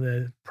find,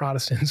 the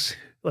Protestants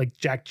like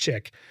Jack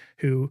Chick,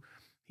 who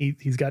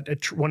he's got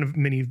one of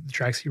many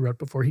tracts he wrote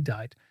before he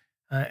died.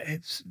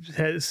 It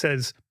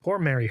says, poor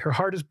Mary, her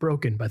heart is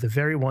broken by the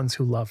very ones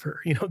who love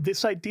her.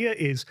 This idea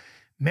is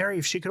Mary,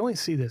 if she could only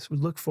see this,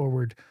 would look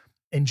forward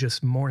and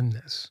just mourn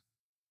this.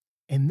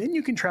 And then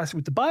you contrast it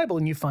with the Bible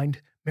and you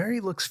find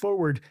Mary looks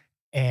forward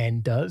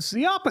and does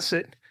the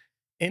opposite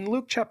in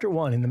Luke chapter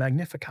 1 in the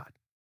Magnificat.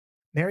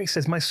 Mary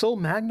says, my soul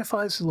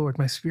magnifies the Lord,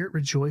 my spirit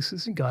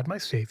rejoices in God my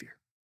Savior,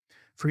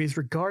 for he has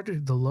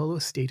regarded the low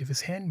estate of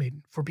his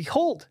handmaiden. For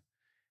behold,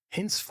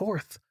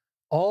 henceforth,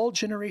 all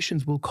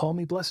generations will call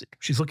me blessed.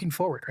 She's looking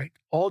forward, right?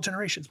 All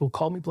generations will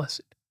call me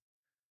blessed.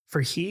 For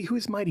he who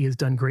is mighty has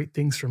done great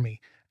things for me,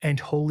 and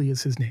holy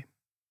is his name.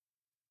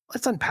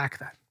 Let's unpack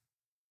that.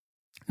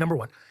 Number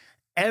one,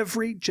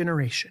 every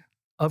generation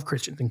of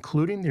Christians,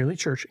 including the early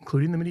church,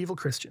 including the medieval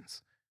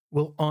Christians,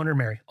 will honor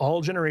Mary.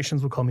 All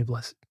generations will call me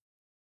blessed.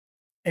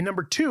 And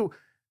number two,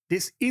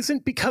 this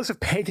isn't because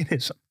of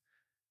paganism.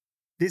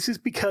 This is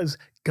because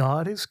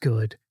God is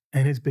good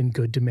and has been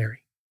good to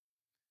Mary.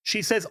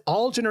 She says,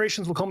 all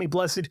generations will call me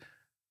blessed,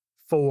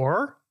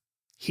 for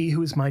he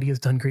who is mighty has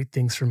done great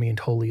things for me, and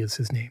holy is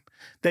his name.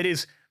 That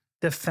is,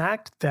 the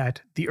fact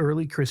that the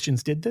early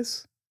Christians did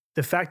this,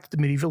 the fact that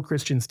the medieval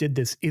Christians did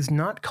this is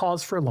not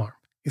cause for alarm.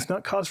 It's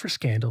not cause for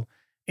scandal.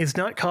 It's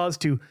not cause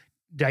to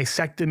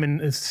dissect them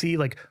and see,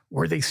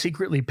 were they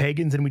secretly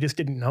pagans and we just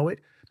didn't know it?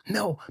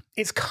 No,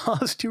 it's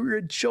cause to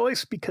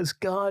rejoice because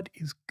God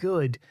is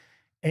good.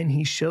 And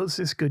he shows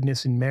this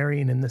goodness in Mary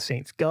and in the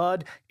saints.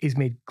 God is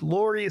made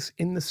glorious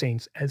in the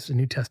saints, as the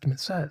New Testament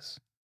says.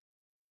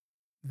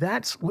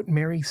 That's what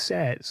Mary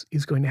says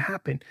is going to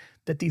happen,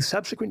 that these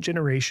subsequent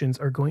generations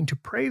are going to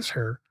praise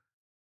her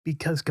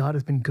because God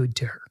has been good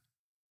to her.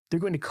 They're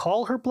going to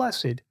call her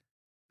blessed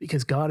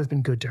because God has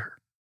been good to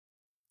her.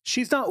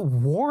 She's not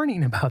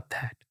warning about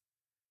that.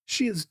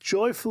 She is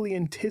joyfully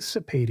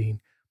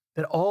anticipating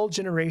that all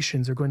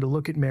generations are going to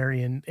look at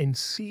Mary and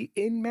see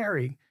in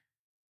Mary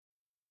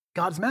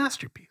God's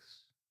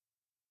masterpiece,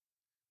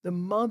 the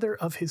mother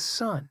of his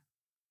son.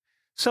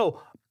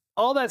 So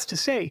all that's to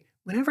say,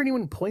 whenever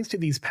anyone points to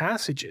these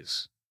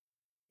passages,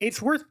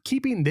 it's worth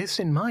keeping this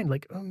in mind.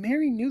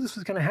 Mary knew this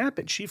was going to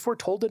happen. She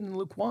foretold it in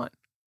Luke 1.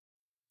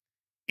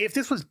 If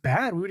this was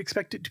bad, we would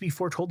expect it to be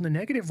foretold in a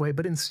negative way,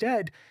 but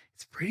instead,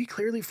 it's pretty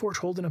clearly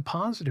foretold in a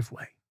positive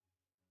way.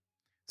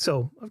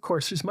 So, of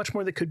course, there's much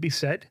more that could be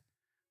said,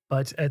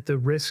 But at the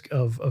risk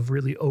of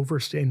really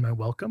overstaying my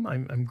welcome,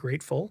 I'm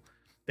grateful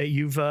that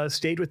you've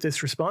stayed with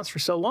this response for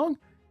so long.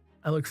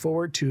 I look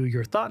forward to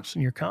your thoughts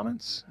and your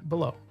comments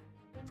below.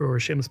 For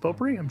Shameless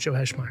Popery, I'm Joe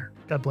Heschmeyer.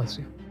 God bless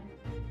you.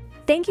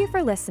 Thank you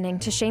for listening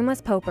to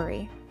Shameless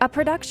Popery, a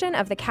production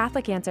of the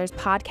Catholic Answers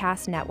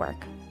Podcast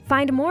Network.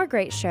 Find more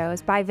great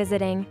shows by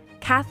visiting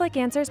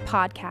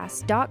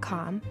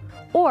CatholicAnswersPodcast.com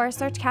or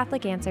search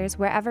Catholic Answers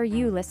wherever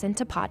you listen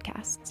to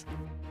podcasts.